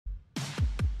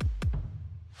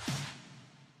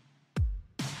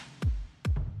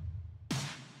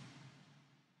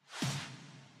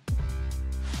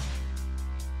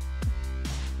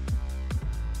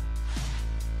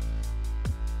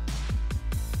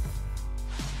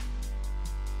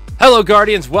Hello,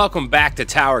 Guardians. Welcome back to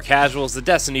Tower Casuals, the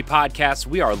Destiny podcast.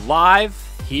 We are live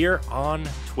here on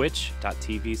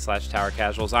twitch.tv/Tower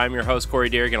Casuals. I'm your host, Corey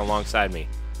Deerigan. Alongside me,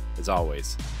 as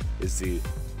always, is the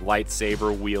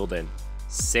lightsaber wielding,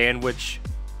 sandwich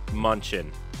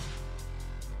munching,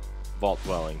 vault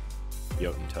dwelling,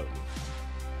 Jotun Toten,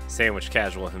 sandwich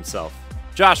casual himself,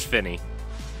 Josh Finney.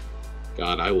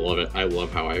 God, I love it. I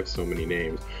love how I have so many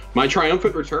names. My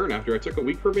triumphant return after I took a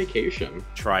week for vacation.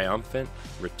 Triumphant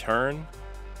return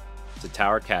to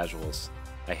Tower Casuals.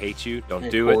 I hate you. Don't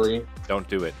do Corey. it. Don't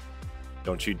do it.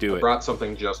 Don't you do I it. brought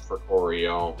something just for Corey,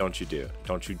 y'all. Don't you do it.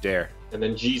 Don't you dare. And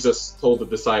then Jesus told the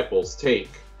disciples,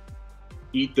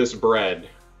 eat this bread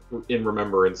in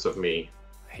remembrance of me.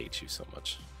 I hate you so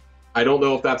much. I don't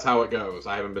know if that's how it goes.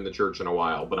 I haven't been to church in a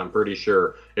while, but I'm pretty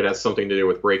sure it has something to do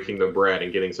with breaking the bread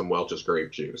and getting some Welch's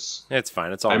grape juice. It's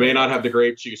fine. It's all. I may not have the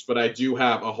grape juice, but I do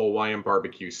have a Hawaiian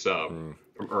barbecue sub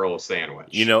from Earl of Sandwich.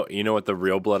 You know what the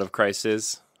real blood of Christ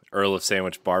is? Earl of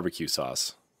Sandwich barbecue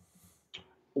sauce.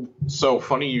 So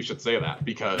funny you should say that,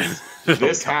 because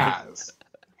this has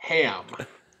ham,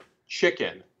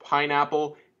 chicken,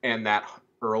 pineapple, and that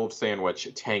Earl of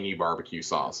Sandwich tangy barbecue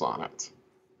sauce on it.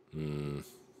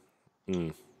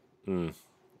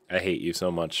 I hate you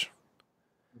so much.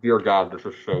 Dear God, this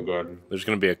is so good. There's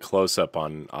going to be a close-up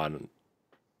on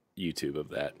YouTube of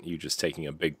that. You just taking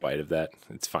a big bite of that.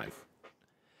 It's fine.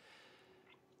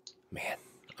 Man,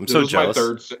 I'm so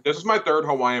jealous. This is my third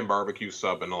Hawaiian barbecue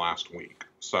sub in the last week.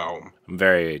 So I'm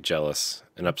very jealous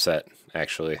and upset,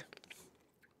 actually.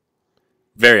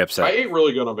 Very upset. I ate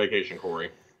really good on vacation,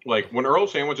 Corey. Like, when Earl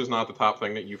Sandwich is not the top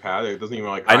thing that you've had, it doesn't even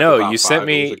like. I know you sent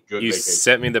me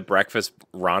the breakfast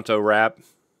Ronto wrap,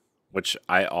 which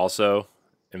I also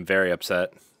am very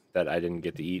upset that I didn't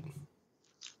get to eat.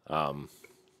 The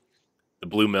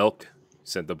blue milk, you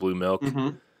sent the blue milk.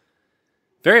 Mm-hmm.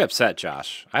 Very upset,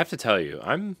 Josh. I have to tell you,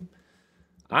 I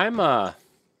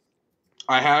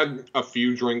had a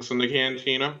few drinks in the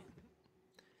cantina.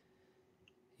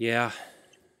 Yeah.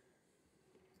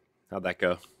 How'd that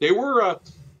go? They were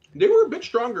a bit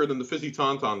stronger than the fizzy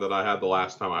tauntaun that I had the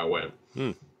last time I went.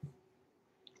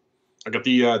 I got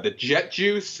the jet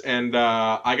juice, and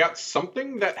I got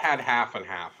something that had half and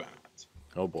half in it.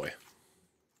 Oh boy.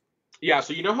 Yeah,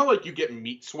 so you know how like you get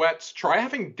meat sweats? Try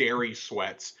having dairy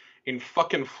sweats in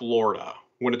fucking Florida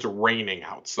when it's raining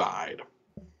outside.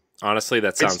 Honestly,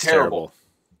 that sounds terrible.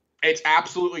 It's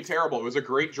absolutely terrible. It was a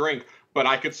great drink, but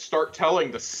I could start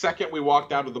telling the second we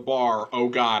walked out of the bar, oh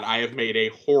God, I have made a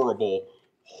horrible,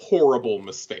 horrible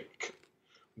mistake.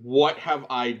 What have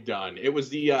I done? It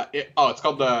was it's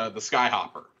called the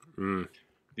Skyhopper.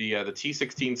 The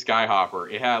T16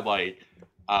 Skyhopper. It had like,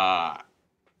 God,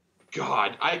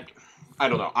 I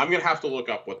don't know. I'm going to have to look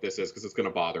up what this is because it's going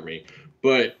to bother me.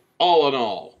 But all in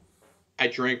all, I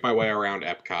drank my way around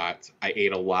Epcot. I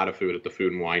ate a lot of food at the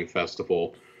Food and Wine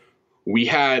Festival. We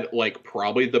had, like,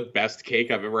 probably the best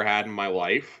cake I've ever had in my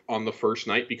life on the first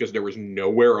night because there was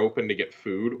nowhere open to get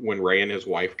food when Ray and his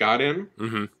wife got in.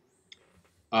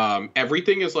 Mm-hmm.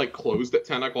 Everything is, like, closed at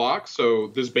 10 o'clock, so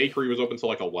this bakery was open till,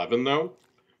 like, 11, though.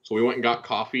 So we went and got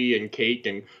coffee and cake,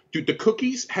 and, dude, the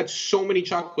cookies had so many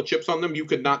chocolate chips on them, you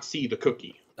could not see the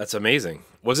cookie. That's amazing.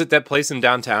 Was it that place in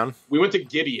downtown? We went to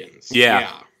Gideon's.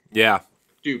 Yeah.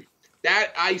 Dude,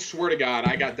 that, I swear to God,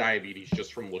 I got diabetes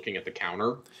just from looking at the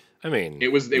counter. I mean,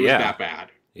 it was that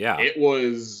bad. Yeah. It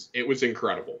was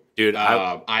incredible. Dude,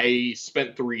 I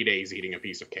spent 3 days eating a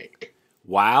piece of cake.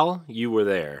 While you were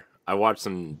there, I watched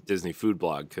some Disney food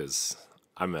blog because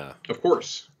I'm a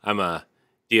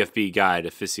DFB guide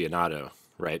aficionado,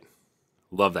 right?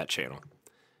 Love that channel.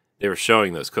 They were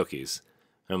showing those cookies.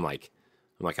 I'm like,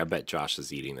 I bet Josh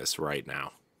is eating this right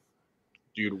now.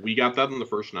 Dude, we got that on the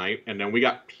first night, and then we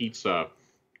got pizza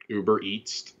Uber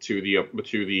Eats to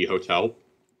the hotel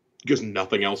because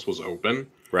nothing else was open.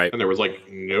 Right. And there was, like,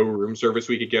 no room service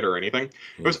we could get or anything.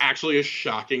 It was actually a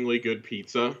shockingly good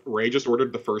pizza. Ray just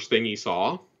ordered the first thing he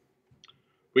saw.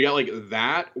 We got, like,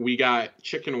 that. We got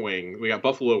chicken wing. We got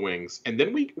buffalo wings. And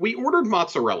then we ordered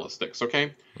mozzarella sticks,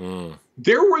 okay?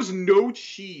 There was no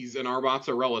cheese in our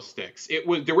mozzarella sticks.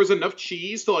 There was enough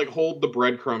cheese to, like, hold the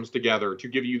breadcrumbs together to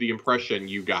give you the impression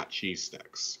you got cheese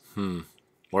sticks.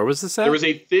 Where was this at? There was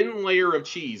a thin layer of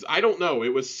cheese. I don't know.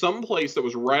 It was some place that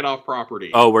was right off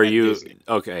property. Oh, were you... Disney.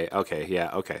 Okay, yeah.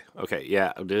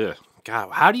 Ugh.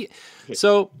 God, how do you...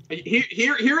 So...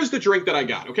 Here is the drink that I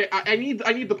got, okay? I need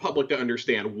the public to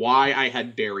understand why I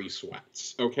had dairy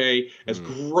sweats, okay? As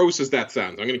gross as that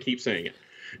sounds, I'm going to keep saying it.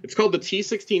 It's called the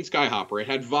T16 Skyhopper. It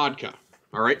had vodka,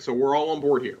 all right? So we're all on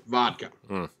board here. Vodka.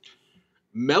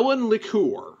 Melon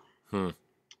liqueur.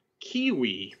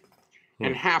 Kiwi.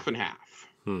 And half and half.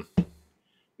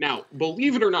 Now,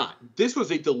 believe it or not, this was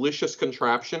a delicious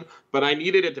contraption, but I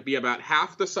needed it to be about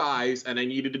half the size, and I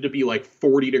needed it to be like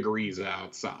 40 degrees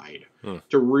outside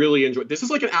to really enjoy. This is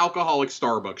like an alcoholic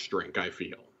Starbucks drink, I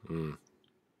feel.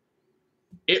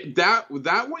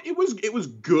 It was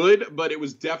good, but it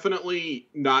was definitely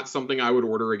not something I would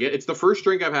order again. It's the first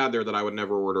drink I've had there that I would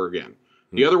never order again.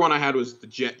 The other one I had was the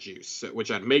Jet Juice, which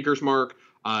had Maker's Mark,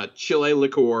 Chile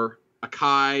liqueur,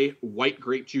 acai, white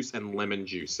grape juice, and lemon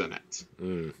juice in it.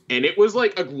 And it was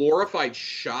like a glorified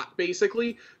shot,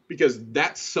 basically, because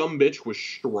that sumbitch was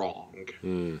strong.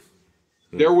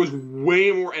 There was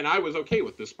way more, and I was okay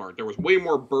with this part. There was way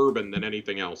more bourbon than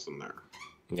anything else in there.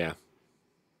 Yeah.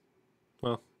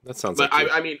 Well, that sounds but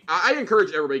like I mean, I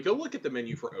encourage everybody, go look at the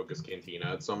menu for Oga's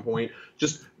Cantina at some point.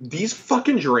 Just, these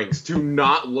fucking drinks do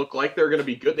not look like they're going to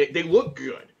be good. They look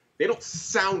good. They don't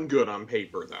sound good on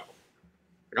paper, though.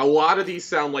 Like, a lot of these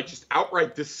sound like just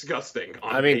outright disgusting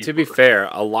on paper. To be fair,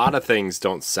 a lot of things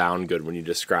don't sound good when you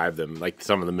describe them, like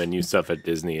some of the menu stuff at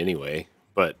Disney anyway.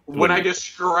 But when I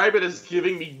describe it as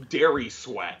giving me dairy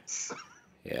sweats.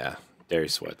 Yeah, dairy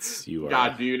sweats. You are.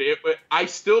 God, dude, I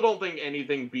still don't think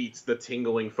anything beats the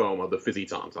tingling foam of the Fizzy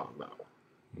Tom Tom, though.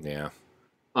 Yeah.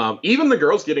 Even the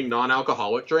girls getting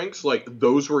non-alcoholic drinks, like,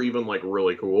 those were even, like,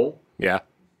 really cool. Yeah.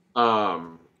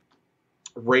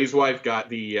 Ray's wife got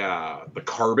the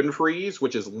Carbon Freeze,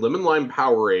 which is lemon lime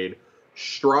Powerade,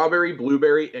 strawberry,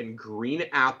 blueberry, and green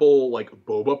apple, like,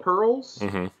 boba pearls.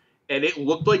 And it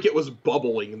looked like it was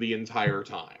bubbling the entire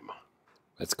time.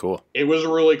 That's cool. It was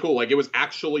really cool. Like, it was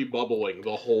actually bubbling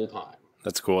the whole time.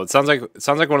 That's cool. It sounds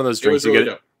like one of those drinks you get.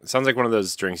 It sounds like one of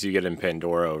those drinks you get in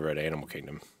Pandora over at Animal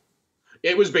Kingdom.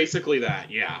 It was basically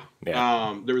that, yeah.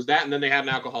 Yeah. There was that, and then they had an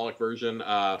alcoholic version,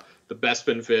 the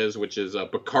Bespin Fizz, which is a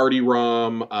Bacardi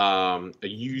rum, a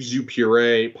yuzu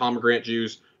puree, pomegranate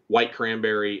juice, white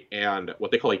cranberry, and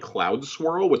what they call a cloud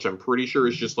swirl, which I'm pretty sure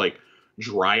is just like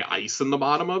dry ice in the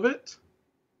bottom of it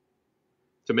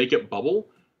to make it bubble.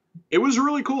 It was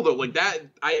really cool, though. Like, that,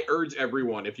 I urge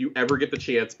everyone, if you ever get the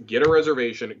chance, get a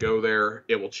reservation, go there.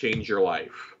 It will change your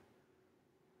life.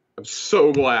 I'm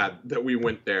so glad that we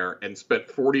went there and spent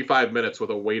 45 minutes with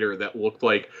a waiter that looked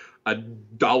like a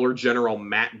Dollar General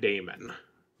Matt Damon.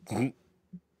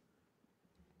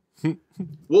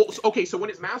 Well, okay, so when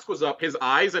his mask was up, his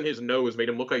eyes and his nose made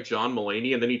him look like John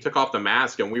Mulaney, and then he took off the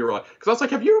mask, and we were like... Because I was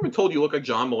like, have you ever been told you look like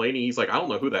John Mulaney? He's like, I don't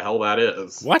know who the hell that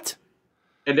is. What?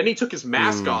 And then he took his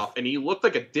mask off, and he looked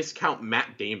like a discount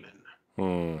Matt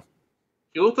Damon.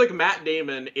 He looked like Matt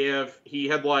Damon if he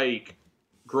had, like,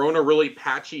 grown a really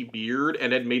patchy beard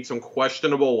and had made some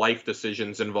questionable life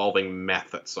decisions involving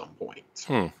meth at some point.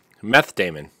 Meth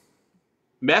Damon.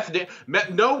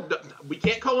 No, we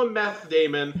can't call him Meth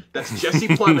Damon. That's Jesse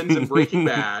Plemons in Breaking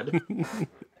Bad.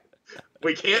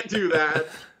 We can't do that.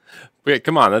 Wait,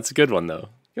 come on. That's a good one, though.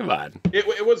 Come on.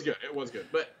 It was good. It was good.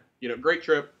 But, you know, great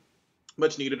trip.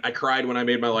 Much needed. I cried when I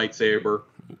made my lightsaber.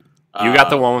 You got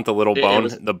the one with the little bone,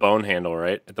 the bone handle,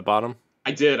 right? At the bottom?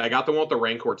 I did. I got the one with the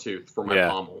Rancor tooth for my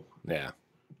pommel. Yeah.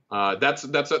 That's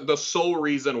the sole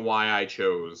reason why I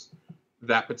chose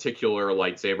that particular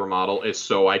lightsaber model is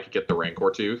so I could get the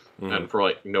Rancor tooth, and for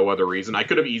like no other reason. I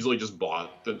could have easily just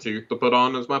bought the tooth to put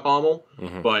on as my pommel,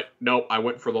 but no, I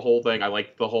went for the whole thing. I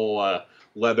liked the whole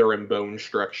leather and bone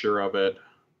structure of it.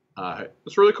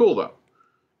 It's really cool though.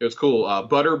 It was cool.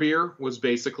 Butterbeer was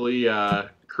basically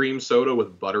cream soda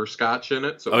with butterscotch in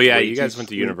it. So you guys went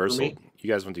to Universal. You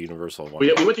guys went to Universal.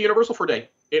 We went to Universal for a day.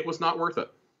 It was not worth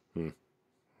it.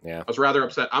 Yeah. I was rather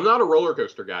upset. I'm not a roller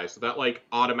coaster guy, so that like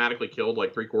automatically killed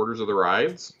like 3/4 of the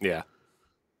rides. Yeah.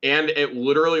 And it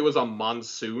literally was a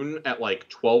monsoon at like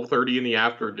 12:30 in the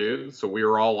afternoon, so we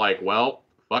were all like, "Well,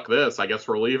 fuck this. I guess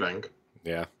we're leaving."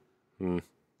 Yeah. It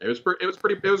was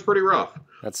pretty rough.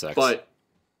 That sucks. But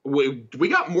we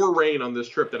got more rain on this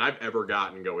trip than I've ever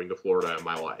gotten going to Florida in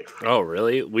my life. Oh,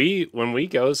 really? When we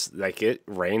go, like, it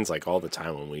rains like all the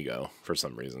time when we go for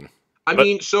some reason. I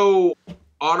mean, so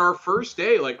on our first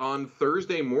day, like on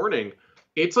Thursday morning,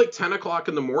 it's like 10 o'clock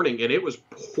in the morning, and it was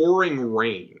pouring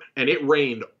rain, and it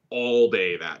rained all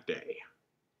day that day.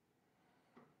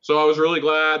 So I was really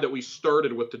glad that we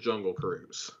started with the Jungle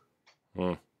Cruise.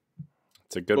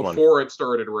 It's a good one. Before it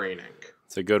started raining.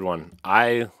 It's a good one.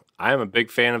 I am a big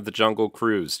fan of the Jungle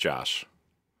Cruise, Josh.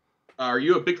 Are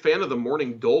you a big fan of the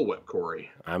morning Dole Whip,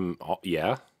 Corey?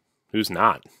 Yeah. Who's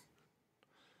not?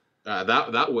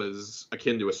 That was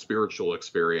akin to a spiritual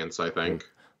experience, I think.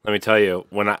 Let me tell you,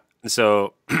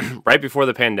 right before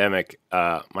the pandemic,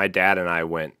 my dad and I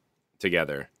went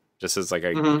together, just as like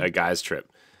a guy's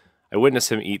trip. I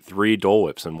witnessed him eat 3 Dole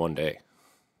Whips in one day.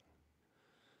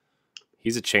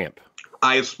 He's a champ.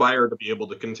 I aspire to be able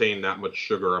to contain that much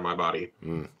sugar in my body.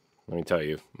 Let me tell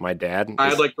you, my dad. I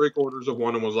had like 3/4 of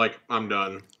one and was like, I'm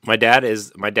done. My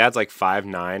dad's like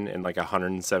 5'9" and like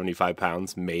 175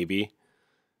 pounds, maybe.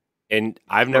 And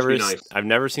I've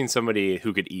never seen somebody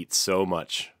who could eat so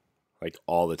much, like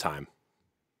all the time.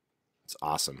 It's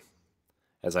awesome.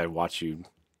 As I watch you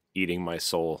eating my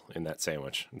soul in that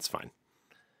sandwich, it's fine.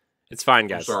 It's fine,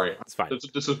 guys. I'm sorry. It's fine.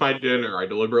 This is my dinner. I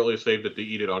deliberately saved it to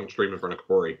eat it on stream in front of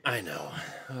Corey. I know.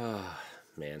 Oh,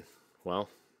 man. Well,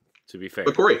 to be fair.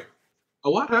 But Corey, a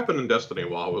lot happened in Destiny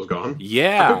while I was gone.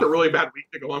 Yeah. I took a really bad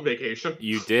week to go on vacation.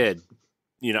 You did.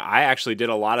 You know, I actually did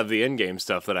a lot of the in-game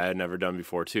stuff that I had never done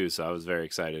before, too, so I was very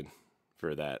excited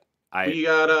for that. We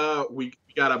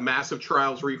got a massive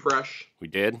Trials refresh. We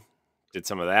did. Did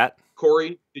some of that.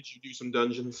 Corey, did you do some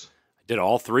dungeons? I did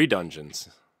all 3 dungeons.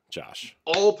 Josh.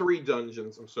 All 3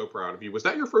 dungeons. I'm so proud of you. Was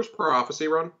that your first prophecy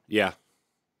run? Yeah.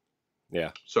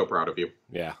 So proud of you.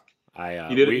 Yeah.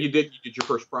 You did your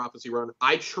first prophecy run.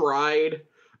 I tried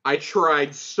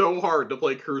so hard to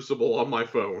play Crucible on my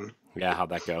phone. Yeah, how'd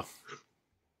that go?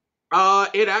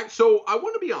 So I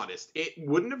want to be honest, it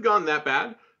wouldn't have gone that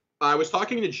bad. I was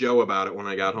talking to Joe about it when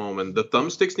I got home, and the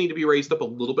thumbsticks need to be raised up a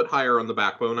little bit higher on the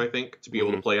backbone, I think, to be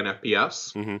able to play an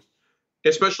FPS. Mm-hmm.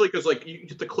 Especially because, like, you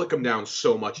get to click them down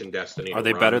so much in Destiny. Are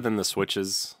they better than the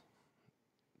Switch's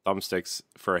thumbsticks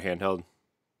for a handheld?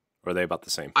 Or are they about the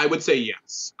same? I would say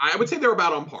yes. I would say they're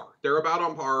about on par.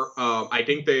 I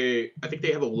think they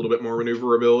have a little bit more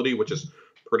maneuverability, which is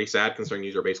pretty sad considering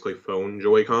these are basically phone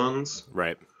Joy-Cons.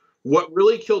 Right. What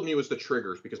really killed me was the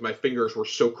triggers because my fingers were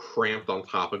so cramped on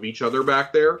top of each other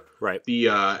back there. Right. The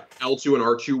L2 and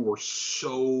R2 were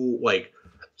so, like,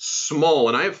 small,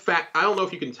 and I have fat. I don't know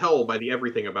if you can tell by the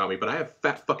everything about me, but I have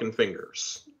fat fucking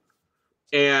fingers.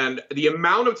 And the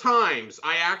amount of times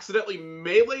I accidentally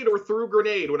meleeed or threw a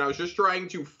grenade when I was just trying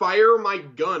to fire my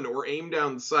gun or aim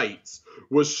down sights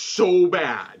was so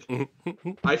bad.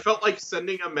 I felt like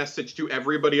sending a message to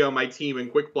everybody on my team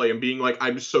in Quick Play and being like,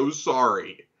 I'm so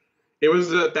sorry. It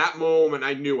was at that moment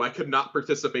I knew I could not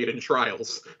participate in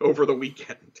Trials over the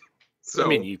weekend. So, I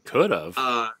mean, you could have.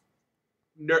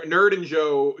 Nerd and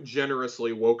Joe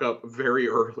generously woke up very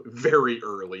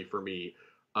early for me.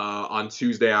 On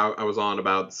Tuesday, I was on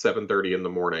about 7:30 in the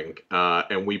morning,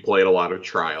 and we played a lot of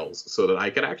Trials so that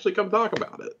I could actually come talk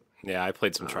about it. Yeah, I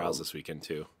played some Trials this weekend,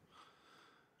 too.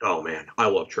 Oh, man. I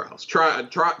love Trials.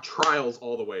 Trials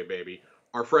all the way, baby.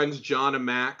 Our friends John and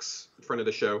Max, friend of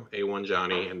the show, A1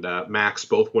 Johnny, and Max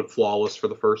both went flawless for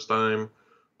the first time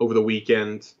over the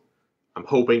weekend. I'm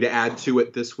hoping to add to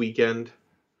it this weekend.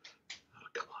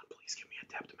 Come on, please give me a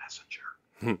Adept Messenger.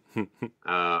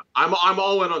 I'm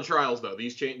all in on Trials though.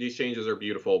 These changes are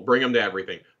beautiful. Bring them to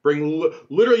everything.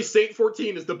 Literally Saint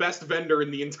 14 is the best vendor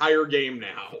in the entire game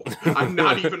now. I'm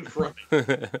not even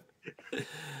fronting.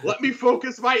 Let me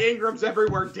focus my Ingrams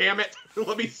everywhere, damn it.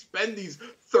 Let me spend these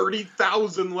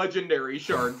 30,000 legendary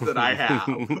shards that I have.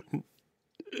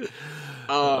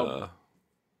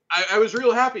 I was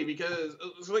real happy because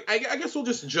like I guess we'll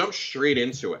just jump straight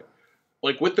into it.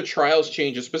 Like with the Trials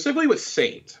changes, specifically with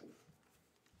Saint,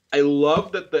 I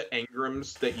love that the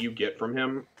engrams that you get from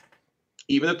him,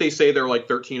 even if they say they're like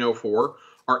 1304,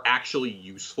 are actually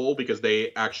useful because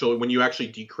they actually, when you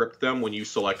actually decrypt them, when you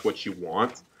select what you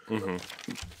want,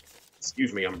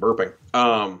 excuse me, I'm burping.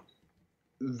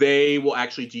 They will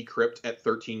actually decrypt at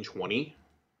 1320.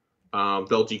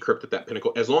 They'll decrypt at that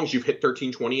pinnacle. As long as you've hit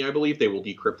 1320, I believe, they will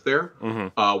decrypt there,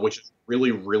 which is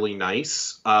really, really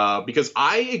nice. Because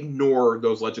I ignore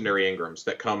those legendary engrams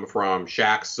that come from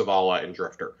Shax, Zavala, and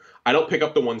Drifter. I don't pick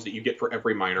up the ones that you get for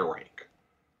every minor rank.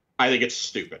 I think it's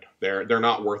stupid. They're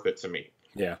not worth it to me.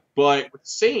 Yeah. But with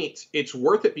Saint, it's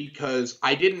worth it because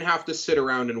I didn't have to sit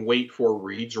around and wait for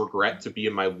Reed's Regret to be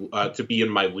in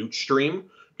my loot stream.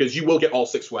 Because you will get all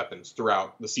 6 weapons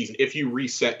throughout the season if you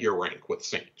reset your rank with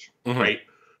Saint, right?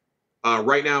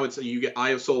 Right now, you get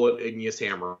Eye of Soul and Igneous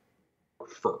Hammer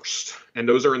first. And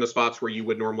those are in the spots where you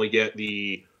would normally get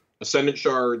the Ascendant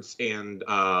Shards and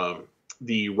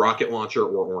the Rocket Launcher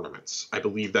or Ornaments. I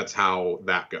believe that's how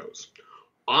that goes.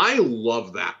 I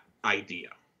love that idea.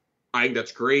 I think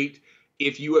that's great.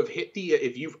 If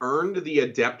you've earned the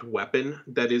Adept weapon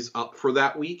that is up for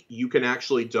that week, you can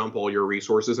actually dump all your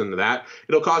resources into that.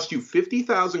 It'll cost you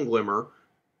 50,000 Glimmer,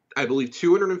 I believe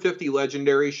 250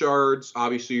 Legendary Shards,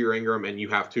 obviously your Ingram, and you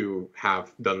have to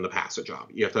have done the passage on.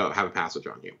 You have to have a passage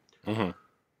on you.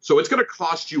 So it's going to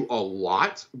cost you a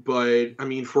lot, but I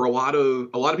mean, for a lot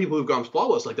of people who've gone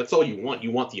flawless, like that's all you want.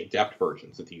 You want the Adept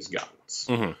versions of these guns,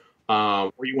 or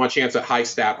you want a chance at high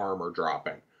stat armor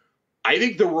dropping. I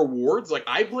think the rewards, like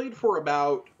I played for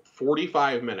about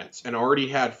 45 minutes and already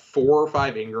had 4 or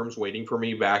 5 Ingrams waiting for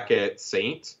me back at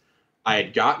Saint. I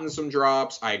had gotten some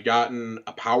drops. I had gotten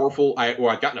a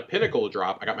I'd gotten a Pinnacle to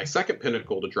drop. I got my second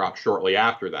Pinnacle to drop shortly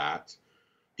after that.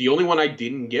 The only one I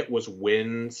didn't get was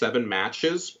win 7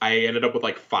 matches. I ended up with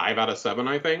like 5 out of 7,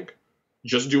 I think,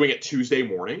 just doing it Tuesday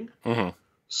morning. Mm-hmm.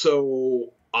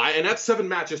 So and that's 7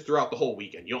 matches throughout the whole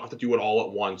weekend. You don't have to do it all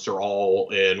at once or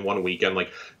all in one weekend.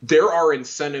 Like, there are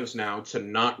incentives now to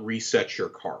not reset your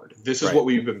card. This is what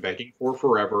we've been begging for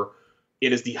forever.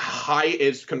 It is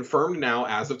it's confirmed now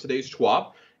as of today's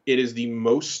TWAB. It is the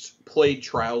most played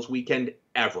Trials weekend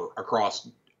ever across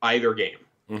either game.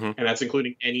 Mm-hmm. And that's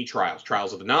including any Trials.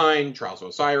 Trials of the Nine, Trials of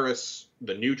Osiris,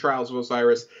 the new Trials of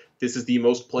Osiris. This is the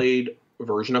most played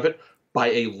version of it by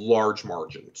a large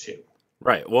margin, too.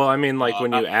 Right. Well, I mean, like,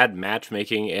 when you add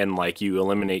matchmaking and, like, you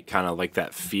eliminate kind of, like,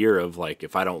 that fear of, like,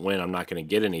 if I don't win, I'm not going to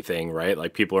get anything, right?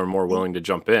 Like, people are more willing to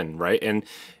jump in, right?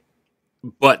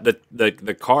 But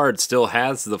the card still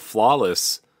has the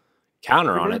flawless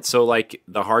counter on it. So, like,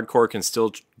 the hardcore can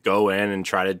still go in and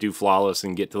try to do flawless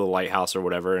and get to the lighthouse or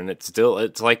whatever. And it's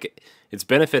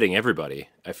benefiting everybody,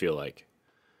 I feel like.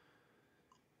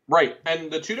 Right.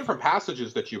 And the 2 different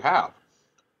passages that you have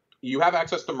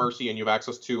access to Mercy and you have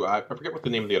access to, I forget what the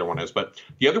name of the other one is, but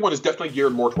the other one is definitely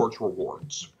geared more towards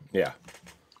rewards. Yeah.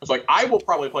 It's like, I will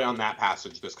probably play on that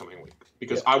passage this coming week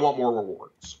because I want more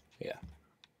rewards. Yeah.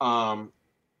 I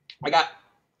got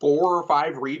 4 or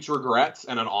 5 Reed's Regrets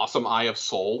and an awesome Eye of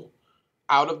Soul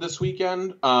out of this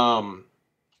weekend. I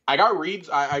got Reed's.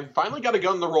 I finally got a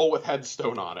gun to roll with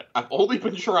Headstone on it. I've only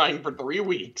been trying for 3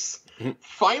 weeks.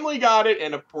 Finally got it,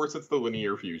 and of course it's the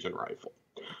linear fusion rifle.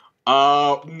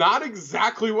 Not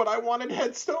exactly what I wanted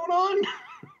Headstone on,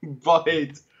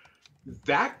 but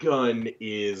that gun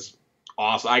is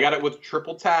awesome. I got it with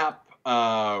triple tap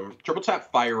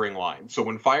firing line. So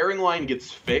when firing line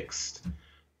gets fixed,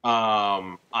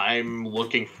 I'm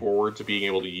looking forward to being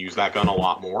able to use that gun a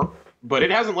lot more. But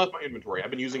it hasn't left my inventory. I've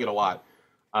been using it a lot.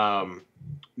 Nerd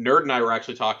and I were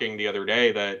actually talking the other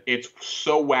day that it's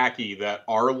so wacky that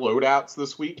our loadouts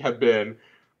this week have been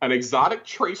an exotic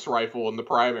trace rifle in the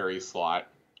primary slot,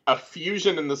 a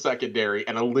fusion in the secondary,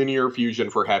 and a linear fusion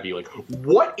for heavy. Like,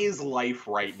 what is life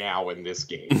right now in this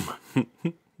game?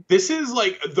 This is,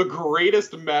 like, the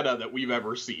greatest meta that we've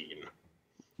ever seen.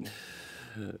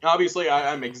 Obviously,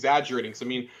 I'm exaggerating. So, I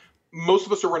mean, most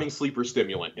of us are running Sleeper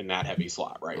Stimulant in that heavy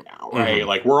slot right now, right? Mm-hmm.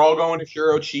 Like, we're all going to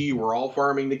Shirochi. We're all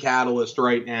farming the Catalyst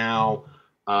right now.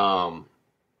 I'm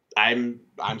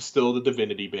still the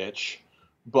Divinity bitch.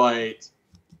 But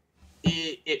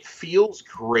it feels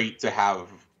great to have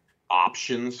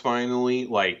options finally.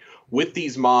 Like, with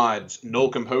these mods, Null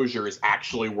Composure is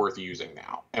actually worth using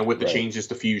now. And with the changes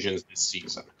to fusions this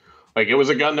season. Like, it was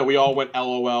a gun that we all went,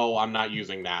 LOL, I'm not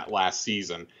using that last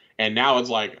season. And now it's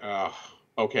like,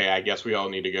 okay, I guess we all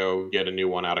need to go get a new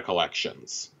one out of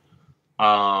collections.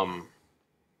 I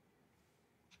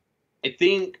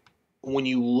think when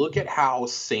you look at how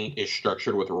Saint is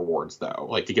structured with rewards, though,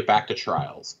 like, to get back to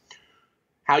Trials,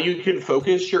 how you can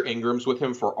focus your Ingrams with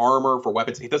him for armor, for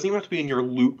weapons. It doesn't even have to be in your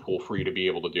loot pool for you to be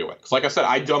able to do it. Because like I said,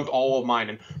 I dumped all of mine.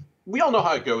 And we all know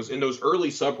how it goes. In those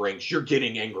early sub-ranks, you're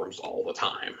getting Ingrams all the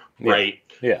time, right?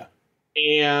 Yeah.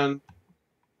 And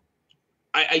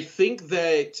I think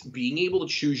that being able to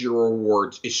choose your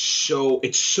rewards is so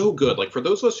good. Like, for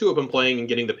those of us who have been playing and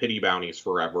getting the pity bounties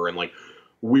forever, and, like,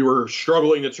 we were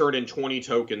struggling to turn in 20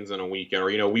 tokens in a weekend, or,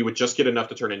 you know, we would just get enough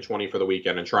to turn in 20 for the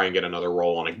weekend and try and get another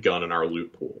roll on a gun in our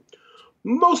loot pool.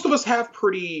 Most of us have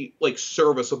pretty, like,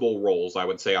 serviceable rolls, I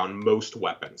would say, on most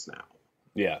weapons now.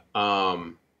 Yeah.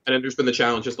 And then there's been the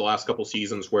challenges the last couple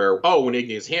seasons where, when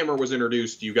Igneous Hammer was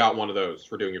introduced, you got one of those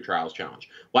for doing your Trials challenge.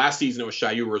 Last season, it was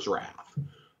Shayura's Wrath.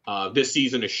 This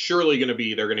season is surely going to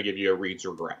be, they're going to give you a Reed's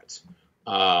Regret.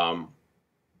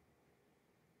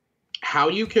 How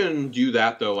you can do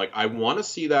that, though, like, I want to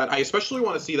see that. I especially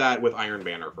want to see that with Iron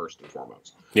Banner, first and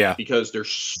foremost. Yeah. Because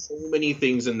there's so many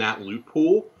things in that loot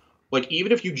pool. Like,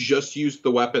 even if you just used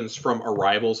the weapons from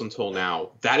Arrivals until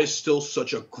now, that is still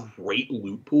such a great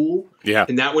loot pool. Yeah.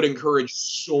 And that would encourage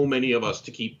so many of us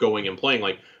to keep going and playing.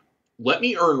 Like, let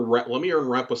me earn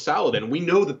rep with Saladin. We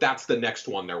know that that's the next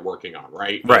one they're working on,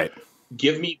 right? Right.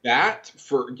 Give me that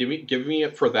give me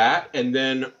it for that, and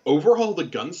then overhaul the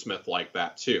gunsmith like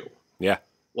that too. Yeah.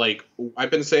 Like, I've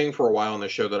been saying for a while on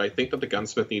this show that I think that the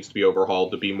gunsmith needs to be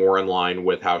overhauled to be more in line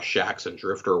with how Shax and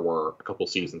Drifter were a couple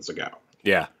seasons ago.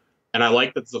 Yeah. And I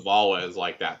like that Zavala is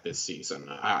like that this season.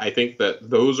 I think that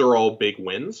those are all big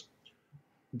wins.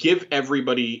 Give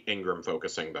everybody Ingram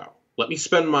focusing, though. Let me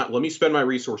spend my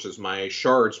resources, my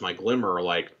shards, my glimmer.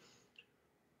 Like,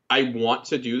 I want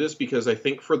to do this because I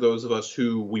think for those of us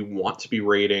who we want to be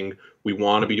raiding, we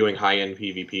want to be doing high-end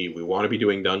PvP, we want to be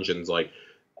doing dungeons, like,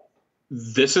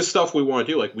 this is stuff we want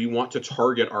to do. Like, we want to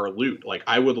target our loot. Like,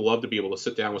 I would love to be able to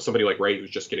sit down with somebody like Ray who's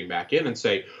just getting back in and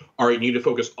say, all right, you need to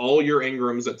focus all your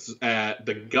engrams at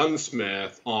the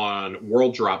gunsmith on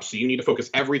world drops, so you need to focus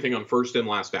everything on first in,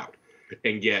 last out,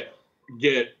 and get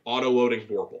auto-loading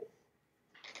Vorpal.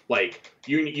 Like,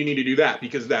 you need to do that,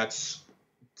 because that's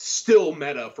still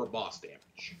meta for boss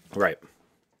damage. Right.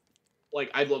 Like,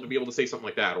 I'd love to be able to say something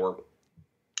like that. Or,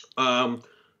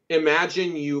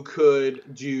 imagine you could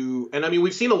do, and I mean,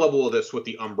 we've seen a level of this with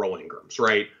the Umbral Engrams,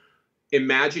 right?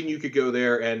 Imagine you could go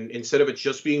there, and instead of it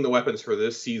just being the weapons for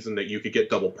this season that you could get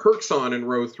double perks on in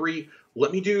row 3,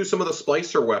 let me do some of the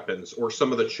Splicer weapons or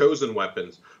some of the Chosen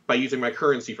weapons by using my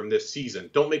currency from this season.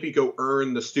 Don't make me go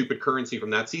earn the stupid currency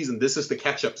from that season. This is the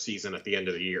catch-up season at the end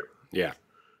of the year. Yeah.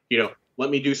 You know, let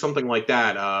me do something like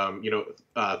that.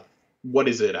 What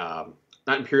is it?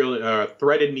 Not Imperial,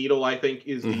 Threaded Needle, I think,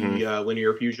 is the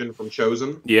linear fusion from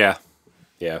Chosen. Yeah.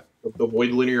 Yeah. The Void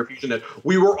linear fusion that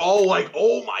we were all like,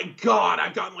 oh my god,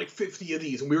 I've gotten like 50 of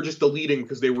these, and we were just deleting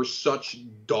because they were such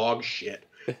dog shit.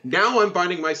 Now I'm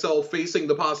finding myself facing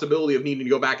the possibility of needing to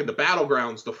go back into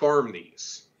Battlegrounds to farm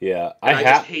these. Yeah, I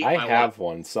have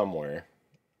one somewhere.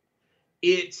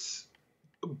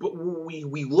 But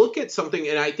we look at something,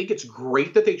 and I think it's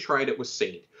great that they tried it with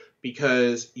Saint,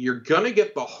 because you're going to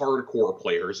get the hardcore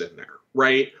players in there,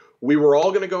 right? We were all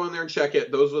going to go in there and check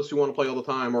it. Those of us who want to play all the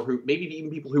time, or who maybe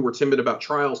even people who were timid about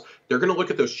trials, they're going to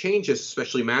look at those changes,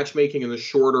 especially matchmaking and the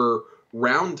shorter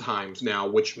round times now,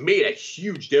 which made a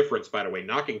huge difference, by the way.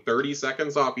 Knocking 30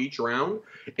 seconds off each round,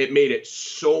 it made it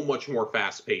so much more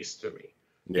fast-paced to me.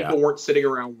 Yeah. People weren't sitting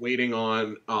around waiting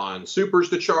on supers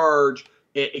to charge.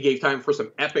 It gave time for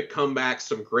some epic comebacks,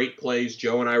 some great plays.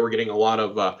 Joe and I were getting a lot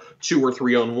of 2 or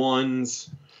 3 on ones.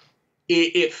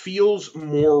 It feels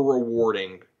more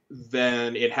rewarding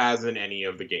than it has in any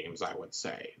of the games, I would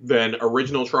say. Than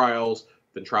original Trials,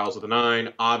 than Trials of the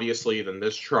Nine, obviously, than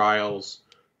this Trials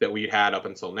that we had up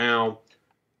until now.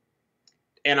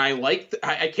 And I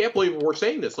can't believe we're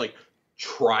saying this. Like,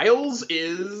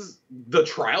 the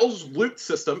Trials loot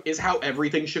system is how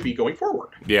everything should be going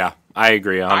forward. Yeah, I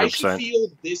agree 100%. I should feel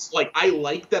this, like, I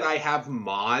like that I have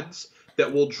mods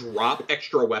that will drop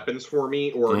extra weapons for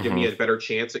me or give me a better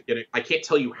chance at getting. I can't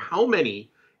tell you how many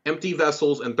empty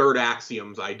vessels and third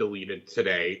axioms I deleted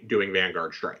today doing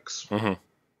Vanguard strikes.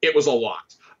 It was a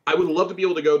lot. I would love to be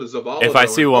able to go to Zavala. If I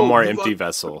see one more empty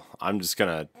vessel, I'm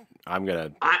gonna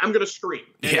scream.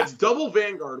 And it's double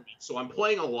Vanguard week, so I'm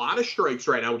playing a lot of strikes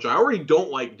right now, which I already don't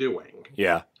like doing.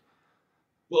 Yeah.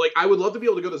 Well, like, I would love to be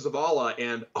able to go to Zavala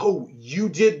and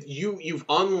you've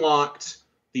unlocked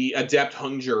the Adept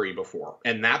Hung Jury before,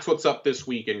 and that's what's up this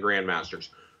week in Grandmasters.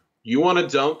 You want to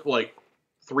dump like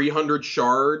 300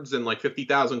 shards and like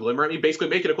 50,000 glimmer. I mean, basically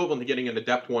make it equivalent to getting an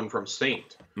Adept one from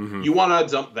Saint. You want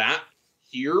to dump that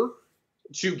here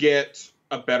to get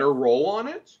a better roll on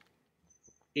it.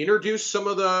 Introduce some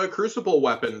of the Crucible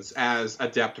weapons as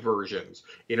Adept versions.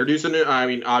 Introduce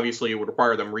obviously it would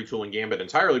require them retooling Gambit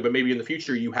entirely, but maybe in the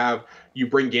future you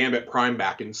bring Gambit Prime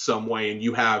back in some way and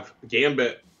you have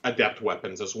Gambit Adept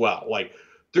weapons as well. Like,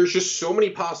 there's just so many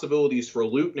possibilities for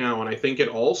loot now, and I think it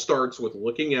all starts with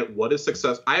looking at what is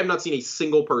success. I have not seen a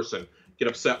single person get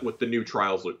upset with the new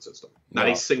Trials loot system. Not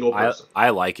a single person.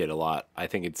 I like it a lot. I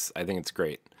think it's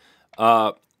great.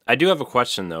 I do have a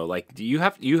question though. Like, do you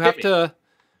have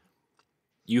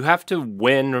to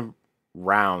win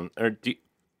round, or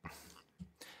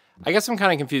I guess I'm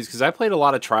kind of confused because I played a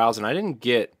lot of Trials and I didn't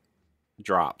get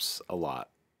drops a lot.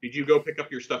 Did you go pick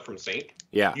up your stuff from Saint?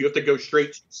 Yeah. You have to go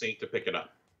straight to Saint to pick it up.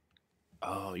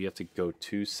 Oh, you have to go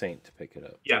to Saint to pick it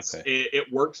up. Yes, okay.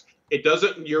 It works. It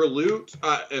doesn't, your loot,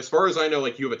 as far as I know,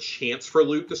 like, you have a chance for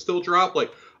loot to still drop.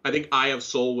 Like, I think Eye of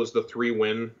Soul was the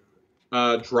 3-win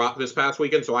drop this past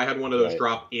weekend, so I had one of those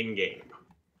drop in-game.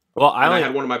 Well, I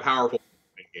had one of my powerful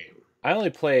in-game. I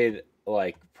only played,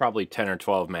 like, probably 10 or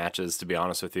 12 matches, to be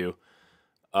honest with you.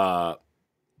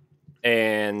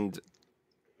 And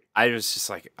I was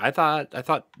just like, I thought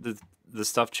the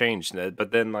stuff changed,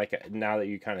 but then, like, now that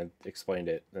you kind of explained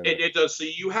it, it does. So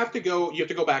you have to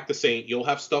go back to Saint. You'll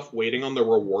have stuff waiting on the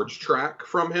rewards track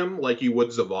from him, like you would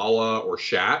Zavala or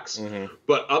Shax.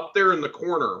 But up there in the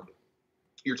corner,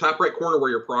 your top right corner where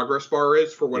your progress bar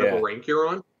is for whatever rank you're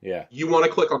on, you want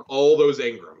to click on all those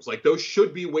engrams. Like, those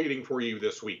should be waiting for you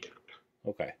this weekend.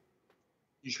 Okay.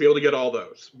 You should be able to get all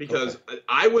those, because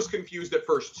I was confused at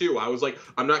first too. I was like,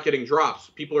 I'm not getting drops.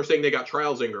 People are saying they got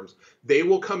Trials engrams. They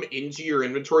will come into your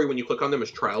inventory when you click on them as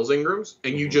Trials engrams,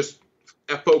 and you just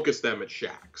focus them at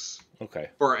Shax. Okay.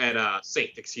 Or at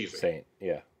Saint, excuse me. Saint,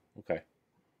 yeah. Okay.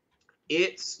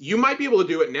 You might be able to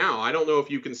do it now. I don't know if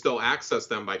you can still access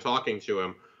them by talking to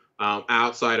him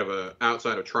outside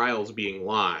of trials being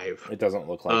live. It doesn't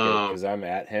look like it because I'm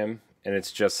at him and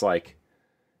it's just like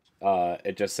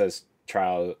it just says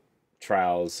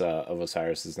Trials of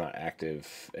Osiris is not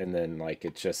active, and then like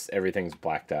it's just everything's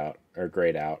blacked out or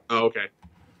grayed out. Oh, okay.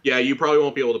 Yeah, you probably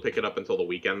won't be able to pick it up until the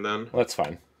weekend then. Well, that's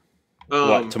fine.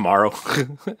 What, tomorrow?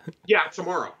 Yeah,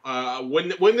 tomorrow.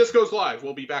 When this goes live,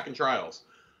 we'll be back in Trials.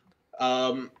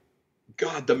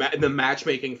 God, the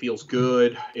matchmaking feels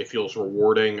good. It feels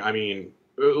rewarding. I mean,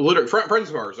 literally, friends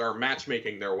of ours are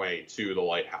matchmaking their way to the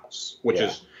Lighthouse, which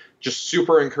is just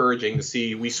super encouraging to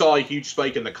see. We saw a huge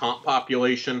spike in the comp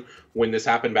population when this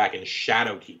happened back in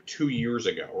Shadowkeep 2 years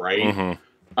ago, right?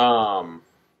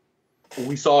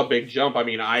 We saw a big jump. I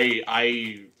mean,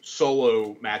 I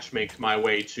solo matchmaked my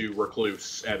way to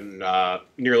Recluse and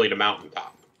nearly to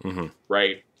Mountaintop,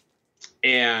 right?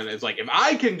 And it's like, if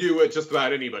I can do it, just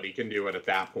about anybody can do it at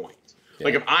that point. Yeah.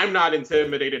 Like, if I'm not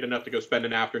intimidated enough to go spend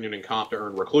an afternoon in comp to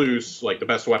earn Recluse, like the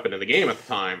best weapon in the game at the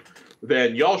time,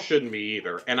 then y'all shouldn't be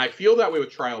either. And I feel that way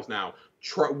with Trials now.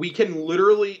 We can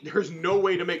literally, there's no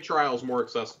way to make Trials more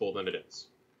accessible than it is.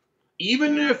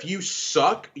 Even if you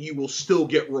suck, you will still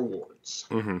get rewards.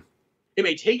 It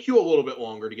may take you a little bit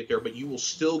longer to get there, but you will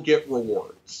still get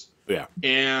rewards. Yeah.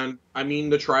 And, I mean,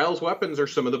 the Trials weapons are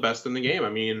some of the best in the game. I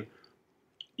mean,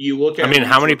 you look at... I mean,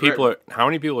 how many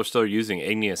people are still using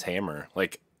Igneous Hammer?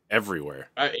 Like, everywhere.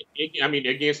 I mean,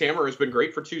 Igneous Hammer has been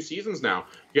great for 2 seasons now.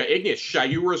 Yeah, Igneous,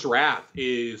 Shayura's Wrath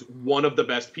is one of the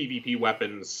best PvP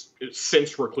weapons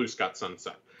since Recluse got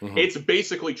sunset. It's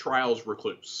basically Trials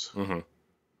Recluse.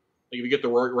 Like, if you get the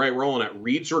right rolling at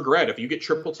Reed's Regret, if you get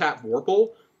triple tap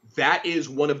Vorpal, that is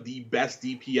one of the best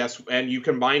DPS, and you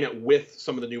combine it with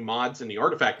some of the new mods in the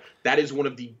artifact, that is one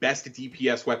of the best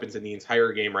DPS weapons in the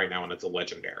entire game right now, and it's a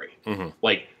legendary.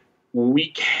 Like,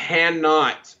 we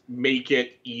cannot make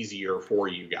it easier for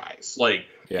you guys. Like,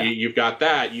 you've got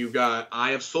that. You've got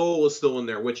Eye of Soul is still in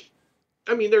there, which,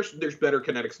 I mean, there's better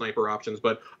kinetic sniper options,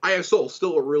 but Eye of Soul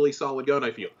still a really solid gun,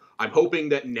 I feel. I'm hoping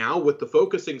that now with the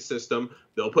focusing system,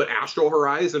 they'll put Astral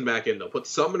Horizon back in. They'll put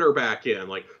Summoner back in.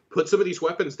 Like, put some of these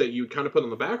weapons that you kind of put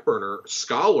on the back burner,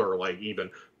 Scholar, like,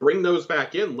 even, bring those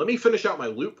back in. Let me finish out my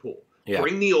loot pool. Yeah.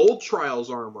 Bring the old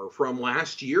Trials armor from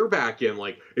last year back in.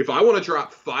 Like, if I want to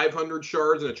drop 500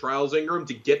 shards in a Trials Ingram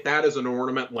to get that as an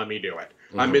ornament, let me do it.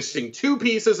 I'm missing 2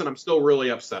 pieces, and I'm still really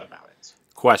upset about it.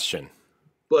 Question.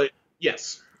 But,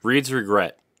 yes. Reed's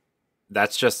Regret.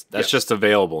 That's just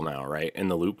available now, right? In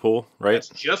the loot pool, right? It's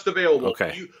just available.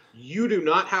 Okay. You do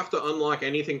not have to unlock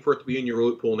anything for it to be in your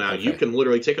loot pool now. Okay. You can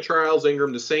literally take a Trials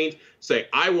Ingram to Saint, say,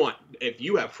 if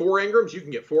you have 4 Ingrams, you can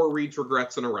get 4 Reed's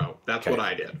Regrets in a row. That's what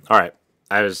I did. All right.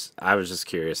 I was just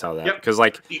curious how that, because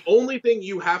like the only thing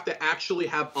you have to actually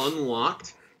have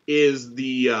unlocked is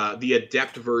the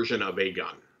Adept version of a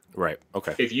gun. Right.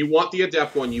 Okay. If you want the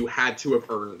Adept one, you had to have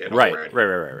earned it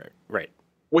already. Right.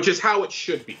 Which is how it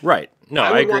should be. Right. No,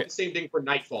 I agree. Want the same thing for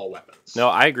Nightfall weapons. No,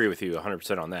 I agree with you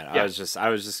 100% on that. Yeah. I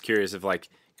was just curious if like,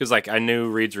 because like I knew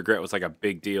Reed's Regret was like a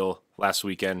big deal last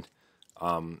weekend,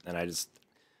 and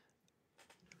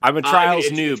I'm a Trials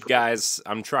noob, guys.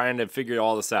 I'm trying to figure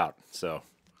all this out. So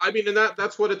I mean, and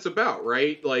that's what it's about,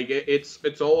 right? Like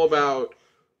it's all about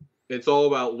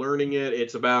learning it.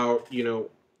 It's about,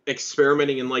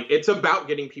 experimenting, and like it's about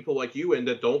getting people like you in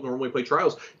that don't normally play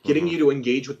Trials, getting you to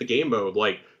engage with the game mode.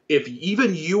 Like, if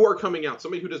even you are coming out,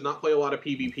 somebody who does not play a lot of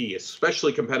PvP,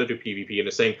 especially competitive PvP, and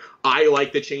is saying, I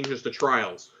like the changes to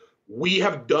Trials, we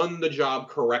have done the job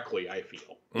correctly, I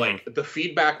feel. Like, the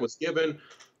feedback was given,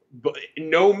 but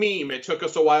no meme, it took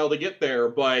us a while to get there,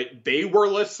 but they were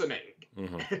listening.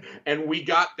 And we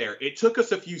got there. It took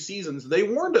us a few seasons. They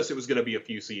warned us it was going to be a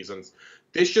few seasons.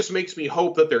 This just makes me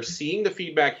hope that they're seeing the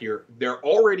feedback here. They're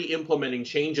already implementing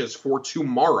changes for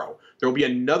tomorrow. There will be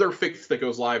another fix that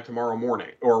goes live tomorrow morning.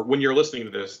 Or when you're listening to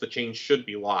this, the change should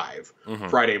be live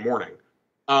Friday morning.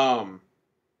 That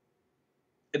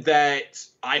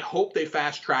I hope they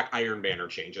fast track Iron Banner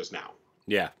changes now.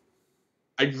 Yeah.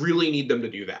 I really need them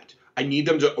to do that. I need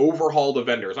them to overhaul the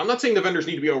vendors. I'm not saying the vendors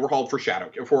need to be overhauled for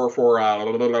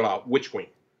Witch Queen.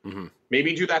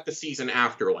 Maybe do that the season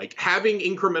after. Like, having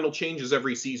incremental changes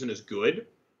every season is good.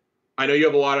 I know you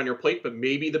have a lot on your plate, but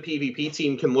maybe the PvP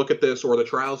team can look at this, or the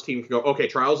Trials team can go, okay,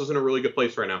 Trials is in a really good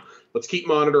place right now. Let's keep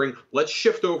monitoring. Let's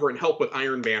shift over and help with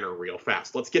Iron Banner real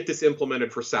fast. Let's get this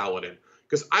implemented for Saladin.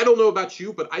 Because I don't know about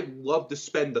you, but I'd love to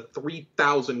spend the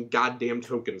 3,000 goddamn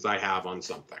tokens I have on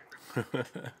something.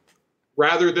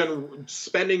 Rather than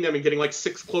spending them and getting like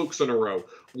 6 cloaks in a row,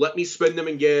 let me spend them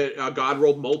and get a God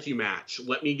rolled multi-match.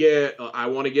 Let me get, I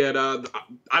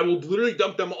will literally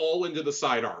dump them all into the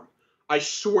sidearm. I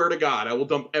swear to God, I will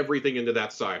dump everything into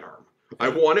that sidearm. I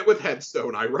want it with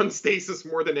Headstone. I run Stasis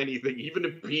more than anything, even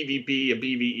in PvP and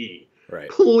PvE. Right.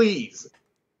 Please,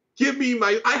 give me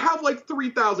I have like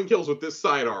 3,000 kills with this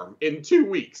sidearm in 2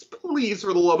 weeks. Please,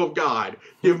 for the love of God,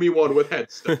 give me one with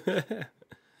Headstone.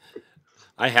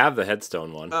 I have the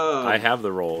Headstone one. I have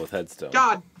the roll with Headstone.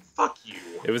 God, fuck you.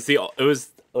 Let's see.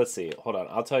 Hold on.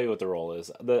 I'll tell you what the roll is.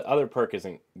 The other perk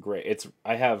isn't great.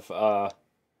 I have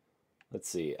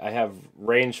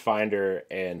Rangefinder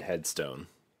and Headstone.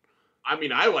 I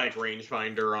mean, I like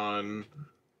Rangefinder on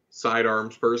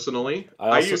sidearms personally.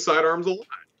 I use sidearms a lot.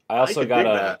 I also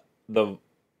got the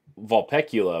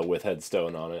Vulpecula with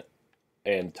Headstone on it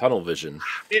and Tunnel Vision.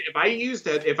 If I used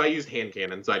hand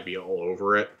cannons, I'd be all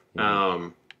over it.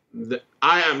 I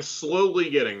am slowly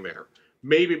getting there.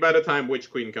 Maybe by the time Witch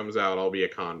Queen comes out, I'll be a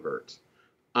convert.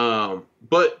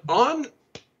 But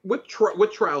with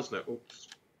Trials Notes,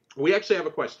 we actually have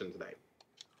a question today.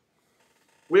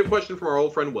 We have a question from our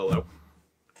old friend Willow.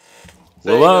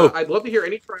 Willow! I'd love to hear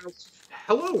any Trials...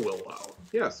 Hello, Willow.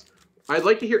 Yes. I'd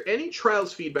like to hear any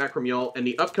Trials feedback from y'all and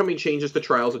the upcoming changes to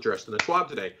Trials addressed in the TWAB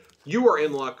today. You are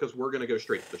in luck because we're going to go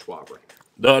straight to the TWAB right now.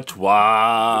 The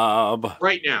TWAB!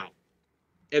 Right now.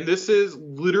 And this is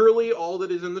literally all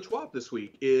that is in the TWAB this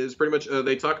week, is pretty much,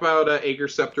 they talk about Ager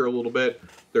Scepter a little bit.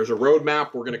 There's a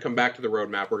roadmap. We're going to come back to the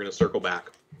roadmap. We're going to circle back.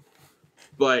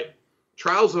 But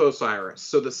Trials of Osiris.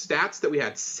 So the stats that we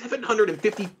had,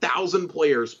 750,000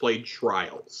 players played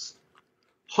Trials.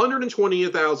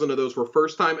 120,000 of those were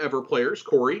first-time ever players.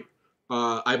 Corey,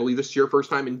 I believe this is your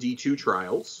first time in D2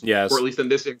 Trials. Yes. Or at least in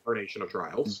this incarnation of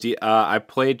Trials. I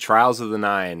played Trials of the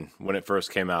Nine when it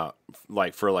first came out,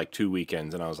 for 2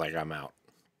 weekends, and I was like, I'm out.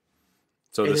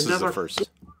 So this is the first.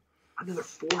 Another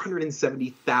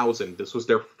 470,000. This was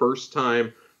their first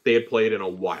time they had played in a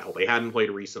while. They hadn't played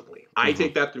recently. I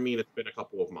take that to mean it's been a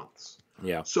couple of months.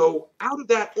 Yeah. So out of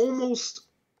that, almost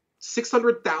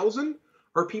 600,000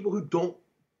 are people who don't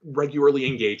regularly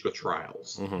engage with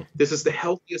Trials. This is the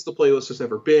healthiest the playlist has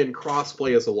ever been.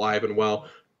 Crossplay is alive and well.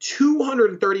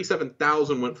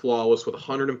 237,000 went flawless, with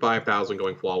 105,000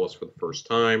 going flawless for the first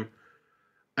time.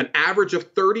 An average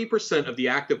of 30% of the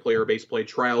active player base played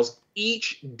Trials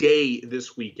each day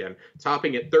this weekend,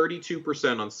 topping at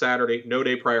 32% on Saturday. No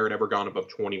day prior had ever gone above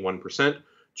 21%.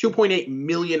 2.8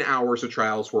 million hours of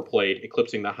Trials were played,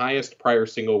 eclipsing the highest prior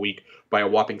single week by a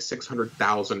whopping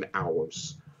 600,000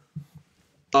 hours.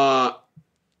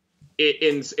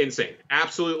 Insane.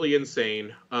 Absolutely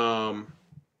insane.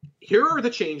 Here are the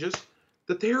changes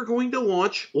that they are going to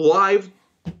launch live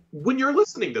when you're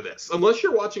listening to this. Unless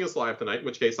you're watching us live tonight, in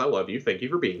which case I love you. Thank you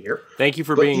for being here. Thank you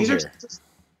for being here.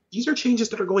 These are changes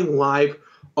that are going live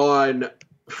on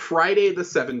Friday the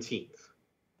 17th.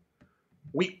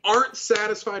 We aren't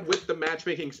satisfied with the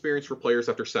matchmaking experience for players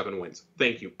after 7 wins.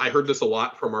 Thank you. I heard this a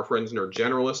lot from our friends Nerd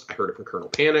Generalist. I heard it from Colonel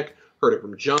Panic. Heard it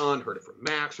from John. Heard it from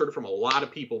Max. Heard it from a lot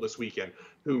of people this weekend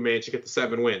who managed to get the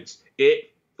 7 wins.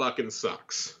 It fucking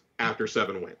sucks after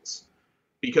 7 wins.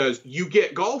 Because you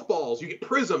get golf balls, you get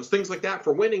prisms, things like that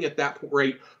for winning at that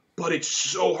rate, but it's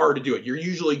so hard to do it. You're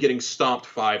usually getting stomped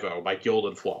 5-0 by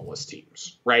Gilded Flawless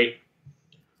teams, right?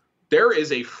 There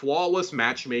is a flawless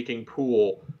matchmaking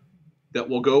pool that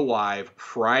will go live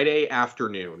Friday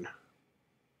afternoon,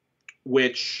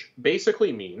 which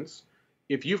basically means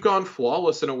if you've gone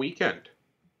flawless in a weekend,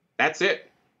 that's it.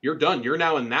 You're done. You're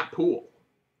now in that pool,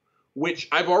 which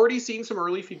I've already seen some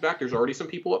early feedback. There's already some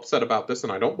people upset about this,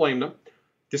 and I don't blame them.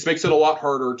 This makes it a lot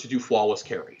harder to do flawless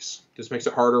carries. This makes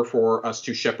it harder for us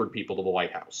to shepherd people to the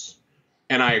lighthouse.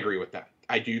 And I agree with that.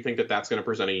 I do think that that's going to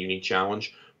present a unique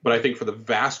challenge. But I think for the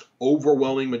vast,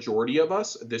 overwhelming majority of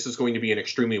us, this is going to be an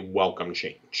extremely welcome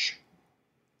change.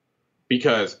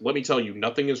 Because, let me tell you,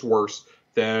 nothing is worse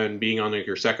than being on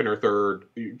your second or third,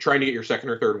 trying to get your second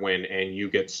or third win, and you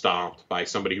get stomped by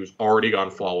somebody who's already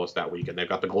gone flawless that week, and they've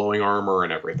got the glowing armor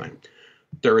and everything.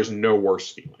 There is no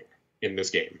worse feeling in this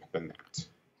game than that.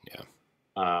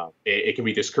 It can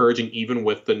be discouraging even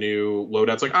with the new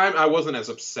loadouts. Like, I wasn't as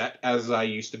upset as I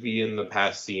used to be in the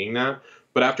past seeing that.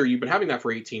 But after you've been having that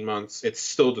for 18 months, it's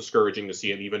still discouraging to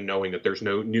see it, even knowing that there's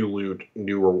no new loot,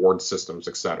 new reward systems,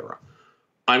 etc.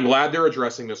 I'm glad they're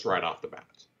addressing this right off the bat.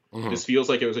 This feels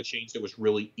like it was a change that was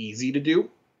really easy to do.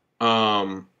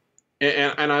 And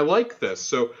I like this.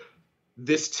 So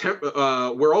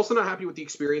we're also not happy with the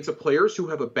experience of players who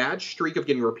have a bad streak of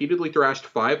getting repeatedly thrashed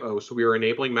 5-0, so we are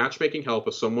enabling matchmaking help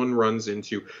if someone runs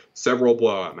into several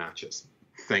blowout matches.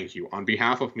 Thank you. On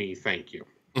behalf of me, thank you.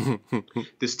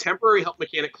 This temporary health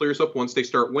mechanic clears up once they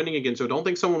start winning again, so don't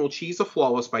think someone will cheese a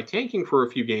flawless by tanking for a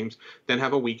few games, then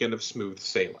have a weekend of smooth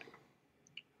sailing.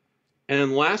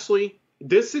 And lastly,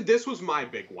 this was my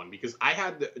big one, because I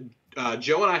had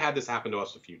Joe and I had this happen to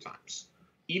us a few times.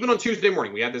 Even on Tuesday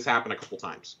morning, we had this happen a couple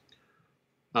times.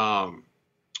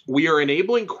 We are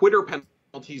enabling quitter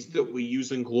penalties that we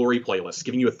use in Glory playlists,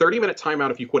 giving you a 30-minute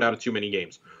timeout if you quit out of too many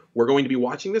games. We're going to be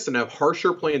watching this and have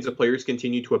harsher plans if players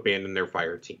continue to abandon their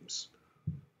fire teams.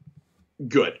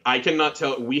 Good. I cannot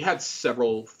tell. We had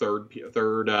several third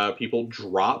people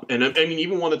drop, and I mean,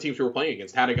 even one of the teams we were playing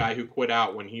against had a guy who quit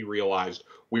out when he realized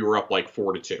we were up like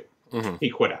 4-2. Mm-hmm. He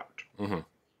quit out.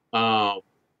 Mm-hmm.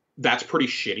 That's pretty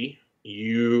shitty.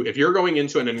 If you're going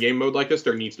into an in-game mode like this,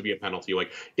 there needs to be a penalty.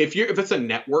 Like if it's a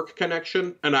network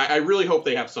connection, and I really hope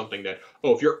they have something that,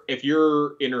 if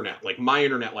your internet, like my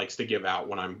internet likes to give out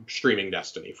when I'm streaming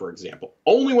Destiny, for example,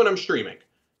 only when I'm streaming,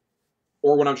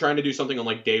 or when I'm trying to do something on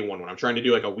like day one, when I'm trying to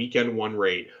do like a weekend one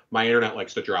raid, my internet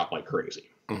likes to drop like crazy.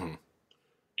 Mm-hmm.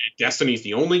 Destiny's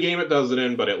the only game it does it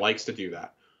in, but it likes to do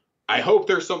that. I hope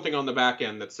there's something on the back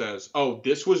end that says, oh,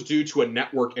 this was due to a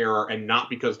network error and not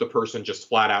because the person just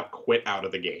flat out quit out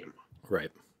of the game. Right.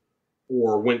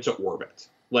 Or went to orbit.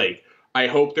 Like, I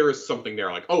hope there is something there.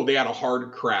 Like, oh, they had a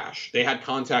hard crash. They had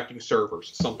contacting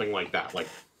servers. Something like that. Like,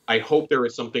 I hope there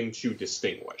is something to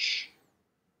distinguish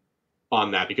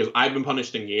on that, because I've been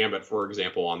punished in Gambit, for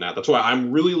example, on that. That's why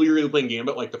I'm really playing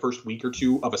Gambit like the first week or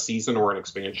two of a season or an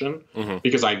expansion, mm-hmm.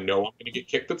 because I know I'm going to get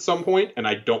kicked at some point, and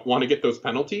I don't want to get those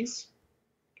penalties.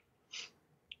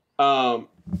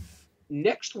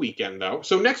 Next weekend, though.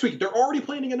 So next week, they're already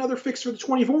planning another fix for the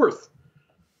 24th.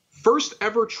 First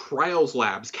ever Trials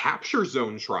Labs Capture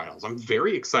Zone Trials. I'm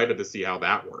very excited to see how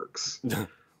that works.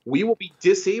 We will be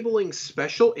disabling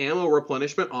special ammo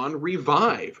replenishment on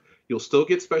Revive. You'll still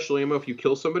get special ammo if you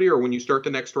kill somebody or when you start the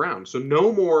next round. So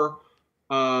no more,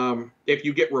 if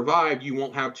you get revived, you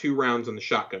won't have 2 rounds in the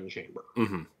shotgun chamber.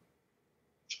 Mm-hmm.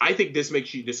 I think this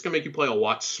can make you play a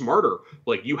lot smarter.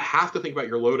 Like, you have to think about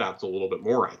your loadouts a little bit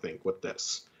more, I think, with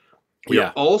this. We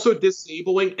are also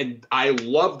disabling, and I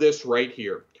love this right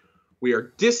here. We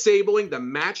are disabling the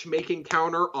matchmaking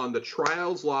counter on the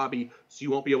Trials lobby, so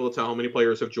you won't be able to tell how many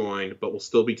players have joined, but will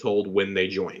still be told when they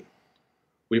join.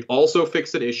 We've also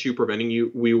fixed an issue preventing you.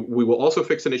 We will also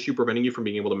fix an issue preventing you from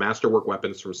being able to masterwork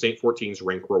weapons from Saint 14's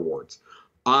rank rewards.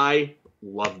 I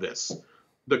love this.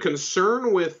 The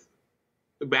concern with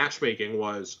matchmaking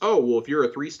was, if you're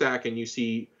a 3-stack and you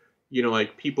see,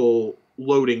 like people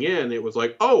loading in, it was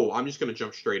like, I'm just going to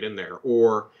jump straight in there.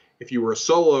 Or if you were a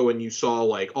solo and you saw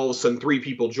like all of a sudden 3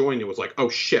 people join, it was like, oh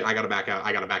shit, I got to back out.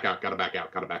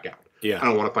 Yeah. I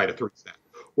don't want to fight a 3-stack.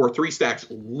 Or 3-stacks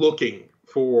looking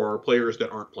for players that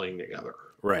aren't playing together.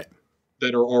 Right.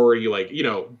 That are already like,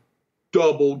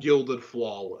 double gilded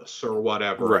flawless or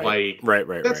whatever. Right. Like,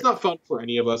 right. That's not fun for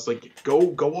any of us. Like,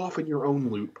 go off in your own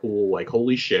loot pool. Like,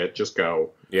 holy shit, just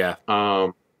go. Yeah.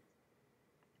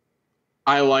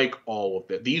 I like all of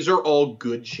it. These are all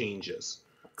good changes.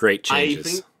 Great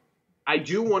changes. I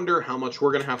do wonder how much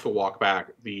we're going to have to walk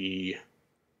back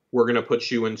we're going to put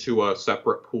you into a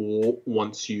separate pool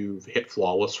once you've hit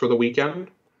flawless for the weekend.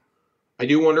 I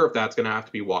do wonder if that's going to have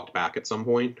to be walked back at some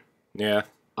point. Yeah.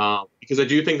 Because I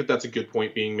do think that that's a good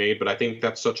point being made, but I think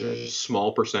that's such a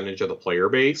small percentage of the player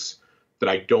base that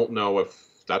I don't know if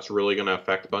that's really going to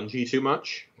affect Bungie too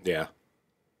much. Yeah.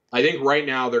 I think right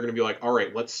now they're going to be like, all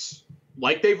right,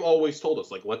 like they've always told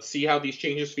us, like, let's see how these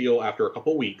changes feel after a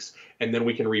couple weeks, and then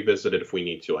we can revisit it if we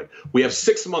need to. Like, we have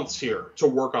 6 months here to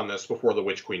work on this before the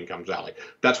Witch Queen comes out. Like,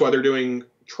 that's why they're doing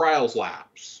Trials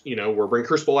Labs. We're bringing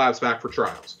Crucible Labs back for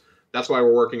Trials. That's why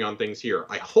we're working on things here.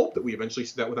 I hope that we eventually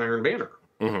see that with Iron Banner.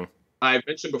 Mm-hmm. I've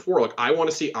mentioned before, like, I want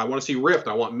to see Rift.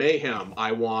 I want Mayhem.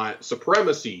 I want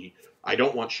Supremacy. I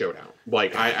don't want Showdown.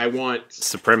 Like, I want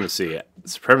Supremacy.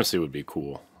 Supremacy would be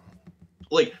cool.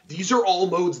 Like, these are all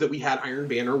modes that we had Iron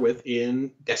Banner with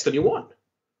in Destiny 1.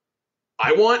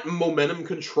 I want Momentum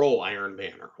Control Iron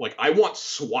Banner. Like, I want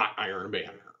SWAT Iron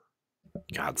Banner.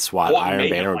 God, SWAT Iron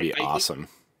Banner would be awesome.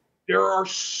 There are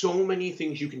so many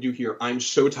things you can do here. I'm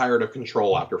so tired of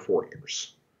Control after 4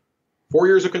 years. 4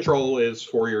 years of Control is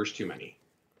 4 years too many.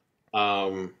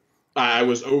 I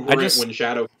was over it when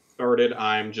Shadow started.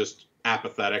 I'm just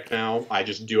apathetic now. I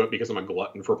just do it because I'm a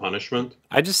glutton for punishment.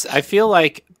 I feel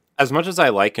like, as much as I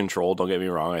like Control, don't get me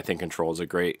wrong, I think Control is a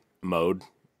great mode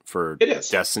for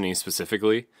Destiny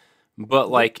specifically. But,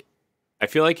 like, I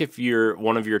feel like if you're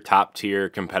one of your top tier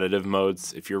competitive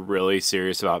modes, if you're really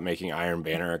serious about making Iron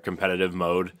Banner a competitive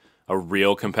mode, a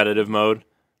real competitive mode,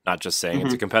 not just saying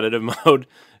it's a competitive mode,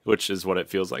 which is what it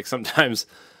feels like sometimes,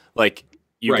 like,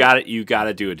 you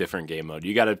gotta do a different game mode.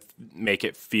 You gotta make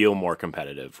it feel more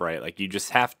competitive, right? Like you just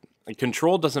have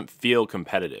control doesn't feel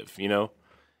competitive, you know?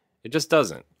 It just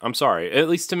doesn't. I'm sorry. At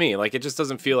least to me, like it just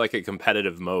doesn't feel like a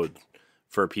competitive mode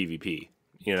for PvP,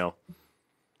 you know?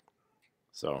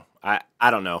 So I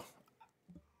don't know.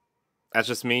 That's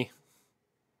just me.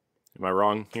 Am I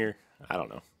wrong here? I don't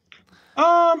know.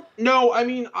 No, I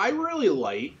mean I really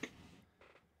like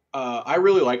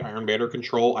Iron Banner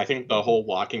control. I think the whole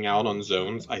locking out on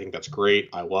zones, I think that's great.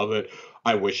 I love it.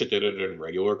 I wish it did it in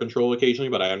regular control occasionally,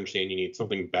 but I understand you need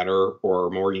something better or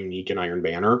more unique in Iron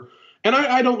Banner. And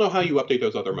I don't know how you update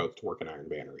those other modes to work in Iron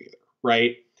Banner either,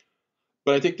 right?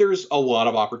 But I think there's a lot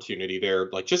of opportunity there,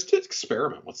 like just to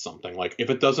experiment with something. Like if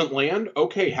it doesn't land,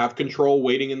 okay, have control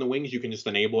waiting in the wings. You can just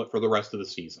enable it for the rest of the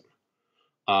season.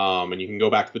 And you can go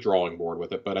back to the drawing board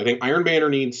with it. But I think Iron Banner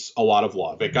needs a lot of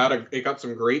love. It got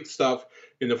some great stuff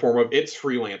in the form of its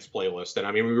freelance playlist. And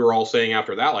I mean, we were all saying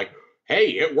after that, like,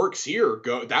 hey, it works here.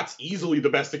 Go. That's easily the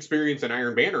best experience in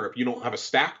Iron Banner if you don't have a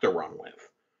stack to run with.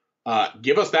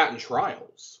 Give us that in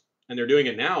Trials. And they're doing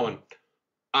it now. And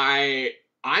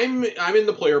I'm in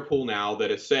the player pool now that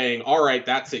is saying, all right,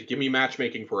 that's it. Give me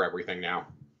matchmaking for everything now.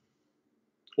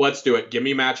 Let's do it. Give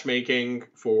me matchmaking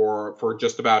for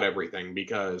just about everything,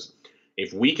 because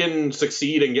if we can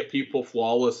succeed and get people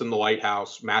flawless in the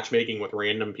Lighthouse, matchmaking with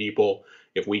random people,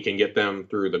 if we can get them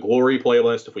through the Glory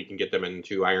playlist, if we can get them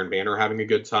into Iron Banner having a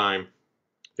good time,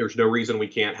 there's no reason we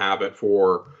can't have it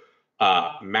for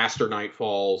Master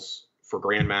Nightfalls, for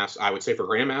Grandmasters, I would say for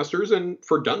Grandmasters, and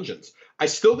for Dungeons. I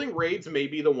still think Raids may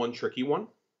be the one tricky one.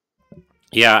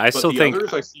 Yeah, I still think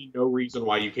others, I see no reason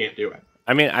why you can't do it.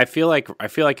 I mean, I feel like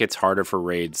it's harder for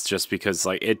raids just because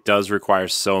like it does require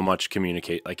so much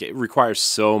communicate. Like it requires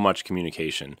so much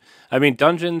communication. I mean,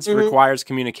 dungeons requires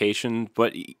communication,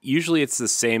 but usually it's the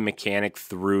same mechanic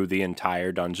through the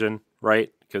entire dungeon,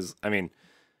 right? Because I mean,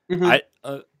 I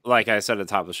like I said at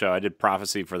the top of the show, I did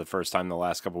Prophecy for the first time the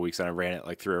last couple of weeks, and I ran it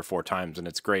like 3 or 4 times, and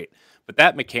it's great. But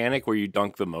that mechanic where you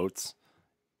dunk the moats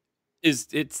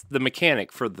it's the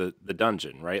mechanic for the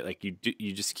dungeon, right? Like you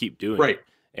just keep doing it.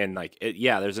 And like,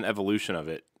 there's an evolution of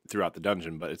it throughout the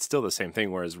dungeon, but it's still the same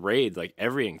thing. Whereas raids, like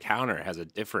every encounter has a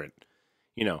different,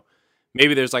 you know,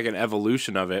 maybe there's like an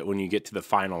evolution of it when you get to the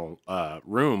final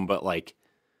room, but like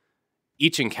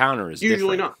each encounter is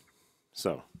usually different. Not.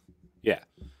 So, yeah.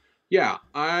 Yeah,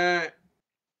 I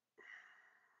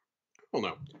don't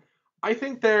know. I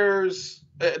think there's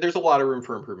a lot of room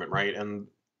for improvement, right? And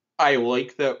I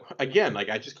like that, again, like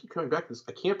I just keep coming back to this.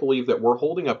 I can't believe that we're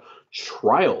holding up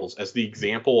Trials as the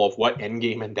example of what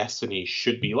endgame in Destiny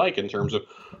should be like in terms of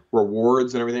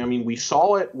rewards and everything. I mean, we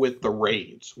saw it with the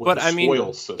raids, with the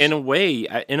spoil system. In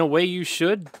a way, you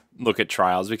should look at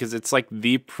Trials because it's like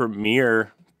the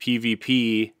premier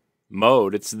PvP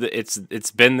mode.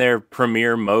 It's been their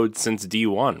premier mode since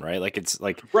D1, right? Like it's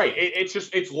like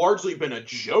it's largely been a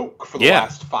joke for the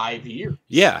last 5 years.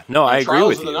 Yeah, no, I agree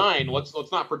with you. Trials of the 9.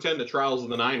 Let's not pretend that Trials of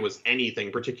the 9 was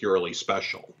anything particularly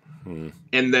special.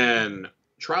 And then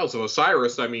Trials of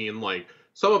Osiris, I mean, like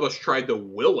some of us tried to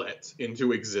will it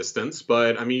into existence,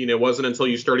 but I mean, it wasn't until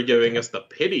you started giving us the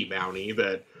pity bounty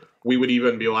that we would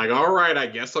even be like, all right, I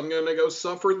guess I'm gonna go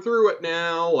suffer through it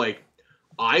now. Like,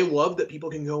 I love that people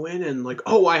can go in and like,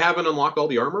 oh, I haven't unlocked all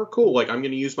the armor. Cool. Like I'm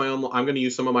going to use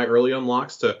some of my early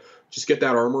unlocks to just get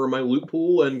that armor in my loot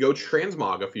pool and go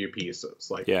transmog a few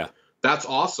pieces. Like, that's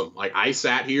awesome. Like I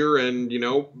sat here and,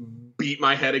 beat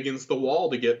my head against the wall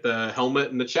to get the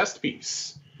helmet and the chest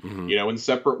piece, in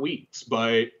separate weeks.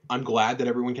 But I'm glad that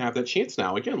everyone can have that chance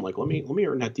now. Again, like let me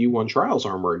earn that D1 Trials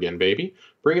armor again, baby.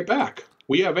 Bring it back.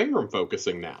 We have Ingram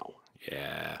focusing now.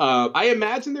 Yeah. I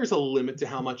imagine there's a limit to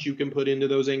how much you can put into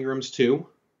those Ingrams too.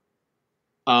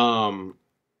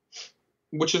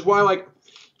 Which is why, like,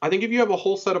 I think if you have a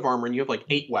whole set of armor and you have like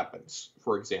 8 weapons,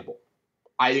 for example,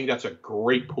 I think that's a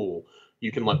great pool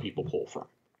you can let people pull from.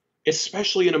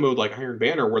 Especially in a mode like Iron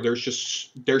Banner, where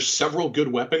there's several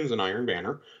good weapons in Iron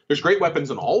Banner. There's great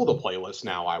weapons in all of the playlists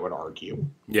now, I would argue.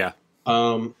 Yeah.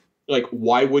 Like,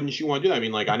 why wouldn't you want to do that? I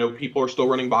mean, like, I know people are still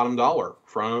running bottom dollar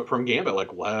from Gambit. Like,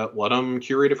 let them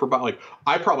curate it for like,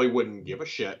 I probably wouldn't give a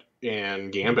shit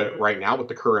in Gambit right now with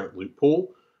the current loot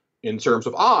pool in terms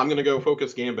of, I'm going to go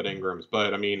focus Gambit Ingrams.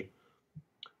 But, I mean,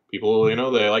 people,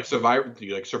 they like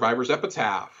Survivor's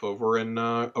Epitaph over in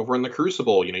the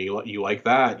Crucible. You like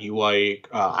that. You like,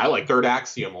 I like Third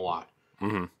Axiom a lot.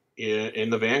 In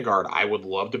the Vanguard. I would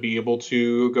love to be able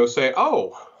to go say,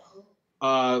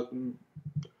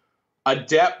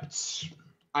 Adept,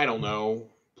 I don't know,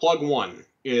 Plug 1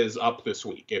 is up this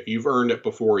week. If you've earned it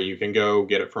before, you can go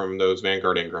get it from those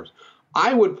Vanguard Ingrams.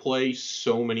 I would play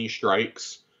so many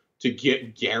strikes to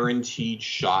get guaranteed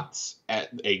shots at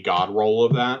a god roll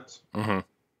of that,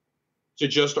 to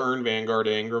just earn Vanguard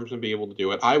Engrams and be able to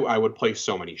do it, I would play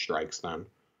so many strikes then.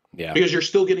 Yeah. Because you're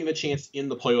still getting the chance in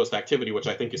the playlist activity, which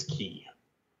I think is key.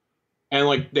 And,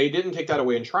 like, they didn't take that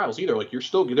away in Trials either. Like, there's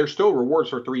still rewards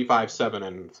for 3, 5, 7,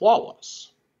 and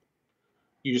Flawless.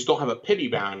 You just don't have a pity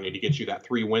bounty to get you that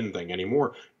 3-win thing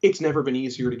anymore. It's never been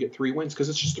easier to get 3 wins because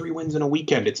it's just 3 wins in a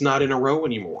weekend. It's not in a row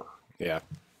anymore. Yeah.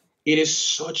 It is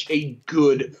such a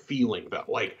good feeling, though.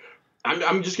 Like, I'm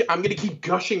going to keep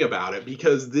gushing about it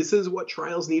because this is what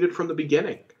Trials needed from the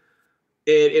beginning.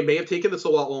 It may have taken us a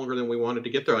lot longer than we wanted to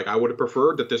get there. Like, I would have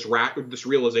preferred that this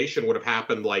realization would have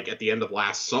happened, like, at the end of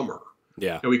last summer.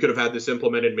 Yeah. And we could have had this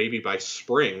implemented maybe by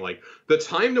spring. Like, the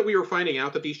time that we were finding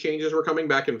out that these changes were coming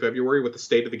back in February with the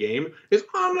state of the game is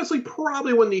honestly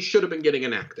probably when these should have been getting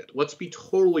enacted. Let's be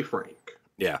totally frank.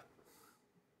 Yeah.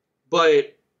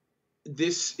 But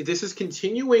this is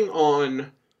continuing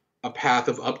on a path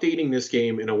of updating this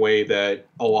game in a way that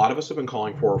a lot of us have been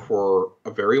calling for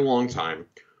a very long time.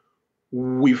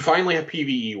 We finally have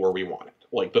PvE where we want it.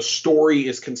 Like, the story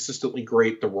is consistently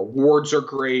great. The rewards are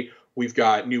great. We've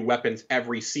got new weapons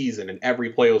every season and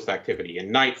every playlist activity.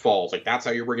 And Nightfalls, like, that's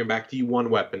how you're bringing back D1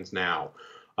 weapons now.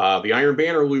 The Iron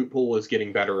Banner loot pool is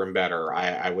getting better and better.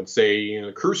 I would say, you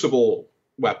know, Crucible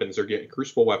weapons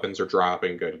are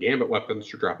dropping good. Gambit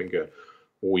weapons are dropping good.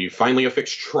 We finally have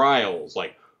fixed Trials,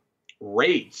 like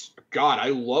raids. God, I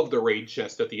love the raid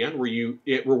chest at the end where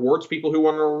it rewards people who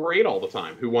want to raid all the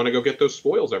time, who want to go get those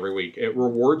spoils every week. It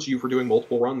rewards you for doing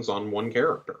multiple runs on one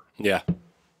character. Yeah.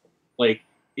 Like,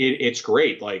 it's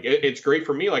great. Like, it's great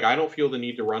for me. Like, I don't feel the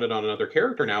need to run it on another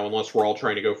character now unless we're all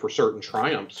trying to go for certain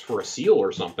triumphs for a seal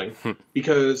or something.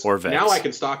 Because now I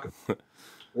can stock...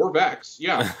 Or Vex,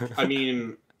 yeah. I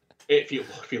mean, it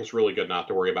feels really good not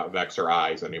to worry about Vex or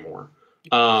Eyes anymore.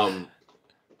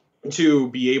 To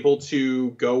be able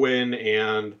to go in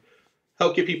and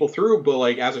help get people through, but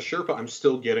like as a Sherpa, I'm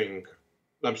still getting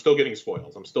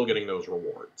spoils. I'm still getting those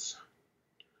rewards.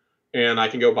 And I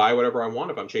can go buy whatever I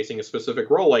want if I'm chasing a specific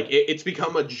role. Like, it's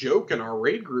become a joke in our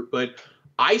raid group, but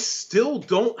I still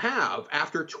don't have,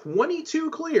 after 22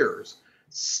 clears,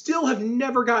 still have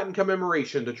never gotten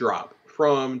commemoration to drop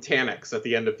from Tanix at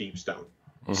the end of Deepstone.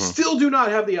 Still do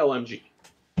not have the LMG.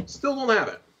 Still don't have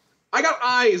it. I got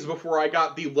Eyes before I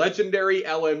got the legendary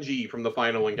LMG from the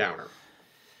final encounter.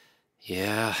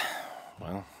 Yeah.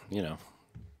 Well, you know.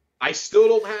 I still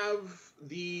don't have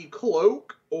the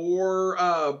Cloak or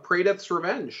Praedyth's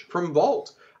Revenge from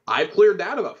Vault. I've cleared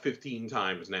that about 15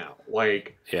 times now.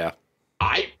 Like, yeah.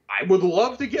 I would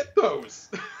love to get those.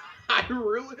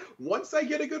 Once I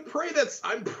get a good Praedyth's,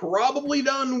 I'm probably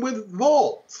done with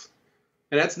Vault.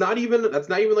 And that's not even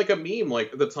like a meme.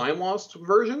 Like, the time lost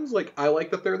versions, like, I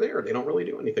like that they're there. They don't really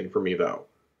do anything for me though.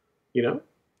 You know?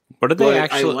 What do they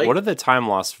actually? What do the time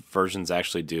lost versions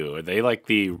actually do? Are they like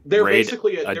the They're raid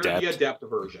basically adept? They're the adept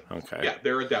version. Okay. Yeah,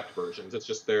 they're adept versions. It's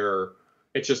just their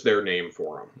name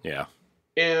for them. Yeah.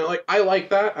 And like, I like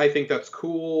that. I think that's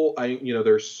cool.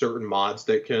 There's certain mods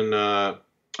that can. I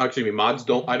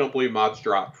don't believe mods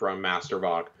drop from Master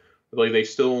Vogue. I believe they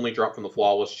still only drop from the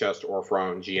Flawless chest or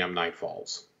from GM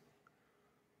Nightfalls.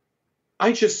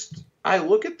 I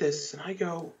look at this and I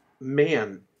go,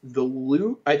 man,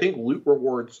 I think loot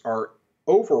rewards are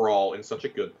overall in such a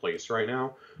good place right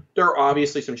now. There are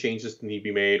obviously some changes that need to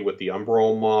be made with the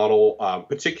Umbral model,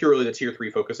 particularly the Tier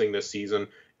 3 focusing this season.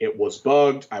 It was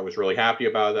bugged. I was really happy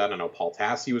about that. I know Paul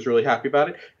Tassi was really happy about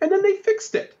it. And then they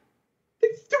fixed it. There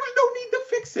was no need to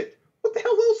fix it. What the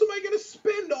hell else am I going to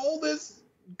spend all this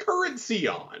currency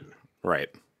on? Right.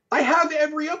 I have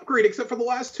every upgrade except for the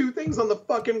last 2 things on the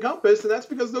fucking compass, and that's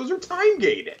because those are time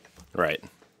gated. Right.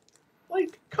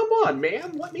 Like, come on,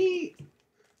 man. Let me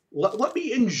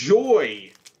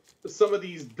enjoy some of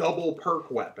these double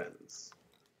perk weapons.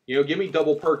 You know, give me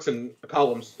double perks in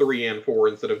columns 3 and 4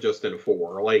 instead of just in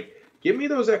 4. Like, give me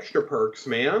those extra perks,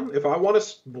 man. If I want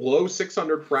to blow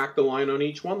 600 fractaline on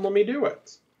each one, let me do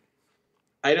it.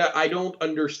 I don't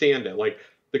understand it. Like,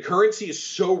 the currency is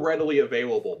so readily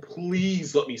available.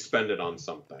 Please let me spend it on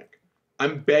something.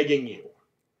 I'm begging you.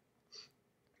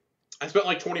 I spent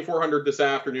like 2,400 this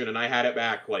afternoon, and I had it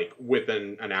back like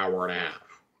within an hour and a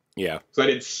half. Yeah. So I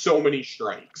did so many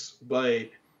strikes, but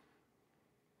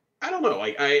I don't know.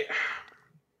 Like, I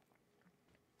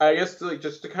guess like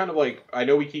just to kind of like, I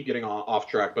know we keep getting off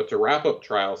track, but to wrap up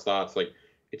Trials thoughts, like,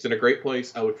 it's in a great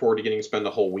place. I look forward to getting to spend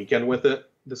the whole weekend with it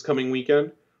this coming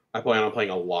weekend. I plan on playing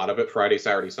a lot of it Friday,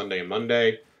 Saturday, Sunday, and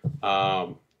Monday.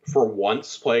 For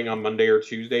once, playing on Monday or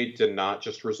Tuesday did not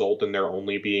just result in there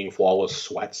only being flawless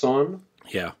sweats on.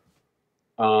 Yeah.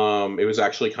 It was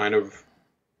actually kind of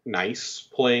nice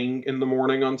playing in the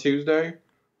morning on Tuesday.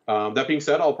 That being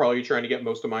said, I'll probably be trying to get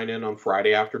most of mine in on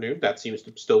Friday afternoon. That seems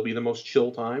to still be the most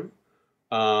chill time.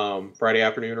 Friday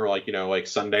afternoon or like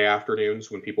Sunday afternoons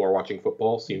when people are watching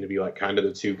football seem to be like kind of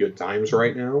the two good times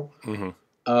right now.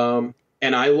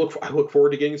 And I look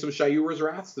forward to getting some Shayura's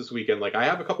Wraths this weekend. Like I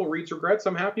have a couple Reed's Regrets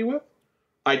I'm happy with.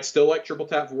 I'd still like Triple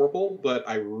Tap Vorpal, but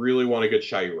I really want a good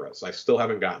Shayura's. I still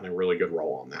haven't gotten a really good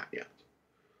roll on that yet.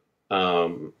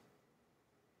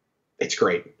 It's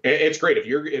great. It's great if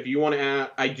you want to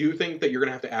add. I do think that you're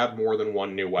gonna have to add more than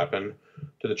one new weapon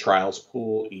to the Trials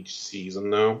pool each season,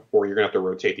 though, or you're gonna have to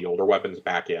rotate the older weapons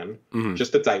back in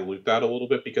just to dilute that a little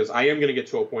bit. Because I am gonna get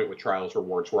to a point with Trials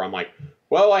rewards where I'm like,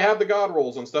 well, I have the God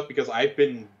rolls and stuff because I've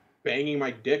been banging my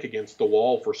dick against the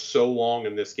wall for so long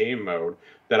in this game mode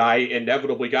that I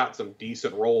inevitably got some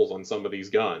decent rolls on some of these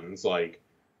guns. Like,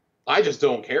 I just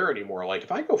don't care anymore. Like,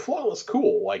 if I go flawless,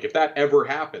 cool. Like, if that ever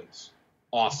happens,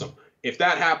 awesome. If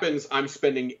that happens, I'm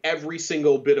spending every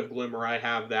single bit of glimmer I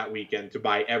have that weekend to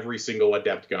buy every single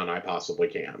adept gun I possibly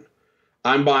can.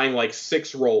 I'm buying like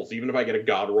 6 rolls, even if I get a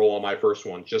God roll on my first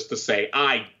one, just to say,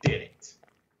 I did it.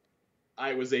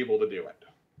 I was able to do it.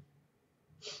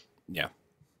 Yeah.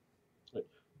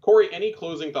 Corey, any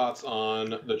closing thoughts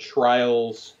on the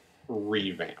Trials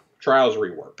revamp? Trials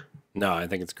rework? No, I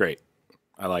think it's great.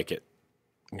 I like it.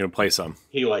 I'm going to play some.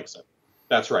 He likes it.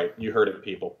 That's right. You heard it,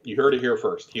 people. You heard it here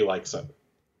first. He likes it.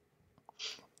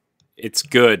 It's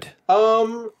good.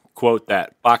 Quote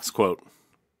that. Box quote.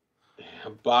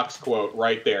 Box quote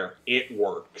right there. It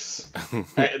works.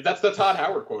 That's the Todd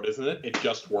Howard quote, isn't it? It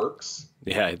just works.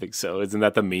 Yeah, I think so. Isn't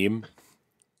that the meme?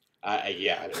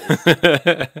 Yeah,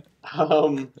 it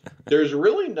is. There's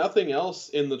really nothing else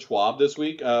in the TWAB this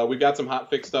week. We've got some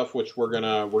hotfix stuff, which we're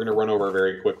gonna run over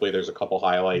very quickly. There's a couple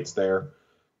highlights there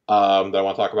that I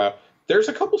want to talk about. There's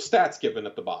a couple stats given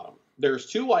at the bottom. There's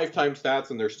 2 lifetime stats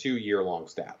and there's 2 year-long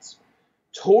stats.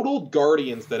 Total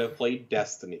Guardians that have played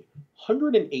Destiny,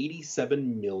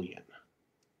 187 million.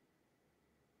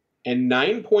 And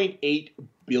 9.8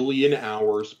 billion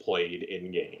hours played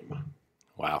in-game.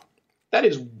 Wow. That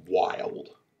is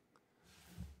wild.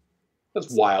 That's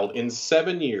wild. In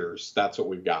 7 years, that's what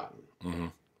we've gotten. Mm-hmm.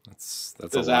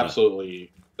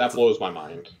 That blows my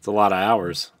mind. It's a lot of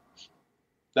hours.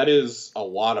 That is a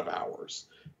lot of hours.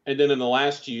 And then in the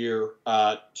last year,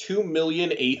 2 million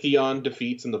Atheon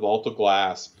defeats in the Vault of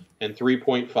Glass and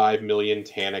 3.5 million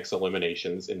Taniks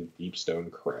eliminations in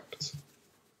Deepstone Crypt.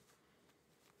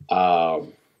 I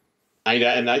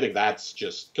think that's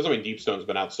just because Deepstone's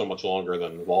been out so much longer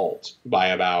than Vault by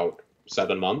about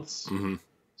 7 months,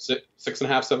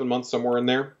 6.5, 7 months, somewhere in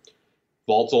there.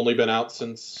 Vault's only been out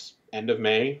since end of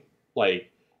May.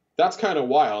 Like, that's kind of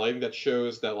wild. I think that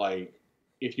shows that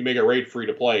if you make a raid free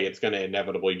to play, it's going to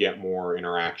inevitably get more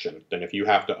interaction than if you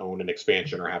have to own an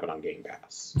expansion or have it on Game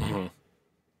Pass.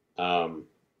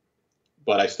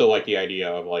 But I still like the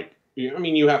idea of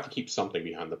you have to keep something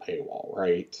behind the paywall,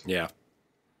 right? Yeah.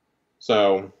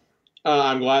 So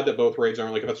I'm glad that both raids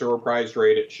aren't if it's a reprised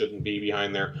raid, it shouldn't be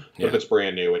behind there. But if it's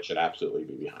brand new, it should absolutely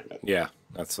be behind it. Yeah,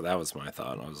 that was my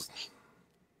thought. I was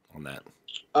on that.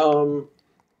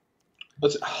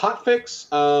 Let's hotfix.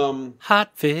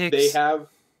 Hotfix.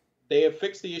 They have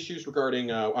fixed the issues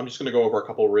regarding. I'm just going to go over a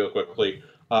couple real quickly.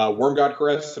 Worm God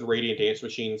Caress and Radiant Dance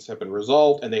Machines have been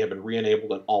resolved, and they have been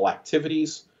re-enabled in all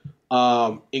activities.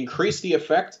 Increase the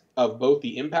effect of both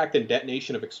the impact and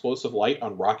detonation of explosive light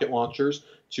on rocket launchers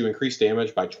to increase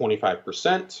damage by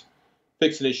 25%.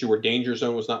 Fix an issue where Danger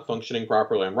Zone was not functioning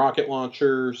properly on rocket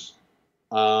launchers.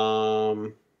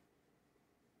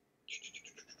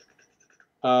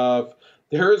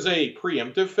 There is a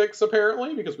preemptive fix,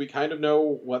 apparently, because we kind of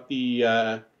know what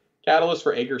the catalyst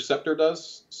for Ager Scepter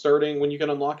does starting when you can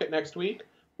unlock it next week,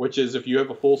 which is if you have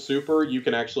a full super, you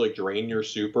can actually drain your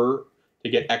super to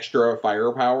get extra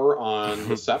firepower on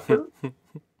the Scepter.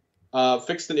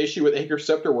 Fixed an issue with Ager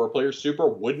Scepter where a player's super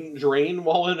wouldn't drain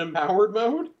while in empowered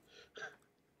mode.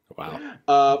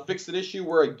 Wow. Fixed an issue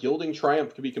where a Gilding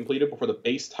Triumph could be completed before the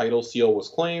base title seal was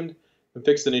claimed. And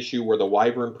fixed an issue where the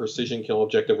Wyvern Precision Kill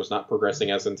objective was not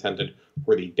progressing as intended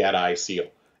for the Deadeye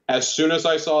seal. As soon as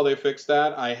I saw they fixed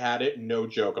that, I had it, no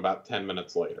joke, about 10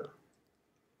 minutes later.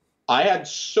 I had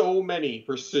so many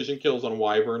precision kills on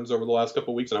Wyverns over the last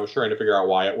couple of weeks, and I was trying to figure out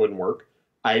why it wouldn't work.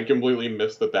 I had completely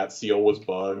missed that seal was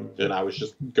bugged, and I was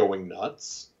just going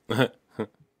nuts.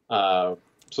 So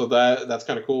that's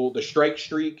kind of cool. The Strike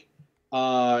Streak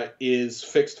is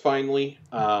fixed finally.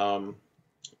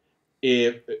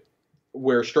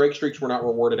 Where strike streaks were not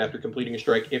rewarded after completing a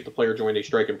strike if the player joined a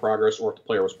strike in progress or if the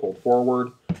player was pulled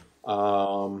forward.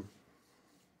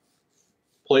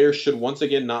 Players should once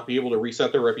again not be able to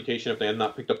reset their reputation if they have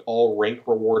not picked up all rank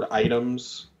reward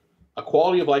items. A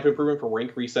quality of life improvement for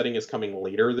rank resetting is coming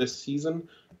later this season.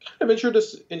 Kind of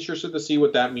interested to see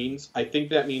what that means. I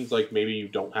think that means like maybe you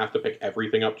don't have to pick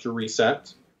everything up to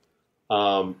reset.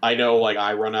 I know like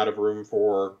I run out of room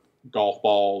for golf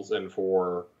balls and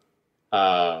for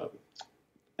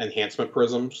enhancement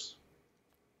prisms.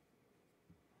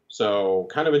 So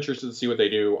kind of interested to see what they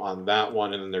do on that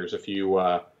one. And then there's a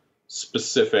few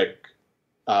specific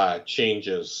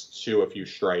changes to a few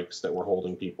strikes that were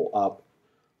holding people up.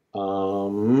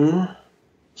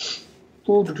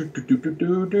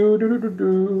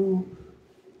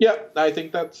 Yeah, I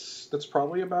think that's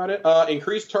probably about it.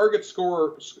 Increased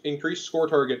score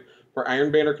target for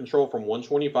Iron Banner control from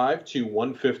 125 to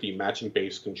 150, matching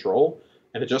base control,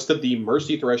 and adjusted the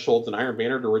mercy thresholds in Iron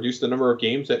Banner to reduce the number of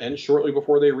games that end shortly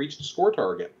before they reach the score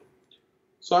target.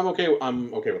 So I'm okay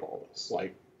with all this.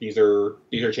 Like these are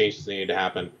changes that need to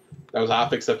happen. That was a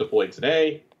hotfix set deployed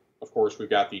today. Of course, we've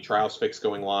got the Trials fix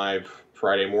going live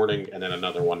Friday morning, and then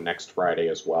another one next Friday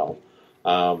as well.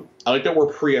 I like that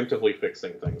we're preemptively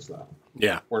fixing things, though.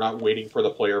 Yeah. We're not waiting for the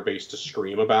player base to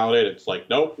scream about it. It's like,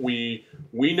 nope, we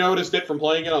noticed it from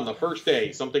playing it on the first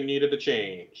day. Something needed to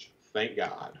change. Thank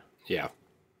God. Yeah.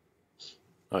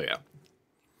 Oh, yeah.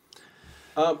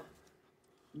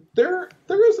 There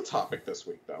is a topic this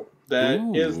week, though, that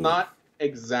is not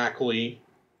exactly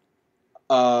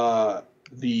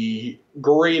the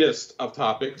greatest of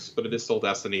topics, but it is still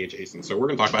Destiny adjacent. So we're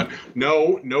going to talk about it.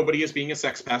 No, nobody is being a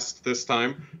sex pest this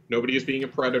time. Nobody is being a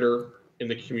predator in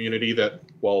the community that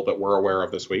we're aware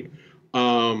of this week.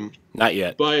 Not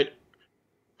yet. But,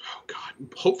 oh God,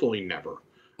 hopefully never.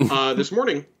 This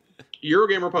morning,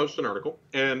 Eurogamer posted an article,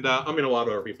 and I mean, a lot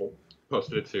of other people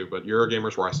posted it too, but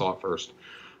Eurogamer's where I saw it first,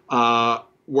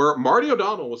 where Marty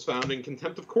O'Donnell was found in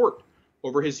contempt of court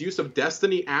over his use of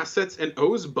Destiny assets and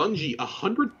owes Bungie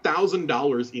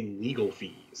 $100,000 in legal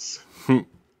fees. In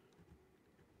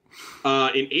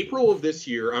April of this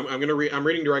year, I'm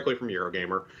reading directly from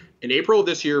Eurogamer. In April of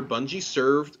this year, Bungie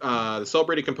served the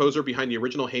celebrated composer behind the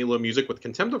original Halo music with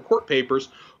contempt of court papers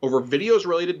over videos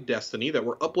related to Destiny that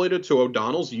were uploaded to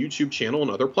O'Donnell's YouTube channel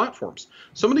and other platforms.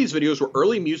 Some of these videos were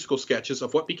early musical sketches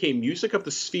of what became Music of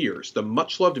the Spheres, the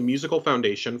much-loved musical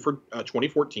foundation for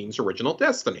 2014's original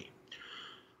Destiny.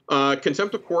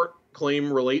 Contempt of court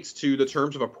claim relates to the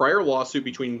terms of a prior lawsuit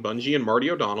between Bungie and Marty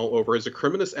O'Donnell over his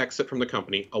acrimonious exit from the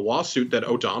company, a lawsuit that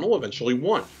O'Donnell eventually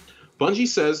won. Bungie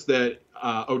says that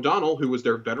O'Donnell, who was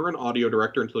their veteran audio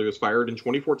director until he was fired in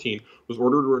 2014, was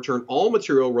ordered to return all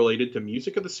material related to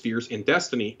Music of the Spheres in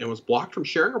Destiny and was blocked from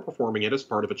sharing or performing it as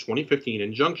part of a 2015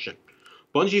 injunction.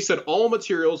 Bungie said all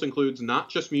materials includes not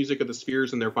just Music of the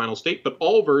Spheres in their final state, but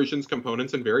all versions,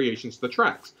 components, and variations to the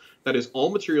tracks. That is, all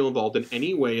material involved in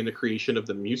any way in the creation of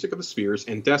the Music of the Spheres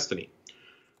and Destiny.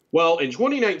 Well, in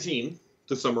 2019,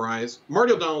 to summarize,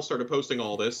 Marty O'Donnell started posting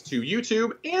all this to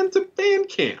YouTube and to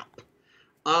Bandcamp,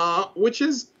 which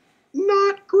is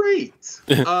not great.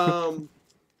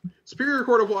 Superior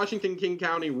Court of Washington, King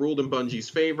County ruled in Bungie's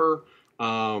favor.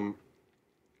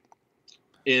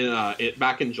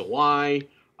 Back in July,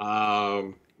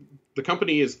 the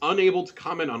company is unable to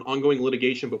comment on ongoing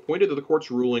litigation, but pointed to the court's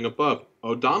ruling above.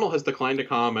 O'Donnell has declined to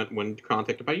comment when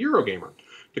contacted by Eurogamer.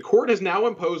 The court has now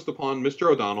imposed upon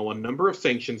Mr. O'Donnell a number of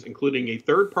sanctions, including a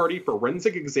third-party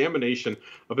forensic examination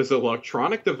of his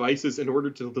electronic devices in order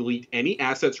to delete any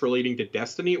assets relating to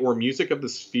Destiny or Music of the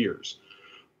Spheres.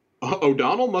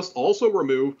 O'Donnell must also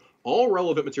remove all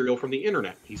relevant material from the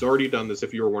internet. He's already done this,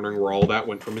 if you were wondering where all that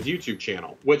went from his YouTube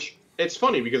channel, which it's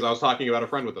funny because I was talking about a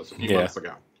friend with us a few months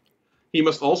ago. He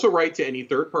must also write to any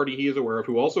third party he is aware of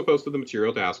who also posted the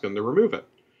material to ask him to remove it.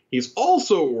 He's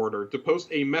also ordered to post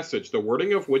a message, the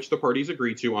wording of which the parties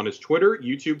agreed to, on his Twitter,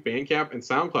 YouTube, Bandcamp, and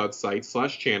SoundCloud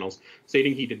sites/channels,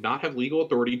 stating he did not have legal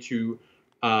authority to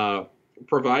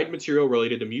provide material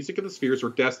related to Music of the Spheres or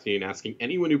Destiny, and asking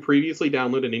anyone who previously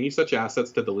downloaded any such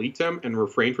assets to delete them and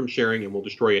refrain from sharing and will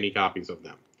destroy any copies of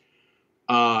them.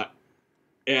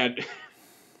 And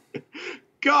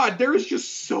God, there is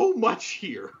just so much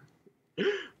here.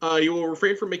 He will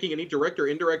refrain from making any direct or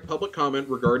indirect public comment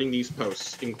regarding these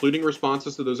posts, including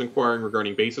responses to those inquiring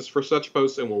regarding basis for such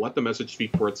posts, and will let the message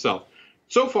speak for itself.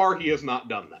 So far, he has not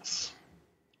done this.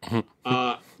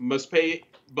 Must pay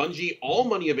Bungie all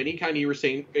money of any kind he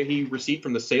received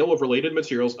from the sale of related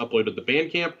materials uploaded to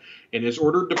Bandcamp, and is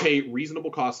ordered to pay reasonable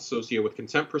costs associated with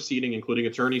contempt proceeding, including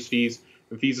attorney's fees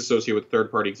and fees associated with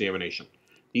third-party examination.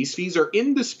 These fees are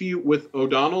in dispute, with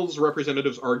O'Donnell's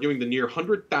representatives arguing the near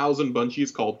 100,000 Bungie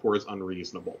has called for is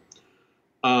unreasonable.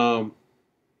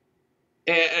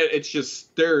 And it's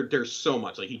just there's so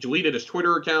much. Like, he deleted his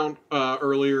Twitter account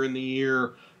earlier in the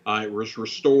year. It was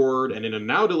restored, and in a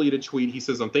now deleted tweet, he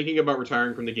says, "I'm thinking about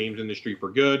retiring from the games industry for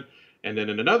good." And then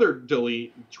in another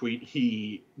delete tweet,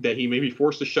 that he may be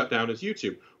forced to shut down his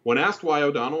YouTube. When asked why,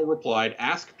 O'Donnell replied,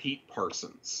 "Ask Pete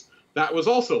Parsons." That was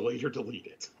also later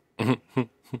deleted. And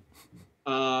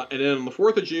then on the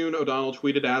 4th of June, O'Donnell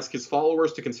tweeted to ask his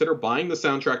followers to consider buying the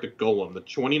soundtrack to Golem, the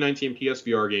 2019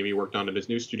 PSVR game he worked on at his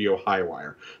new studio,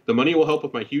 Highwire. The money will help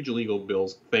with my huge legal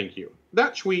bills. Thank you.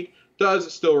 That tweet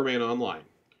does still remain online.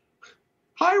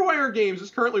 Highwire Games is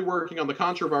currently working on the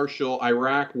controversial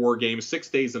Iraq war game 6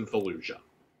 Days in Fallujah.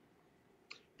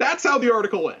 That's how the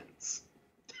article ends.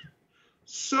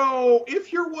 So,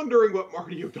 if you're wondering what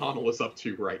Marty O'Donnell is up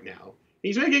to right now,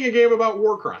 he's making a game about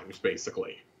war crimes,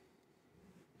 basically.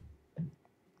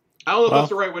 I don't know if that's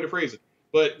the right way to phrase it,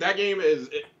 but that game is,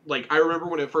 I remember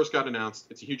when it first got announced.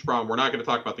 It's a huge problem. We're not going to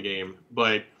talk about the game,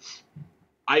 but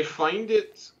I find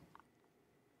it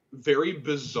very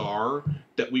bizarre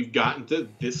that we've gotten to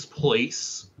this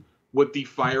place with the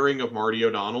firing of Marty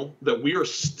O'Donnell, that we are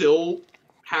still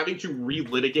having to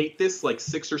relitigate this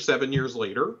 6 or 7 years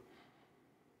later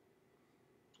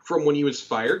from when he was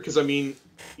fired. Because, I mean,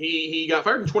 he got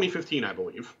fired in 2015, I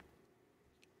believe.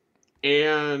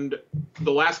 And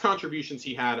the last contributions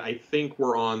he had, I think,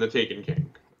 were on The Taken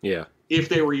King. Yeah. If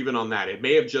they were even on that. It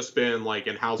may have just been,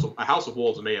 in House of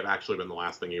Wolves, it may have actually been the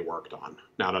last thing he worked on,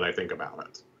 now that I think about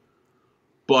it.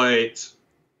 But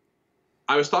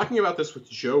I was talking about this with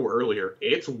Joe earlier.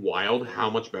 It's wild how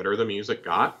much better the music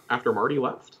got after Marty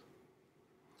left.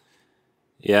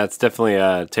 Yeah, it's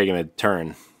definitely taking a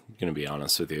turn, I'm going to be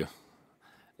honest with you.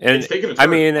 And don't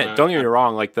get me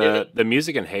wrong, the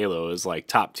music in Halo is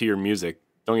top tier music.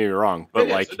 Don't get me wrong,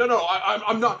 but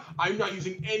I'm not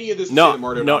using any of this to say that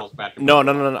Marty O'Donnell's bad. No.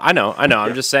 I know. Yeah.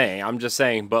 I'm just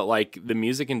saying, but the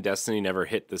music in Destiny never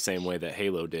hit the same way that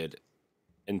Halo did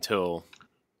until,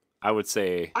 I would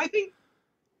say. I think.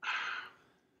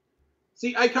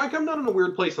 See, I come down in a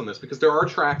weird place on this, because there are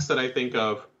tracks that I think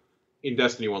of in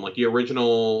Destiny 1, the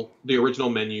original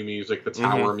menu music, the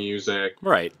tower music.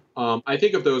 Right. I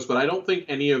think of those, but I don't think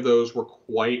any of those were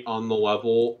quite on the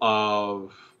level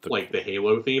of the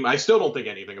Halo theme. I still don't think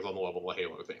anything is on the level of the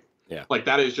Halo theme. Yeah.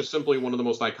 That is just simply one of the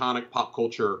most iconic pop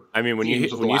culture. I mean, when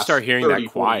you start hearing that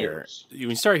choir, when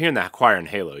you start hearing that choir in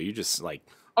Halo, you just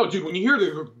oh, dude, when you hear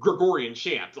the Gregorian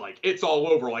chant, it's all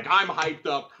over. I'm hyped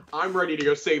up. I'm ready to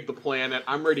go save the planet.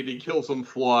 I'm ready to kill some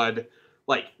flood.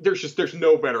 There's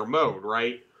no better mode,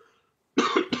 right?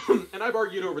 And I've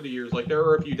argued over the years, there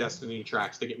are a few Destiny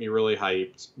tracks that get me really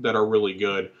hyped, that are really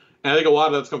good. And I think a lot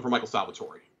of that's come from Michael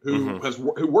Salvatore, who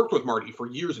worked with Marty for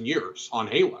years and years on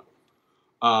Halo.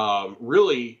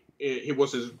 Really, it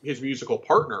was his musical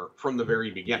partner from the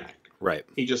very beginning. Right.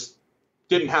 He just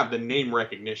didn't have the name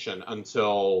recognition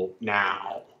until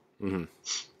now.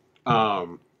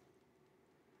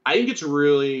 I think it's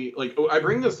really, I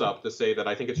bring this up to say that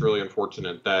I think it's really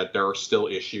unfortunate that there are still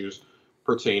issues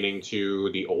pertaining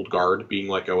to the old guard being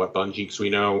let go at Bungie, because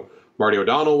we know Marty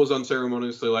O'Donnell was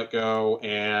unceremoniously let go,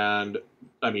 and,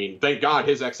 I mean, thank God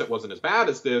his exit wasn't as bad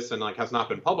as this, and, has not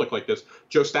been public like this.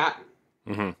 Joe Staten,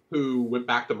 who went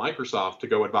back to Microsoft to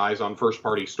go advise on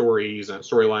first-party stories and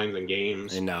storylines and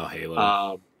games. And now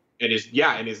Halo. And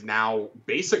is now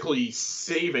basically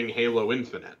saving Halo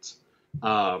Infinite.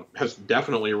 Has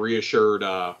definitely reassured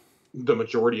the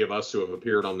majority of us who have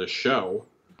appeared on this show,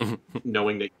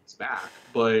 knowing that he's back.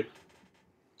 But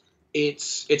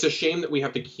it's a shame that we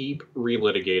have to keep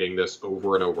relitigating this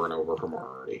over and over and over for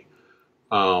Marty.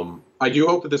 I do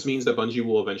hope that this means that Bungie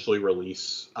will eventually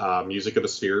release Music of the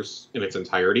Spheres in its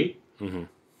entirety.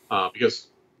 Because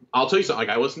I'll tell you something,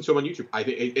 I listened to him on YouTube. I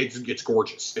think it's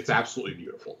gorgeous. It's absolutely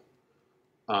beautiful.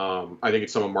 I think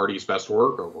it's some of Marty's best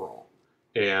work overall.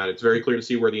 And it's very clear to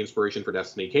see where the inspiration for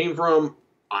Destiny came from.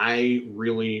 I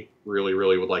really, really,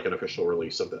 really would like an official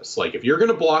release of this. If you're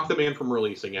going to block the man from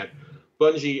releasing it,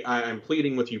 Bungie, I'm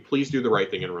pleading with you, please do the right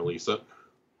thing and release it.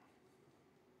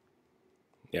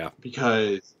 Yeah.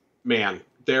 Because, man,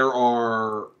 there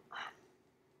are...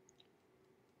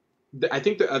 I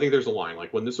think there's a line.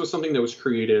 When this was something that was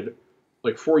created,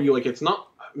 for you, it's not...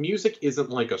 Music isn't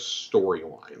a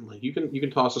storyline. You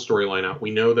can toss a storyline out.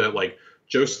 We know that,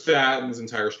 Joe Staten's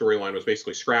entire storyline was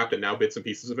basically scrapped, and now bits and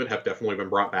pieces of it have definitely been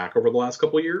brought back over the last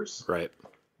couple of years. Right.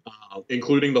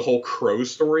 Including the whole Crow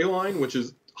storyline, which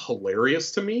is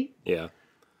hilarious to me. Yeah.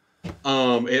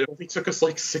 It only took us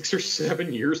 6 or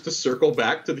 7 years to circle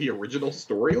back to the original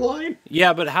storyline.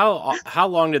 Yeah, but how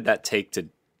long did that take to...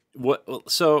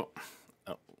 So...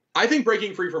 I think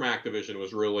breaking free from Activision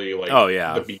was really, oh,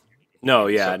 yeah. the No,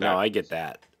 yeah, no, I get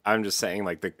that. I'm just saying,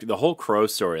 like, the whole Crow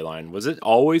storyline, was it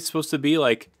always supposed to be,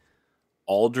 like,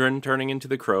 Aldrin turning into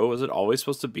the Crow? Was it always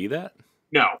supposed to be that?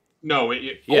 No. Yeah,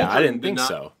 Aldrin I didn't think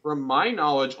so. From my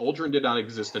knowledge, Aldrin did not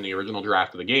exist in the original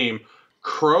draft of the game.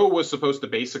 Crow was supposed to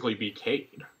basically be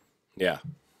Cade. Yeah.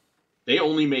 They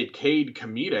only made Cade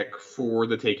comedic for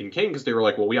the Taken King because they were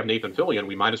like, well, we have Nathan Fillion,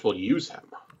 we might as well use him.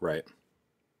 Right.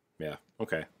 Yeah.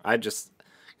 Okay. Because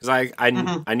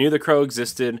I knew the Crow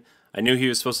existed. I knew he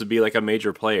was supposed to be like a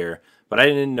major player, but I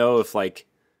didn't know if like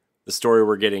the story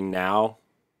we're getting now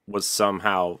was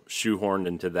somehow shoehorned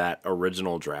into that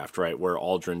original draft, right, where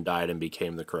Aldrin died and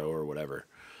became the Crow or whatever.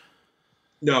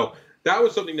 No, that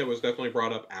was something that was definitely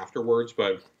brought up afterwards,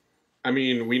 but I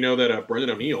mean, we know that Brendan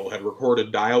O'Neill had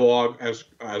recorded dialogue as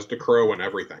the Crow and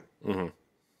everything. Mm-hmm.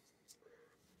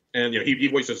 And, he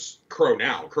voices Crow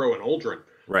now, Crow and Aldrin.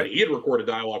 Right. But he had recorded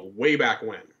dialogue way back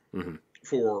when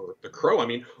for the Crow. I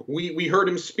mean, we heard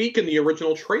him speak in the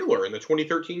original trailer, in the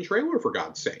 2013 trailer, for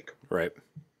God's sake. Right.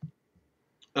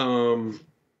 I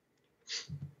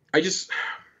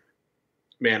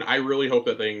really hope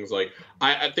that things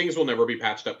things will never be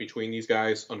patched up between these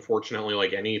guys. Unfortunately,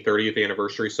 like any 30th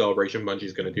anniversary celebration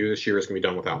Bungie's going to do this year is going to be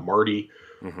done without Marty,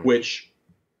 which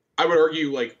I would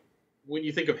argue, like, when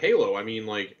you think of Halo, I mean,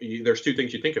 like, there's two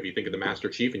things you think of. You think of the Master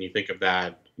Chief, and you think of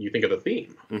the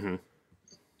theme. Mm-hmm.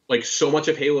 Like, so much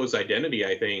of Halo's identity,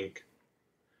 I think,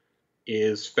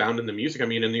 is found in the music. I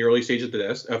mean, in the early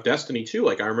stages of Destiny 2,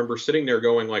 like, I remember sitting there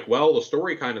going, like, well, the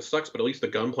story kind of sucks, but at least the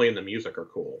gunplay and the music are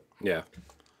cool. Yeah.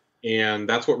 And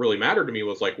that's what really mattered to me,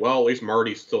 was like, well, at least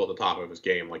Marty's still at the top of his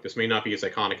game. Like, this may not be as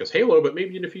iconic as Halo, but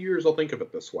maybe in a few years I'll think of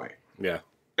it this way. Yeah.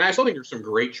 And I still think there's some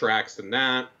great tracks in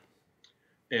that.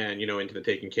 And, into the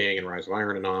Taken King and Rise of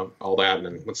Iron and all that. And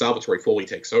then when Salvatore fully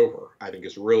takes over, I think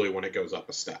is really when it goes up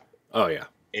a step. Oh, yeah.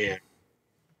 And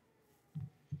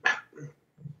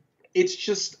it's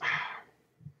just,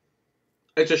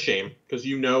 it's a shame, because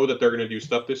that they're going to do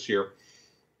stuff this year.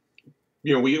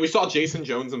 We saw Jason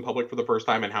Jones in public for the first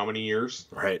time in how many years?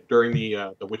 Right. During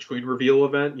the Witch Queen reveal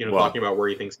event, talking about where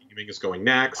he thinks gaming is going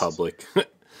next. Public,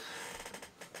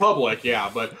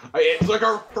 yeah. But it's like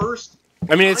our first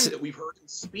it's that we've heard him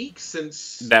speak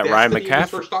since that Ryan McCaffrey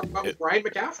first talked about with Ryan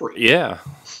McCaffrey. Yeah.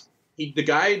 The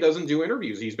guy doesn't do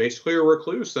interviews. He's basically a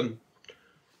recluse, and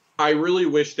I really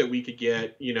wish that we could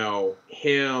get,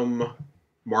 him,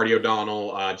 Marty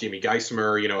O'Donnell, Jamie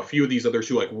Geismer, a few of these others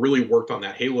who, like, really worked on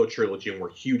that Halo trilogy and were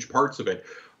huge parts of it.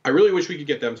 I really wish we could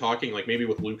get them talking, like, maybe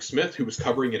with Luke Smith, who was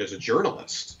covering it as a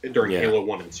journalist during Halo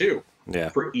 1 and 2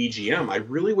 for EGM. I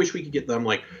really wish we could get them,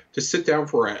 like, to sit down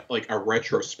for a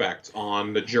retrospect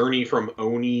on the journey from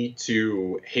Oni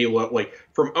to Halo, like,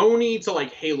 from Oni to,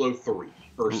 like, Halo 3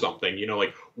 or something.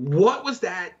 Like, what was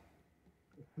that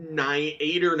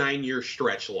 8 or 9 year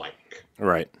stretch like?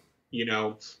 Right.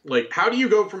 Like, how do you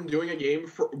go from doing a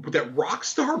game that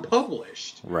Rockstar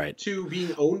published to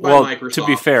being owned by Microsoft? To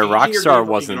be fair, Rockstar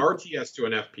wasn't an RTS to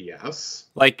an FPS.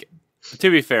 Like,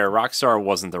 to be fair, Rockstar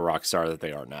wasn't the Rockstar that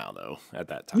they are now, though. At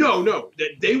that time, no,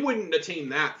 they wouldn't attain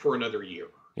that for another year.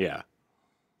 Yeah,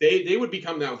 they would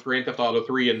become that with Grand Theft Auto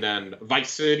 3, and then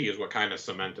Vice City is what kind of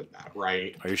cemented that,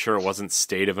 right? Are you sure it wasn't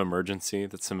State of Emergency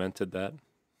that cemented that?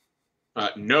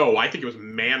 No, I think it was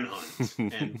Manhunt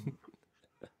and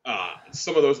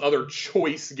some of those other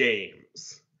choice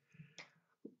games.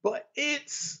 But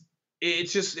it's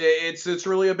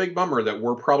really a big bummer that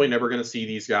we're probably never going to see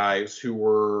these guys who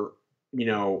were,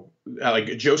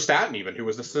 like Joe Staten, even, who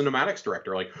was the cinematics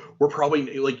director. Like, we're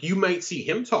probably, like, you might see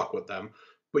him talk with them,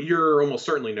 but you're almost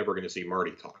certainly never going to see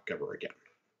Marty talk ever again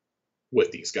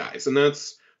with these guys. And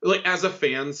that's, like, as a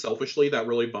fan, selfishly, that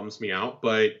really bums me out.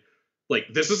 But, like,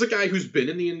 this is a guy who's been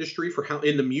in the industry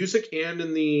in the music and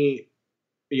in the,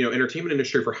 entertainment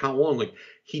industry for how long? Like,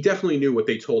 he definitely knew what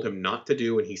they told him not to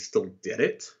do, and he still did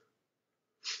it.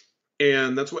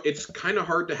 And that's what, it's kind of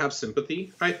hard to have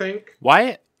sympathy, I think.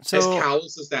 Why? So, as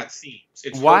callous as that seems,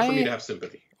 it's hard for me to have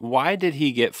sympathy. Why did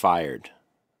he get fired?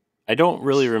 I don't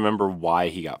really remember why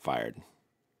he got fired.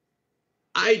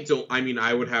 I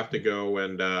would have to go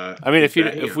and.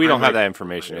 If we don't have that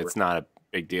information, it's not a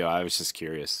big deal. I was just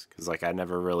curious because, like, I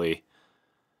never really.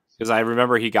 Because I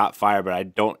remember he got fired, but I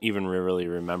don't even really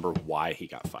remember why he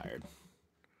got fired.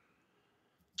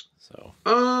 So.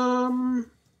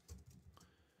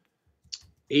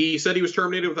 He said he was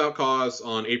terminated without cause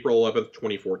on April 11th,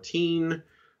 2014.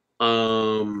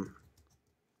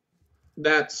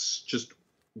 That's just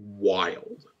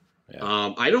wild.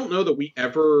 Yeah. I don't know that we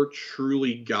ever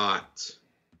truly got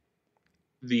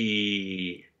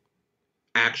the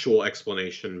actual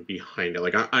explanation behind it.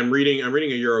 Like, I'm reading a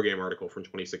Eurogame article from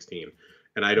 2016,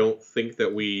 and I don't think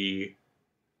that we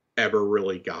ever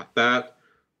really got that.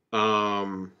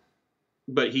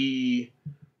 But he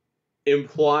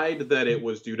implied that it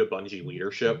was due to Bungie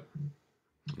leadership.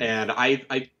 And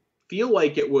I feel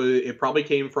like it probably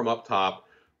came from up top,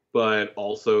 but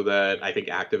also that I think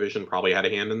Activision probably had a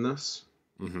hand in this.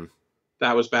 Mm-hmm.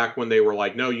 That was back when they were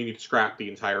like, no, you need to scrap the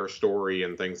entire story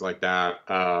and things like that,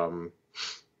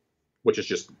 which is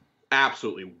just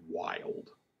absolutely wild.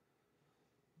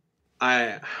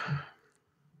 I'm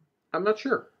not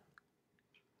sure.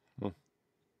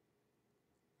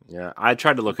 Yeah, I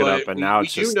tried to look it up, and now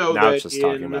it's just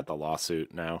talking about the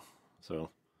lawsuit now. So,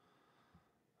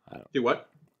 do what?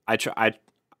 I trying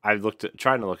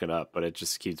to look it up, but it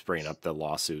just keeps bringing up the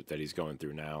lawsuit that he's going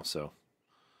through now. So,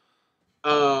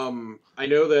 I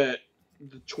know that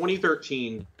the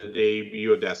 2013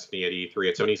 debut of Destiny at E3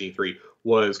 at Sony's E3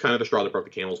 was kind of the straw that broke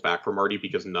the camel's back for Marty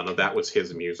because none of that was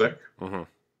his music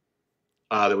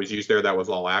that was used there. That was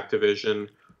all Activision.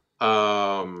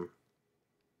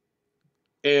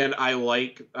 And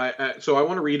so I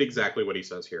want to read exactly what he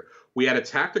says here. We had a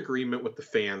tact agreement with the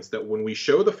fans that when we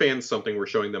show the fans something, we're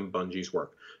showing them Bungie's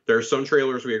work. There are some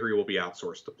trailers we agree will be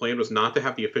outsourced. The plan was not to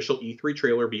have the official E3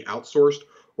 trailer be outsourced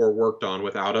or worked on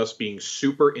without us being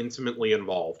super intimately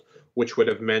involved, which would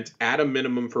have meant, at a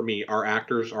minimum for me, our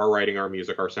actors, our writing, our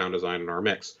music, our sound design, and our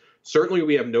mix. Certainly,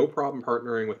 we have no problem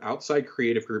partnering with outside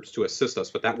creative groups to assist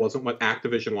us, but that wasn't what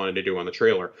Activision wanted to do on the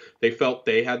trailer. They felt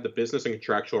they had the business and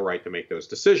contractual right to make those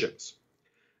decisions.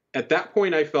 At that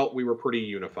point, I felt we were pretty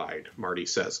unified, Marty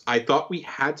says. I thought we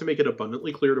had to make it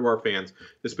abundantly clear to our fans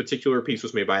this particular piece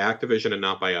was made by Activision and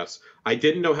not by us. I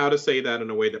didn't know how to say that in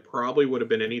a way that probably would have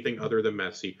been anything other than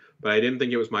messy, but I didn't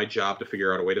think it was my job to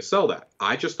figure out a way to sell that.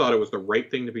 I just thought it was the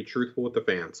right thing to be truthful with the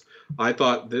fans. I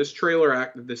thought this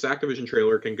Activision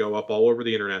trailer can go up all over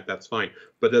the internet, that's fine,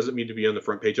 but doesn't need to be on the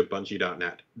front page of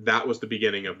Bungie.net. That was the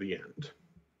beginning of the end.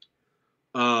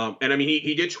 And I mean,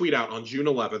 he did tweet out on June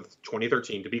 11th,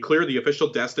 2013, to be clear, the official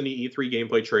Destiny E3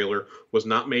 gameplay trailer was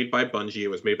not made by Bungie. It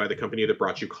was made by the company that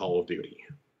brought you Call of Duty.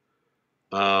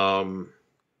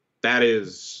 That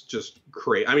is just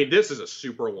crazy. I mean, this is a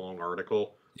super long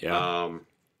article. Yeah.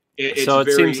 It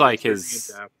seems like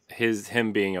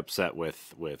him being upset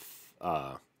with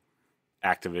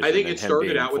Activision. I think it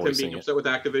started out with him being upset with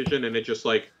Activision, and it just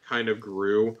like kind of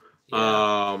grew.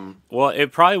 Yeah. Well,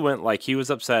 it probably went like he was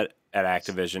upset at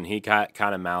Activision. He got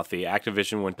kind of mouthy.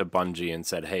 Activision went to Bungie and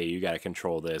said, "Hey, you got to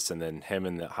control this." And then him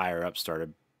and the higher up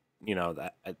started,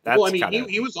 that's well, I mean,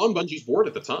 he was on Bungie's board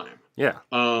at the time. Yeah.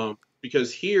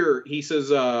 Because here he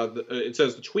says, it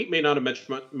says the tweet may not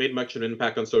have made much of an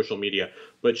impact on social media,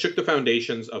 but shook the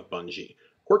foundations of Bungie.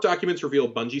 Court documents reveal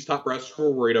Bungie's top brass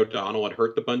were worried O'Donnell had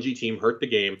hurt the Bungie team, hurt the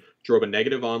game, drove a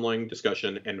negative online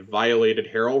discussion, and violated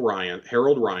Harold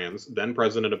Ryan's, then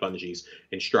president of Bungie's,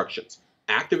 instructions.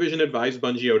 Activision advised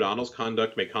Bungie O'Donnell's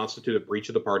conduct may constitute a breach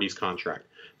of the party's contract.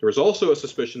 There was also a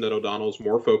suspicion that O'Donnell was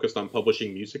more focused on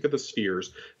publishing Music of the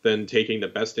Spheres than taking the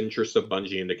best interests of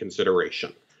Bungie into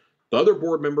consideration. The other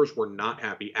board members were not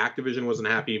happy. Activision wasn't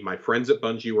happy. My friends at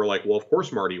Bungie were like, well, of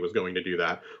course Marty was going to do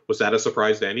that. Was that a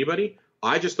surprise to anybody?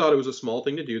 I just thought it was a small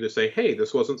thing to do to say, hey,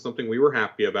 this wasn't something we were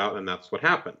happy about, and that's what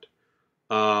happened.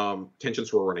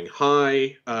 Tensions were running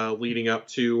high leading up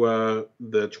to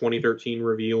the 2013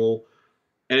 reveal.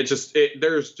 And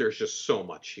there's just so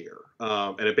much here.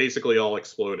 And it basically all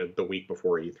exploded the week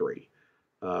before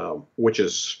E3, which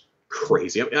is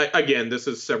crazy. I mean, again, this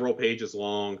is several pages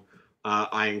long.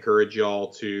 I encourage y'all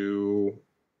to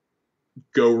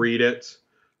go read it.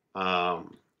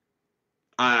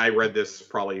 I read this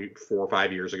probably 4 or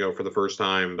 5 years ago for the first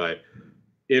time, but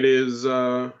it is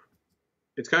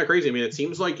it's kind of crazy. I mean, it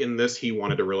seems like in this he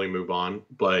wanted to really move on,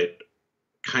 but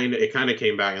it kind of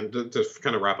came back. And to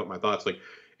kind of wrap up my thoughts, like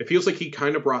it feels like he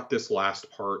kind of brought this last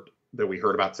part that we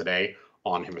heard about today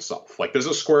on himself. Like this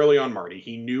is squarely on Marty.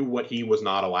 He knew what he was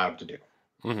not allowed to do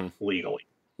legally.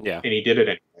 Yeah. And he did it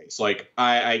anyways. Like,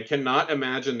 I cannot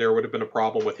imagine there would have been a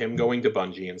problem with him going to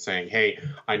Bungie and saying, hey,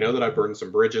 I know that I burned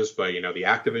some bridges, but, the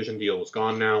Activision deal is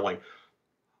gone now. Like,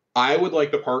 I would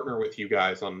like to partner with you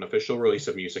guys on an official release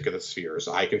of Music of the Spheres.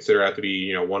 I consider that to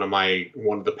be, one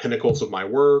of the pinnacles of my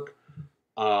work.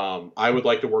 I would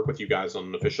like to work with you guys on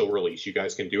an official release. You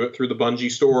guys can do it through the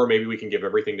Bungie store. Maybe we can give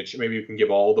everything maybe we can give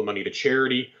all the money to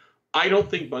charity. I don't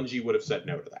think Bungie would have said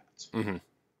no to that. Mm-hmm.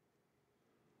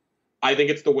 I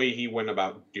think it's the way he went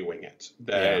about doing it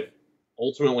that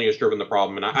ultimately has driven the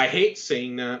problem. And I hate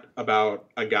saying that about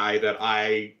a guy that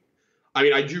I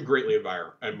do greatly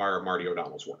admire Marty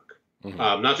O'Donnell's work.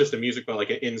 Mm-hmm. Not just in music, but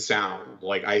like in sound.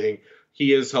 Like I think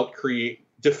he has helped create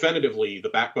definitively the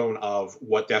backbone of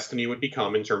what Destiny would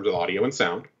become in terms of audio and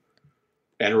sound.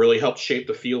 and really helped shape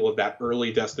the feel of that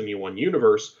early Destiny 1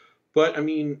 universe. But, I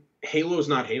mean, Halo's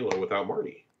not Halo without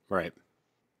Marty. Right.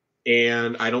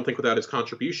 And I don't think without his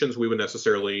contributions, we would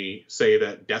necessarily say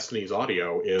that Destiny's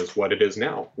audio is what it is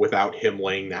now, without him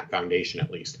laying that foundation,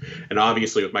 at least. And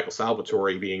obviously, with Michael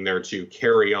Salvatore being there to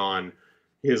carry on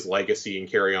his legacy and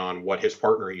carry on what his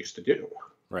partner used to do.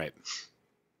 Right.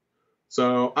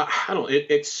 So, I don't know.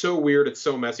 It's so weird. It's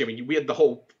so messy. I mean, we had the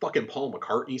whole fucking Paul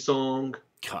McCartney song.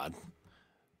 God.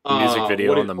 Music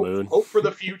video on the moon. Hope for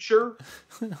the Future.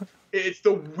 It's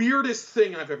the weirdest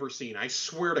thing I've ever seen. I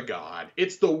swear to God.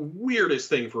 It's the weirdest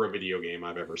thing for a video game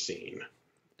I've ever seen.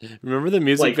 Remember the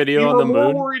music video on the moon? We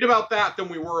were more worried about that than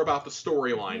we were about the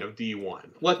storyline of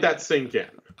D1. Let that sink in.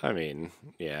 I mean,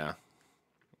 yeah.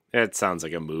 It sounds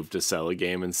like a move to sell a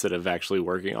game instead of actually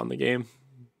working on the game.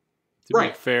 To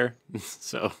be fair.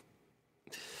 So.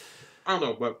 I don't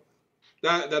know, but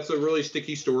that's a really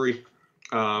sticky story.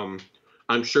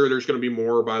 I'm sure there's going to be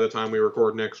more by the time we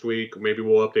record next week. Maybe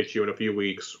we'll update you in a few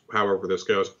weeks, however this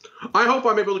goes. I hope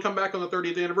I'm able to come back on the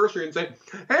 30th anniversary and say,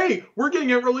 hey, we're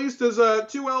getting it released as a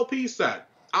 2 LP set.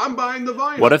 I'm buying the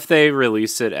vinyl. What if they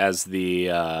release it as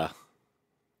the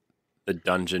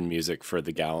dungeon music for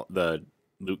the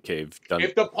Loot Cave dungeon?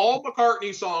 If the Paul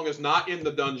McCartney song is not in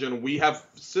the dungeon, we have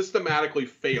systematically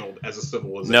failed as a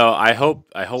civilization. No, I hope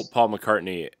Paul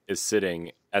McCartney is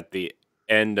sitting at the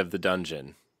end of the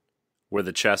dungeon where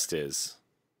the chest is,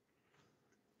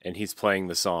 and he's playing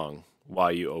the song while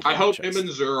you open I hope the chest. him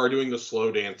and Zur are doing the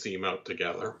slow dance emote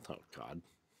together. Oh, God.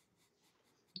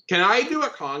 Can I do a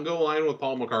Congo line with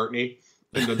Paul McCartney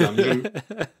in the dungeon?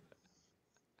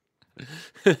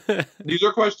 These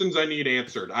are questions I need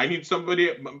answered. I need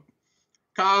somebody...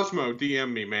 Cosmo,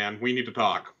 DM me, man. We need to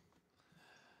talk.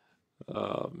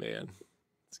 Oh, man.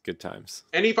 It's good times.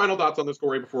 Any final thoughts on this,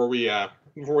 Corey, before we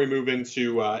move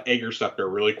into Ager Scepter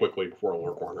really quickly before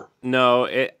Lore Corner? No,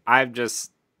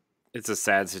 it's a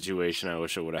sad situation. I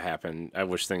wish it would have happened. I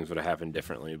wish things would have happened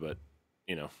differently, but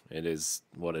it is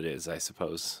what it is, I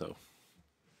suppose. So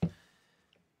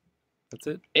that's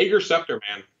it. Ager Scepter,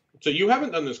 man. So you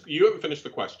haven't done this. You haven't finished the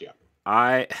quest yet.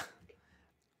 I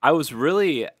was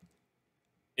really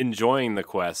enjoying the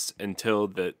quest until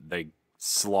the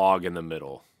slog in the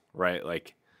middle, right?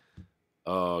 Like,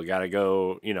 oh, gotta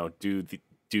go,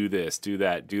 do this, do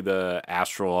that, do the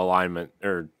astral alignment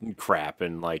or crap,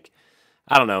 and like,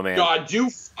 I don't know, man. God,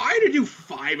 I had to do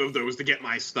 5 of those to get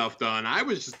my stuff done. I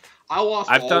lost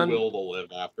all will to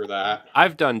live after that.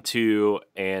 I've done 2,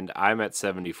 and I'm at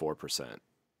 74%.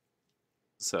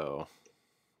 So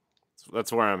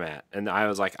that's where I'm at. And I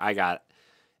was like,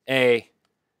 A,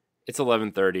 it's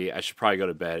 11:30. I should probably go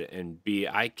to bed. And B,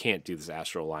 I can't do this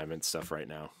astral alignment stuff right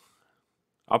now.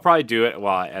 I'll probably do it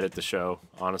while I edit the show,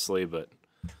 honestly, but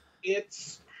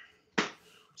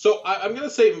So I'm going to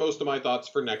save most of my thoughts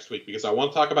for next week because I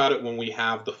want to talk about it when we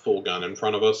have the full gun in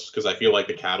front of us because I feel like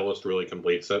the catalyst really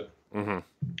completes it. Mm-hmm.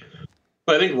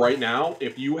 But I think right now,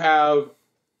 if you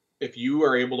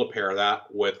are able to pair that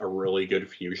with a really good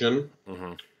fusion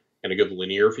mm-hmm. and a good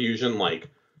linear fusion, like,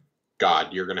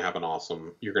 God, you're going to have an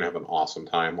awesome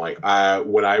time. Like,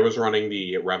 when I was running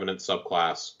the Revenant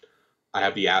subclass, I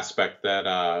have the aspect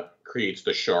that creates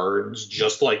the shards,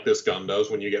 just like this gun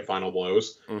does when you get final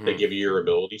blows. Mm-hmm. They give you your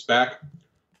abilities back.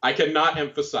 I cannot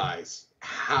emphasize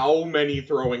how many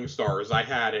throwing stars I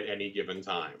had at any given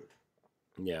time.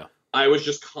 Yeah. I was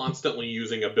just constantly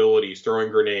using abilities,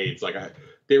 throwing grenades. Like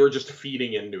they were just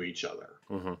feeding into each other.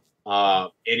 Mm-hmm.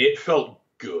 And it felt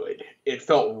good. It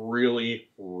felt really,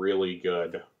 really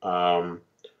good.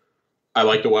 I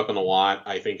like the weapon a lot.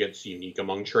 I think it's unique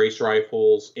among trace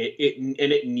rifles.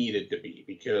 It needed to be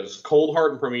because Cold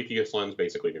Heart and Prometheus Lens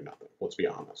basically do nothing. Let's be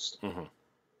honest.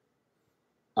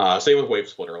 Mm-hmm. Same with Wave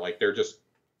Splitter. Like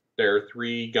they're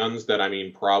 3 guns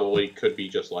that probably could be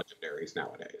just legendaries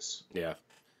nowadays. Yeah.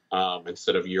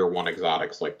 Instead of year 1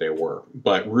 exotics like they were.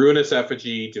 But Ruinous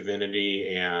Effigy,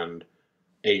 Divinity, and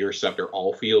Ager Scepter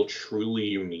all feel truly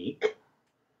unique.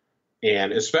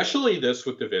 And especially this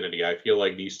with Divinity, I feel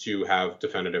like these 2 have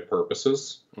definitive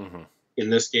purposes in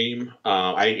this game.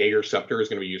 I think Ager Scepter is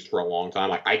going to be used for a long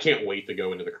time. Like I can't wait to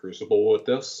go into the Crucible with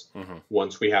this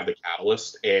once we have the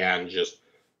Catalyst. And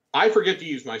I forget to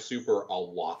use my super a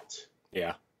lot.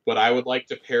 Yeah. But I would like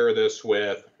to pair this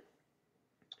with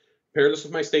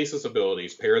my stasis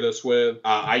abilities. Pair this with...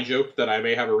 I joked that I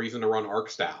may have a reason to run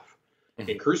Arc Staff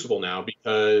in Crucible now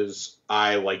because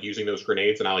I like using those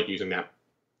grenades and I like using that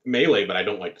melee, but I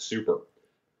don't like the super.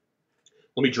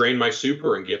 Let me drain my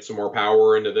super and get some more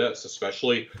power into this,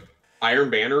 especially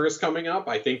Iron Banner is coming up.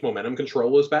 I think Momentum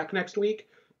Control is back next week.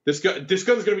 This gun's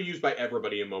going to be used by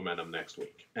everybody in Momentum next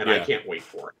week, and I can't wait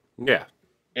for it. Yeah.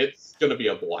 It's going to be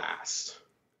a blast.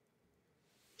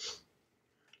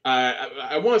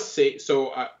 I want to say,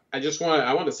 so I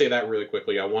want to say that really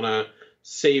quickly. I want to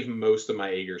save most of my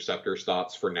Ager Scepter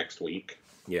thoughts for next week.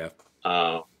 Yeah.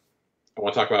 I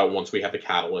want to talk about it once we have the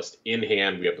Catalyst in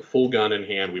hand. We have the full gun in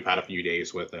hand. We've had a few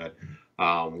days with it.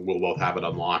 We'll both have it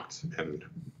unlocked, and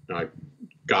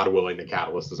God willing, the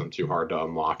Catalyst isn't too hard to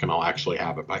unlock, and I'll actually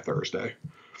have it by Thursday.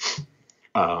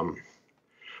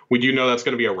 We do know that's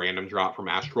going to be a random drop from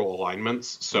Astral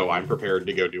Alignments, so I'm prepared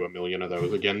to go do 1 million of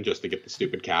those again just to get the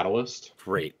stupid Catalyst.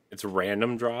 Great. It's a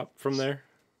random drop from there?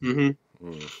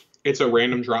 Mm-hmm. It's a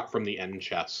random drop from the end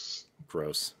chests.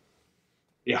 Gross.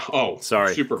 Yeah. Oh,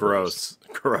 sorry. Super gross.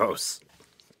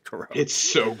 It's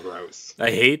so gross. I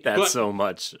hate that so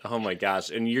much. Oh my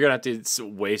gosh. And you're going to have to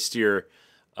waste your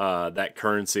that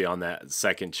currency on that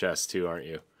second chest too, aren't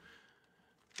you?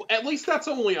 At least that's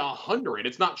only 100.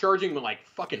 It's not charging me like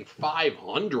fucking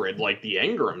 500 like the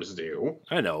Engrams do.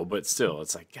 I know, but still,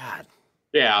 it's like, God.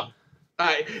 Yeah.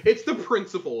 It's the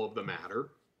principle of the matter.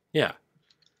 Yeah.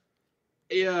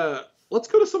 Let's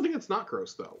go to something that's not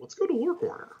gross, though. Let's go to Lore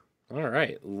Corner. All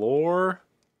right. Lore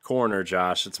Corner,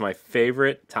 Josh. It's my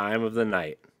favorite time of the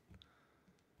night.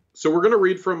 So we're going to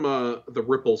read from the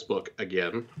Ripples book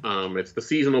again. It's the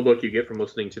seasonal book you get from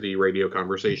listening to the radio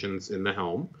conversations in the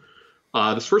Helm.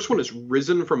 This first one is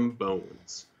Risen from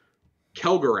Bones.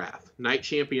 Kelgarath, Knight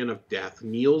Champion of Death,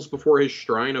 kneels before his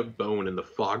shrine of bone in the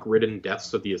fog-ridden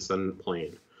depths of the Ascendant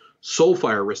Plane.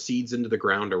 Soulfire recedes into the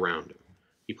ground around him.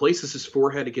 He places his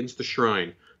forehead against the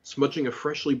shrine, smudging a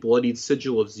freshly bloodied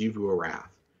sigil of Xivu Arath.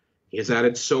 He has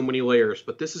added so many layers,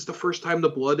 but this is the first time the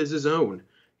blood is his own.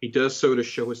 He does so to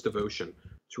show his devotion,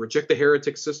 to reject the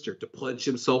heretic sister, to pledge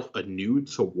himself anew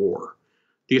to war.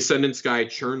 The Ascendant sky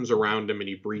churns around him and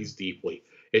he breathes deeply.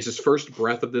 It's his first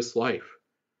breath of this life.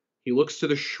 He looks to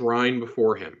the shrine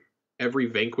before him, every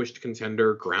vanquished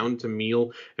contender ground to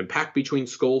meal and packed between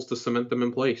skulls to cement them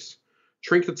in place.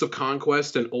 Trinkets of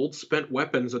conquest and old spent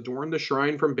weapons adorn the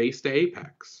shrine from base to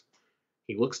apex.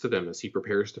 He looks to them as he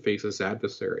prepares to face his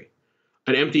adversary.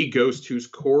 An empty ghost whose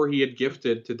core he had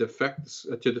gifted to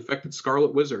defected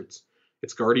Scarlet Wizards.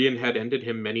 Its guardian had ended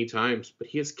him many times, but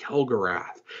he is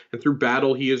Kelgarath, and through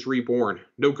battle he is reborn.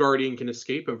 No guardian can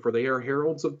escape him, for they are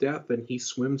heralds of death, and he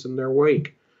swims in their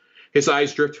wake. His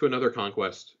eyes drift to another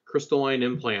conquest, crystalline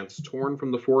implants torn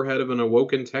from the forehead of an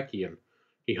awoken Techian.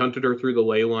 He hunted her through the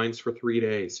ley lines for 3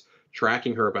 days,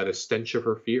 tracking her by the stench of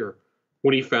her fear.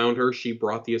 When he found her, she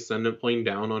brought the Ascendant Plane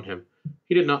down on him.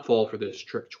 He did not fall for this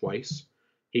trick twice.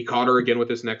 He caught her again with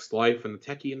his next life, and the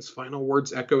Techian's final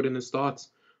words echoed in his thoughts.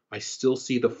 I still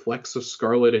see the flecks of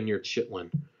scarlet in your chitlin.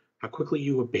 How quickly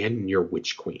you abandon your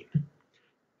witch queen.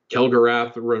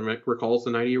 Kelgarath recalls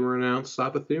the night he renounced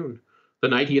Savathun. The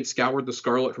night he had scoured the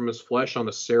scarlet from his flesh on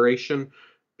the serration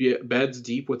beds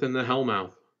deep within the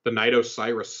Hellmouth. The night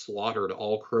Osiris slaughtered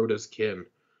all Crota's kin.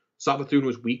 Savathun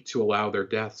was weak to allow their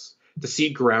deaths. To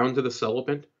cede ground to the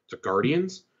celibate, to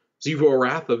guardians, Xivu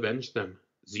Arath avenged them.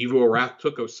 Xivu Arath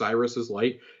took Osiris's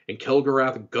light, and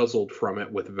Kelgarath guzzled from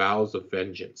it with vows of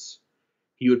vengeance.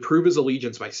 He would prove his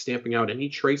allegiance by stamping out any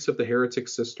trace of the heretic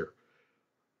sister.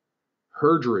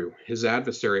 Herdru, his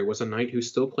adversary, was a knight who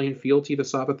still claimed fealty to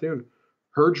Savathun.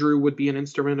 Herdru would be an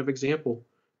instrument of example.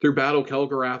 Through battle,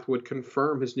 Kelgarath would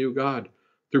confirm his new god.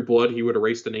 Through blood, he would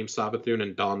erase the name Savathun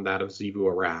and don that of Xivu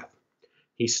Arath.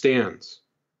 He stands,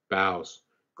 bows,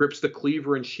 grips the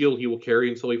cleaver and shield he will carry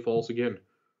until he falls again.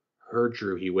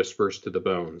 Herdru, he whispers to the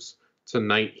bones.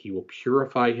 Tonight he will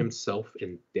purify himself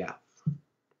in death.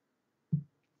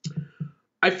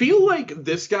 I feel like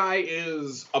this guy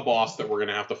is a boss that we're going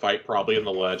to have to fight probably in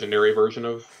the legendary version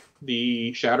of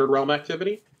the Shattered Realm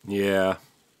activity. Yeah.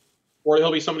 Or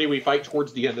he'll be somebody we fight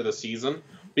towards the end of the season.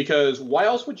 Because why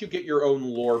else would you get your own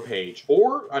lore page?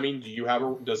 Or, I mean,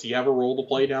 does he have a role to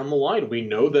play down the line? We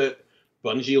know that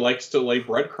Bungie likes to lay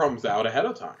breadcrums out ahead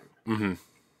of time. Mm-hmm.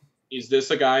 Is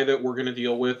this a guy that we're going to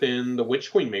deal with in the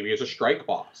Witch Queen, maybe as a strike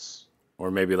boss?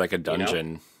 Or maybe like a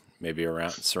dungeon, maybe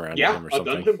surrounding him or something. Yeah, a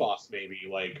dungeon boss maybe.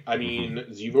 Like, I mean,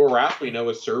 Xivu Arath, we know,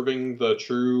 is serving the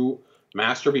true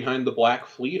master behind the Black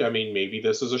Fleet. I mean, maybe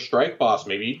this is a strike boss.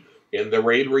 Maybe in the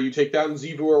raid where you take down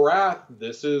Xivu Arath,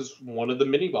 this is one of the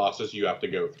mini-bosses you have to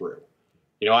go through.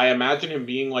 You know, I imagine him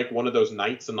being like one of those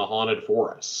knights in the Haunted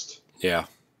Forest. Yeah.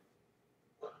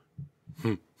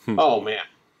 Oh, man.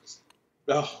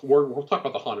 We'll talk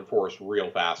about the Haunted Forest real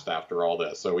fast after all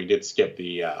this. So we did skip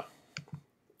the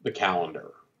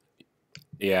calendar.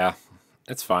 Yeah,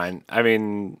 it's fine. I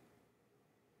mean,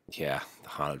 yeah, the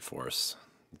Haunted Forest.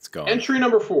 It's gone. Entry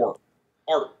number 4,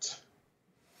 Art.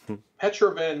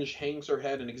 Petravenge hangs her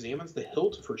head and examines the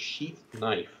hilt of her sheathed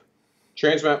knife.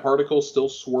 Transmat particles still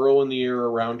swirl in the air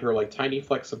around her like tiny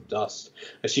flecks of dust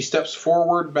as she steps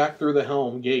forward back through the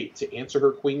helm gate to answer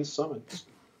her queen's summons.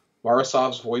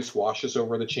 Marasov's voice washes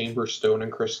over the chamber's stone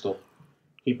and crystal.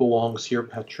 He belongs here,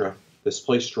 Petra. This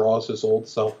place draws his old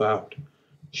self out.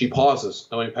 She pauses,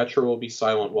 knowing Petra will be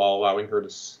silent while allowing her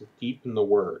to deepen the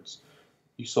words.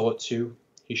 You saw it too?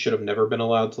 He should have never been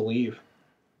allowed to leave.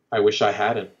 I wish I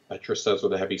hadn't, Petra says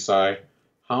with a heavy sigh.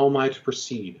 How am I to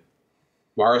proceed?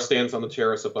 Mara stands on the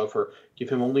terrace above her. Give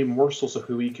him only morsels of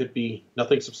who he could be,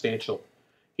 nothing substantial.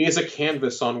 He is a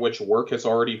canvas on which work has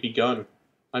already begun.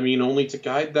 I mean, only to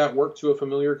guide that work to a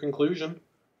familiar conclusion.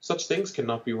 Such things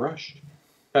cannot be rushed.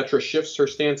 Petra shifts her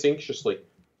stance anxiously.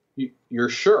 You're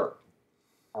sure?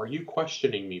 Are you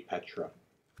questioning me, Petra?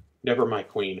 Never, my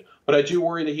queen, but I do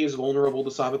worry that he is vulnerable to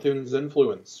Savathun's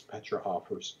influence, Petra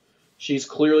offers. She's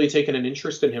clearly taken an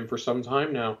interest in him for some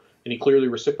time now, and he clearly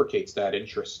reciprocates that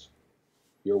interest.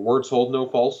 Your words hold no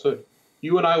falsehood.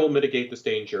 You and I will mitigate this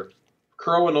danger. If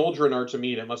Crow and Uldren are to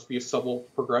meet, it must be a subtle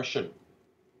progression.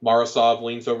 Marasov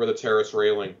leans over the terrace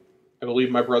railing. I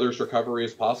believe my brother's recovery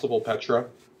is possible, Petra.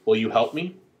 Will you help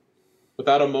me?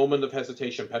 Without a moment of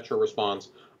hesitation, Petra responds,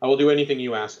 I will do anything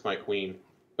you ask, my queen.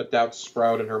 But doubts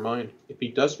sprout in her mind. If he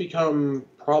does become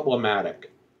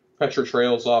problematic, Petra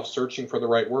trails off, searching for the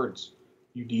right words.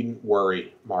 You needn't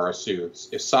worry, Mara soothes.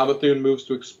 If Savathun moves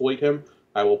to exploit him,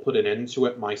 I will put an end to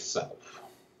it myself.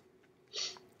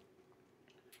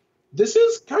 This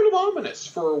is kind of ominous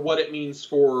for what it means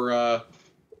for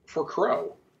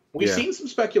Crow. We've seen some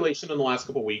speculation in the last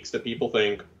couple weeks that people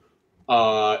think,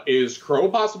 is Crow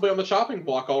possibly on the chopping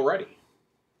block already?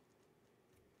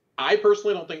 I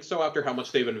personally don't think so after how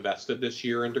much they've invested this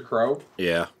year into Crow.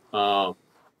 Yeah. I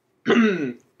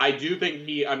do think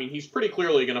he's pretty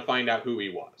clearly going to find out who he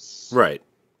was. Right.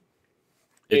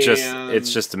 It's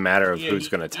just a matter of who's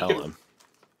going to tell him.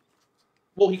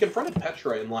 Well, he confronted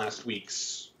Petra in last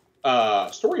week's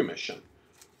story mission,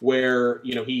 where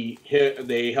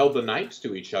they held the knives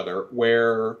to each other.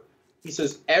 Where he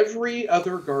says, "Every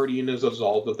other guardian is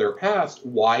absolved of their past.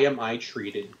 Why am I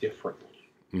treated differently?"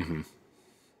 Mm-hmm.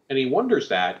 And he wonders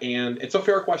that, and it's a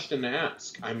fair question to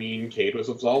ask. I mean, Cade was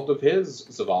absolved of his.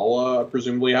 Zavala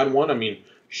presumably had one. I mean,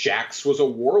 Shax was a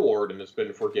warlord and has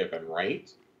been forgiven,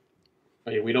 right?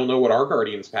 I mean, we don't know what our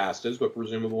Guardian's past is, but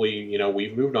presumably,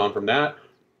 we've moved on from that.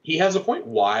 He has a point.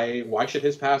 Why should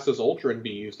his past as Uldren be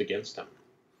used against him?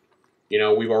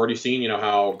 We've already seen,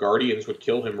 how Guardians would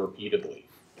kill him repeatedly.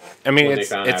 I mean,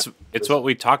 it's what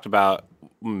we talked about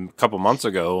a couple months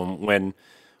ago when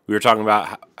we were talking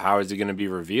about how is he going to be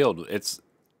revealed. It's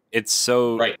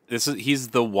so right. He's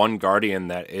the one Guardian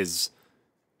that is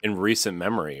in recent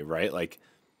memory, right? Like,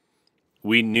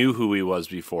 we knew who he was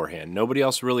beforehand. Nobody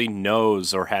else really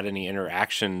knows or had any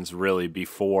interactions really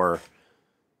before,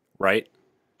 right?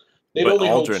 They'd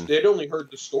only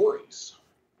heard the stories.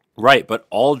 Right, but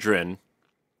Uldren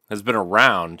has been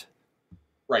around.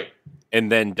 Right.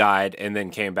 And then died and then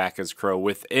came back as Crow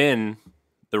within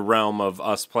the realm of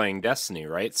us playing Destiny,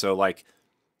 right? So, like,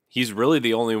 he's really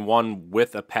the only one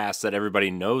with a past that everybody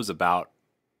knows about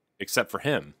except for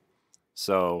him.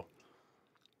 So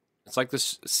it's like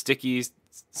this sticky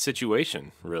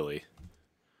situation, really.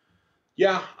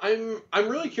 Yeah, I'm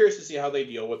really curious to see how they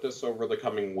deal with this over the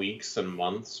coming weeks and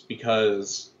months,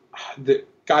 because at this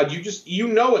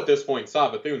point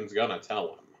Savathun's gonna tell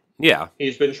him. Yeah.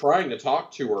 He's been trying to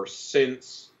talk to her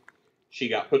since she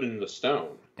got put into the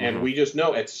stone. And we just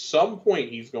know at some point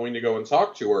he's going to go and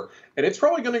talk to her, and it's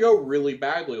probably going to go really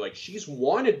badly. Like, she's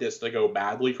wanted this to go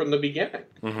badly from the beginning.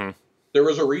 Mm-hmm. There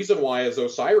was a reason why, as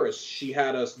Osiris, she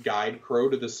had us guide Crow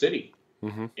to the city.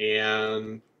 Mm-hmm.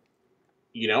 And,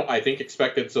 I think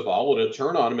expected Zavala to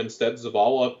turn on him. Instead,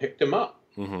 Zavala picked him up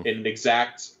in an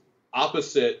exact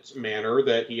opposite manner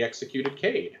that he executed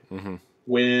Cade. Mm-hmm.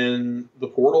 When the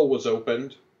portal was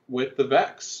opened with the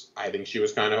Vex, I think she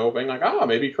was kind of hoping, like,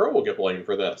 maybe Crow will get blamed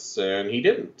for this, and he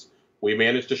didn't. We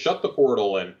managed to shut the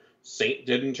portal, and Saint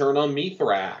didn't turn on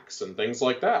Mithrax, and things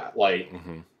like that. Like,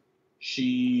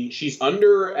 she's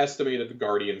underestimated the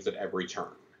Guardians at every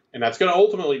turn, and that's going to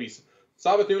ultimately be...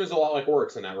 Savathun is a lot like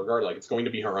Oryx in that regard. Like, it's going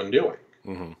to be her undoing.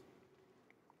 Mm-hmm.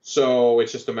 So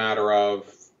it's just a matter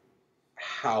of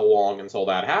how long until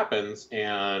that happens,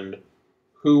 and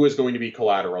who is going to be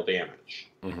collateral damage.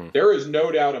 Mm-hmm. There is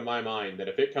no doubt in my mind that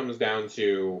if it comes down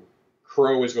to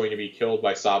Crow is going to be killed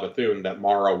by Savathun, that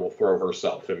Mara will throw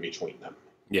herself in between them.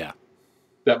 Yeah.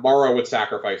 That Mara would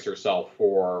sacrifice herself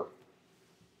for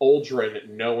Uldren,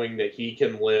 knowing that he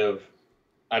can live...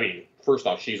 I mean, first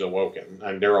off, she's awoken,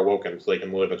 and they're awoken so they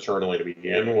can live eternally to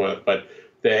begin with, but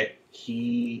that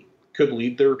he could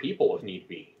lead their people if need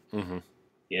be. Mm-hmm.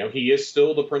 he is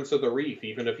still the Prince of the Reef,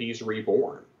 even if he's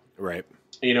reborn. Right.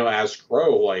 As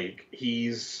Crow, like,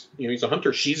 he's a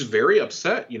hunter. She's very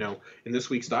upset, in this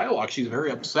week's dialogue, she's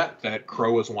very upset that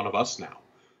Crow is one of us now.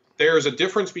 There's a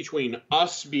difference between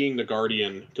us being the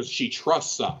Guardian, because she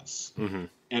trusts us,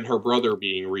 and her brother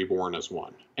being reborn as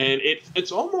one. And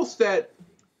it's almost that,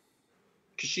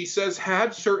 because she says,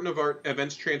 had certain of our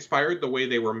events transpired the way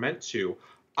they were meant to,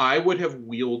 I would have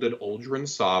wielded Uldren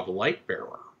Sov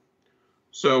Lightbearer.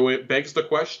 So it begs the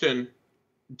question,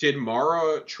 did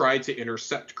Mara try to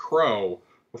intercept Crow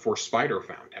before Spider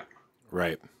found him?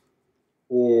 Right.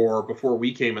 Or before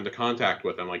we came into contact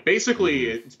with him? Like, basically,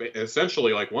 it's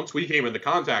essentially, like, once we came into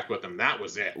contact with him, that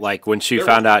was it. Like, when she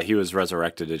found out he was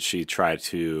resurrected, did she try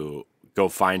to go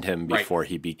find him before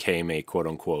he became a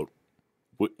quote-unquote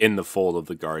in the fold of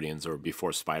the Guardians, or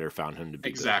before Spider found him to be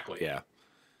exactly? Yeah.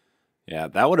 Yeah,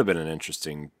 that would have been an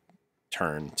interesting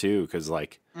turn, too, because,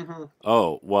 like,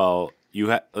 oh, well, you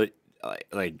had...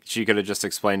 Like, she could have just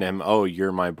explained to him, oh,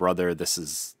 you're my brother, this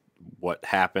is what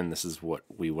happened, this is what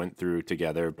we went through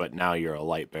together, but now you're a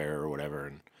light bearer or whatever,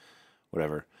 and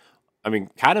whatever. I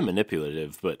mean, kind of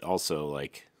manipulative, but also,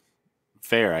 like,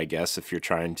 fair, I guess, if you're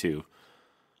trying to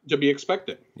be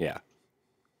expected. Yeah.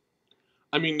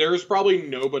 I mean, there's probably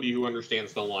nobody who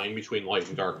understands the line between light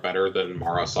and dark better than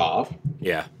Mara Sov.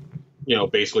 Yeah.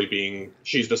 Basically being,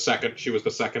 she was the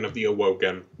second of the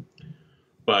Awoken.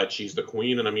 But she's the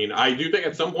queen, and I mean, I do think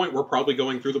at some point we're probably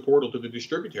going through the portal to the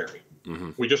Distributary.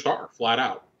 We just are, flat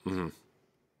out.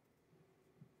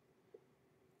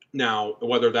 Now,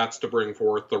 whether that's to bring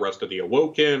forth the rest of the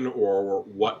Awoken, or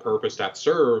what purpose that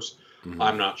serves,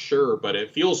 I'm not sure, but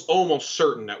it feels almost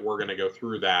certain that we're going to go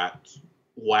through that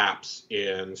lapse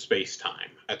in space-time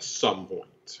at some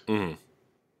point.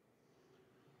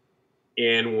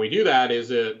 And when we do that,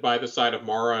 is it by the side of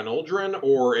Mara and Uldren,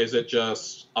 or is it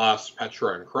just us,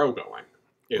 Petra, and Crow going?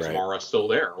 Is Mara still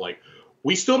there? Like,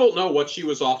 we still don't know what she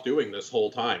was off doing this whole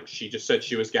time. She just said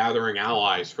she was gathering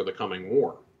allies for the coming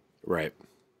war. Right.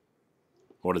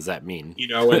 What does that mean?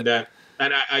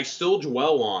 And I still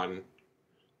dwell on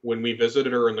when we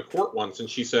visited her in the court once, and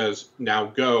she says, "Now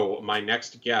go, my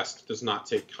next guest does not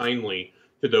take kindly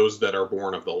to those that are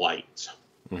born of the light."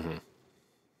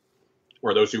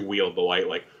 Or those who wield the light.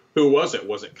 Like, who was it?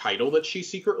 Was it Keitel that she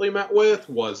secretly met with?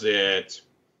 Was it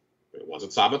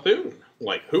Savathun?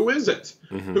 Like, who is it?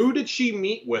 Who did she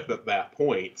meet with at that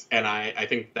point? And I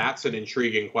think that's an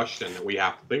intriguing question that we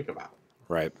have to think about.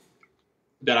 Right.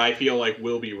 That I feel like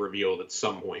will be revealed at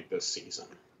some point this season.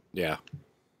 Yeah.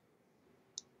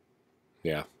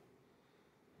 Yeah.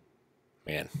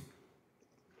 Man.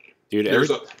 Dude,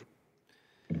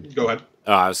 Go ahead.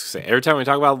 I was gonna say, every time we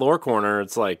talk about Lore Corner,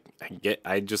 it's like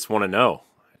I just want to know.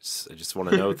 I just want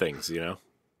to know things,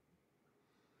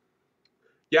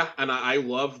 Yeah, and I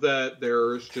love that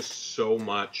there's just so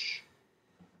much.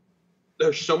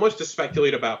 There's so much to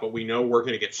speculate about, but we know we're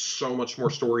going to get so much more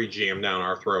story jammed down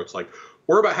our throats. Like,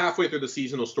 we're about halfway through the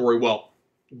seasonal story. Well,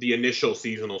 the initial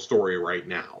seasonal story right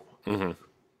now.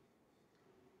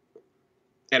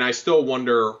 And I still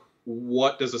wonder,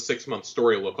 what does a 6-month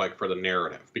story look like for the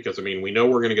narrative? Because, I mean, we know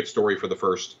we're going to get story for the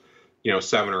first,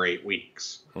 7 or 8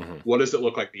 weeks. What does it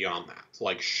look like beyond that?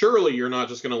 Like, surely you're not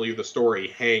just going to leave the story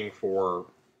hang for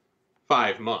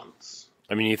 5 months.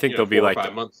 I mean, you think there'll be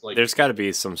 5 months, there's got to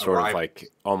be some sort of like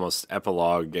almost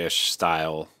epilogue-ish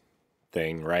style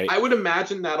thing, right? I would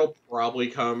imagine that'll probably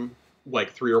come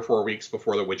like 3 or 4 weeks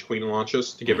before the Witch Queen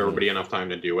launches to give everybody enough time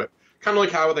to do it. Kind of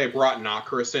like how they brought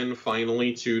Nokris in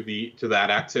finally to that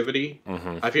activity.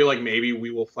 I feel like maybe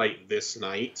we will fight this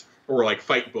night, or like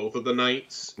fight both of the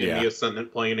knights in the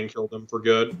Ascendant Plane and kill them for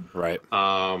good. Right.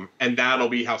 And that'll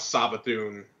be how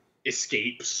Savathun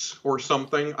escapes or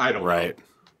something. I don't know.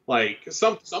 Like,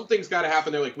 something's got to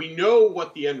happen there. Like, we know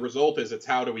what the end result is. It's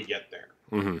how do we get there?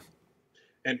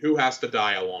 And who has to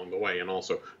die along the way? And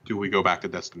also, do we go back to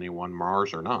Destiny 1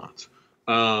 Mars or not?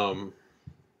 I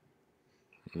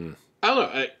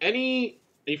don't know. Any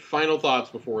final thoughts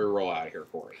before we roll out of here,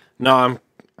 Corey? No,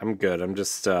 I'm good. I'm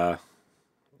just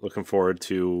looking forward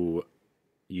to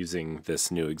using this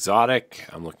new exotic.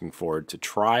 I'm looking forward to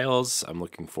trials. I'm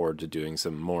looking forward to doing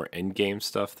some more in-game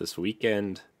stuff this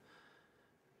weekend.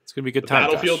 It's going to be a good time.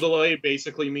 Battlefield delay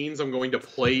basically means I'm going to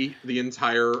play the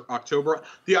entire October.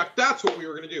 That's what we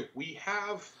were going to do. We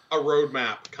have a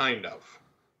roadmap, kind of.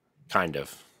 Kind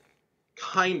of.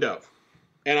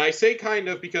 And I say kind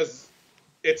of because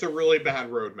it's a really bad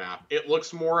roadmap. It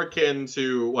looks more akin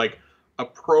to, like, a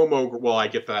promo... Well, I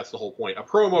get that's the whole point. A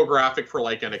promo graphic for,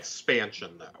 like, an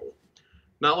expansion, though.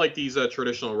 Not like these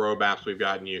traditional roadmaps we've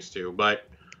gotten used to, but...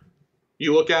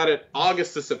 You look at it,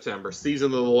 August to September, Season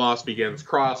of the Lost begins,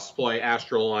 cross-play,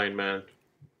 Astral Alignment,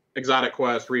 Exotic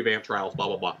Quest, Revamp Trials, blah,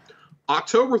 blah, blah.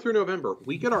 October through November,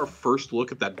 we get our first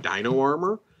look at that Dino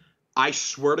Armor. I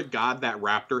swear to God, that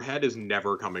Raptor head is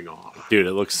never coming off. Dude,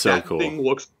 it looks so cool. That thing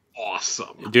looks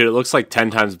awesome. Dude, it looks like 10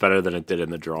 times better than it did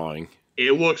in the drawing.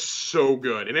 It looks so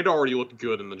good, and it already looked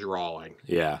good in the drawing.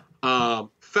 Yeah.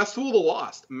 Festival of the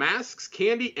Lost, Masks,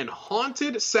 Candy, and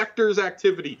Haunted Sectors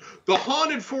activity. The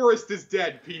Haunted Forest is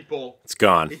dead, people. It's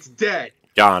gone. It's dead.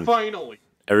 Gone. Finally.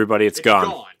 Everybody, it's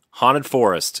gone. Haunted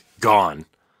Forest, gone.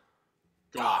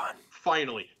 Gone.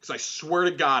 Finally. Because I swear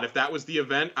to God, if that was the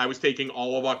event, I was taking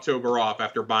all of October off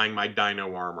after buying my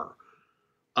Dino Armor.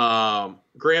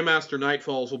 Grandmaster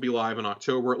Nightfalls will be live in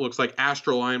October. It looks like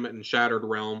Astral Alignment and Shattered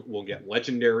Realm will get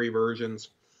legendary versions.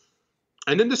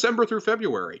 And then December through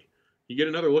February, you get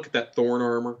another look at that Thorn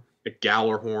Armor, at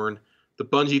Gallarhorn, the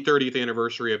Bungie 30th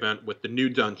Anniversary event with the new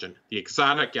dungeon, the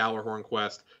exotic Gallarhorn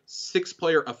quest,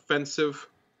 6-player offensive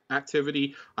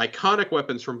activity, iconic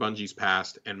weapons from Bungie's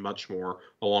past, and much more,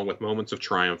 along with Moments of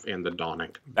Triumph and the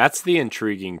Dawning. That's the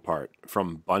intriguing part,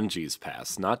 from Bungie's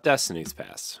past, not Destiny's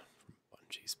past. From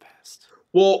Bungie's past.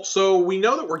 Well, so we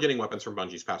know that we're getting weapons from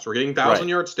Bungie's past. We're getting Thousand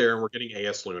Right. Yard Stare, and we're getting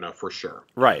AS Luna for sure.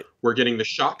 Right. We're getting the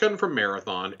shotgun from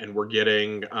Marathon, and we're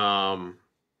getting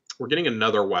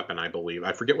another weapon, I believe.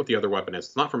 I forget what the other weapon is.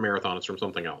 It's not from Marathon, it's from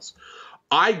something else.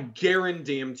 I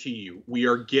guarantee you we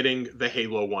are getting the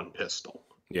Halo 1 pistol.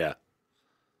 Yeah.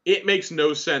 It makes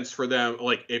no sense for them.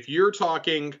 Like, if you're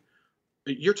talking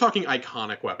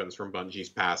iconic weapons from Bungie's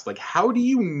past, like, how do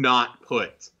you not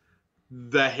put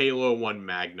the Halo 1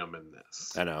 Magnum in this?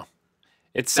 I know.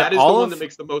 That is the one that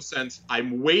makes the most sense.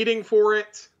 I'm waiting for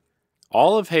it.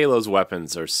 All of Halo's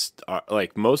weapons are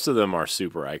like, most of them are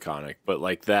super iconic, but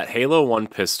like that Halo 1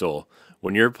 pistol,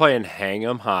 when you're playing Hang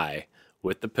 'em High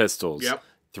with the pistols,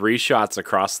 3 shots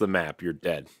across the map, you're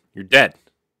dead. You're dead.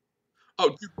 Oh,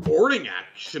 dude, boarding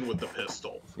action with the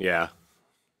pistol. Yeah.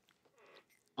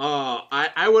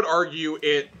 I would argue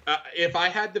it. If I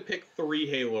had to pick 3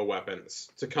 Halo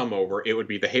weapons to come over, it would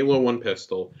be the Halo 1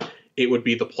 pistol, it would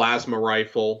be the plasma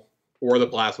rifle, or the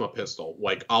plasma pistol.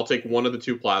 Like, I'll take one of the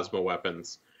 2 plasma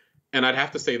weapons, and I'd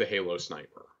have to say the Halo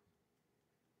sniper.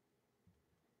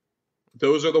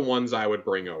 Those are the ones I would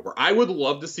bring over. I would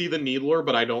love to see the Needler,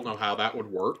 but I don't know how that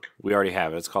would work. We already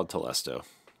have it. It's called Telesto.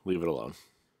 Leave it alone.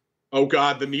 Oh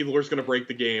God, the Needler's going to break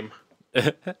the game.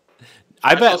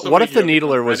 I bet. What if the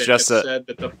Needler was just a?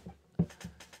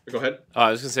 Go ahead.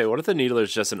 I was gonna say, what if the Needler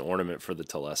is just an ornament for the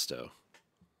Telesto?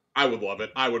 I would love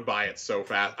it. I would buy it so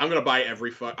fast. I'm gonna buy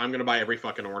every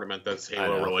fucking ornament that's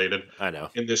Halo related. I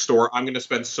know. In this store, I'm gonna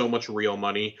spend so much real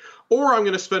money, or I'm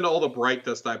gonna spend all the Bright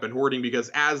Dust I've been hoarding, because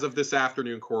as of this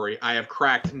afternoon, Corey, I have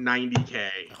cracked 90K.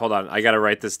 Hold on, I gotta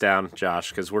write this down, Josh,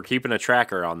 because we're keeping a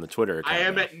tracker on the Twitter account. I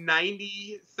am at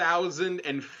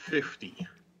 90,050.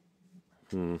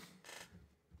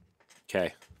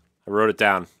 Okay, I wrote it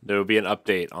down. There will be an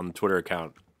update on the Twitter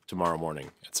account tomorrow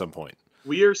morning at some point.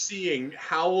 We are seeing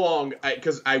how long,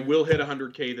 because I will hit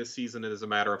 100K this season. It is a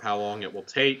matter of how long it will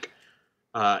take.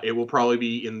 It will probably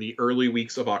be in the early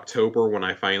weeks of October when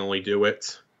I finally do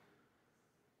it.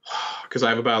 Because I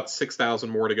have about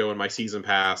 6,000 more to go in my season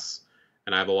pass,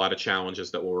 and I have a lot of challenges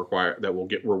that will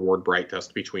get reward Bright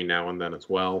Dust between now and then as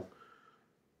well.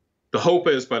 The hope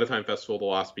is by the time Festival of the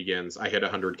Lost begins, I hit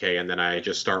 100K, and then I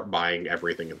just start buying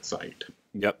everything in sight.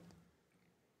 Yep.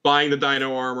 Buying the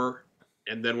Dino Armor.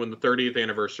 And then when the 30th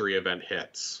anniversary event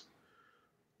hits,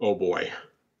 oh boy.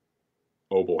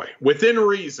 Within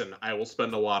reason, I will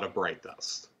spend a lot of Bright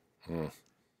Dust.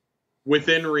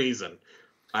 Within reason.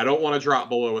 I don't want to drop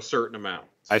below a certain amount.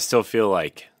 I still feel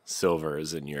like silver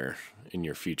is in your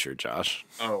future, Josh.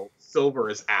 Oh, silver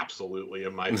is absolutely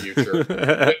in my future.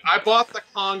 I bought the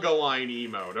Conga line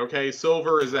emote, okay?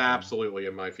 Silver is absolutely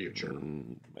in my future.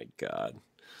 My God.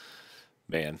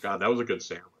 Man. God, that was a good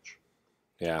sandwich.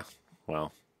 Yeah.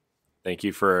 Well, thank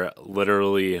you for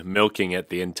literally milking it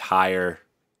the entire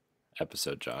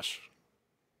episode, Josh.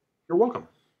 You're welcome.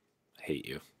 I hate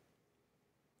you.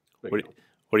 What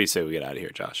do you say we get out of here,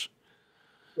 Josh?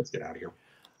 Let's get out of here.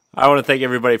 I want to thank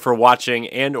everybody for watching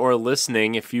and or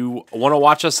listening. If you want to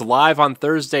watch us live on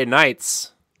Thursday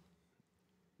nights,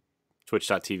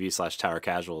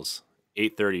 twitch.tv/towercasuals,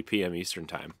 8:30 p.m. Eastern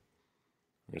time.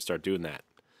 I'm going to start doing that.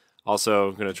 Also,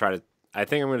 I'm going to I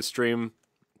think I'm going to stream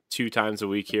 2 times a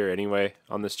week here anyway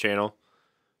on this channel.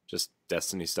 Just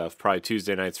Destiny stuff. Probably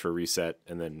Tuesday nights for Reset,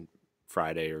 and then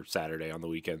Friday or Saturday on the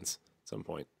weekends at some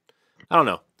point. I don't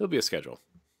know. There'll be a schedule.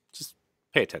 Just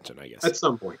pay attention, I guess. At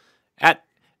some point. At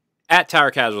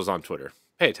Tower Casuals on Twitter.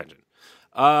 Pay attention.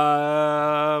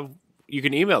 You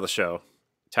can email the show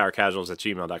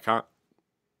towercasuals@gmail.com.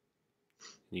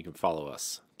 You can follow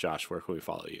us. Josh, where can we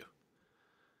follow you?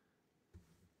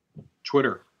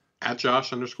 Twitter,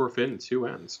 @Josh_Finn, 2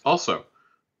 N's. Also,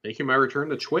 making my return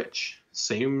to Twitch.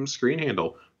 Same screen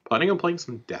handle. Planning on playing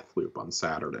some Deathloop on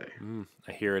Saturday.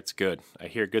 I hear it's good. I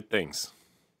hear good things.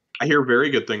 I hear very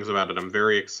good things about it. I'm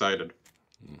very excited.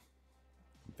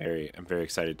 I'm very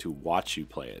excited to watch you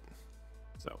play it.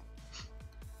 So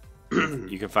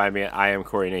you can find me at I am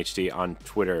Corey in HD on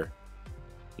Twitter.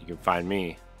 You can find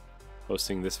me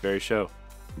hosting this very show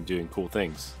and doing cool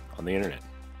things on the internet.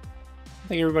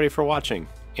 Thank everybody for watching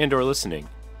and or listening.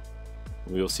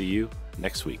 We will see you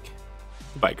next week.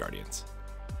 Goodbye, Guardians.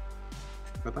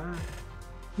 Bye-bye.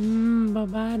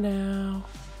 Bye-bye now.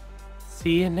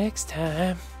 See you next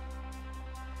time.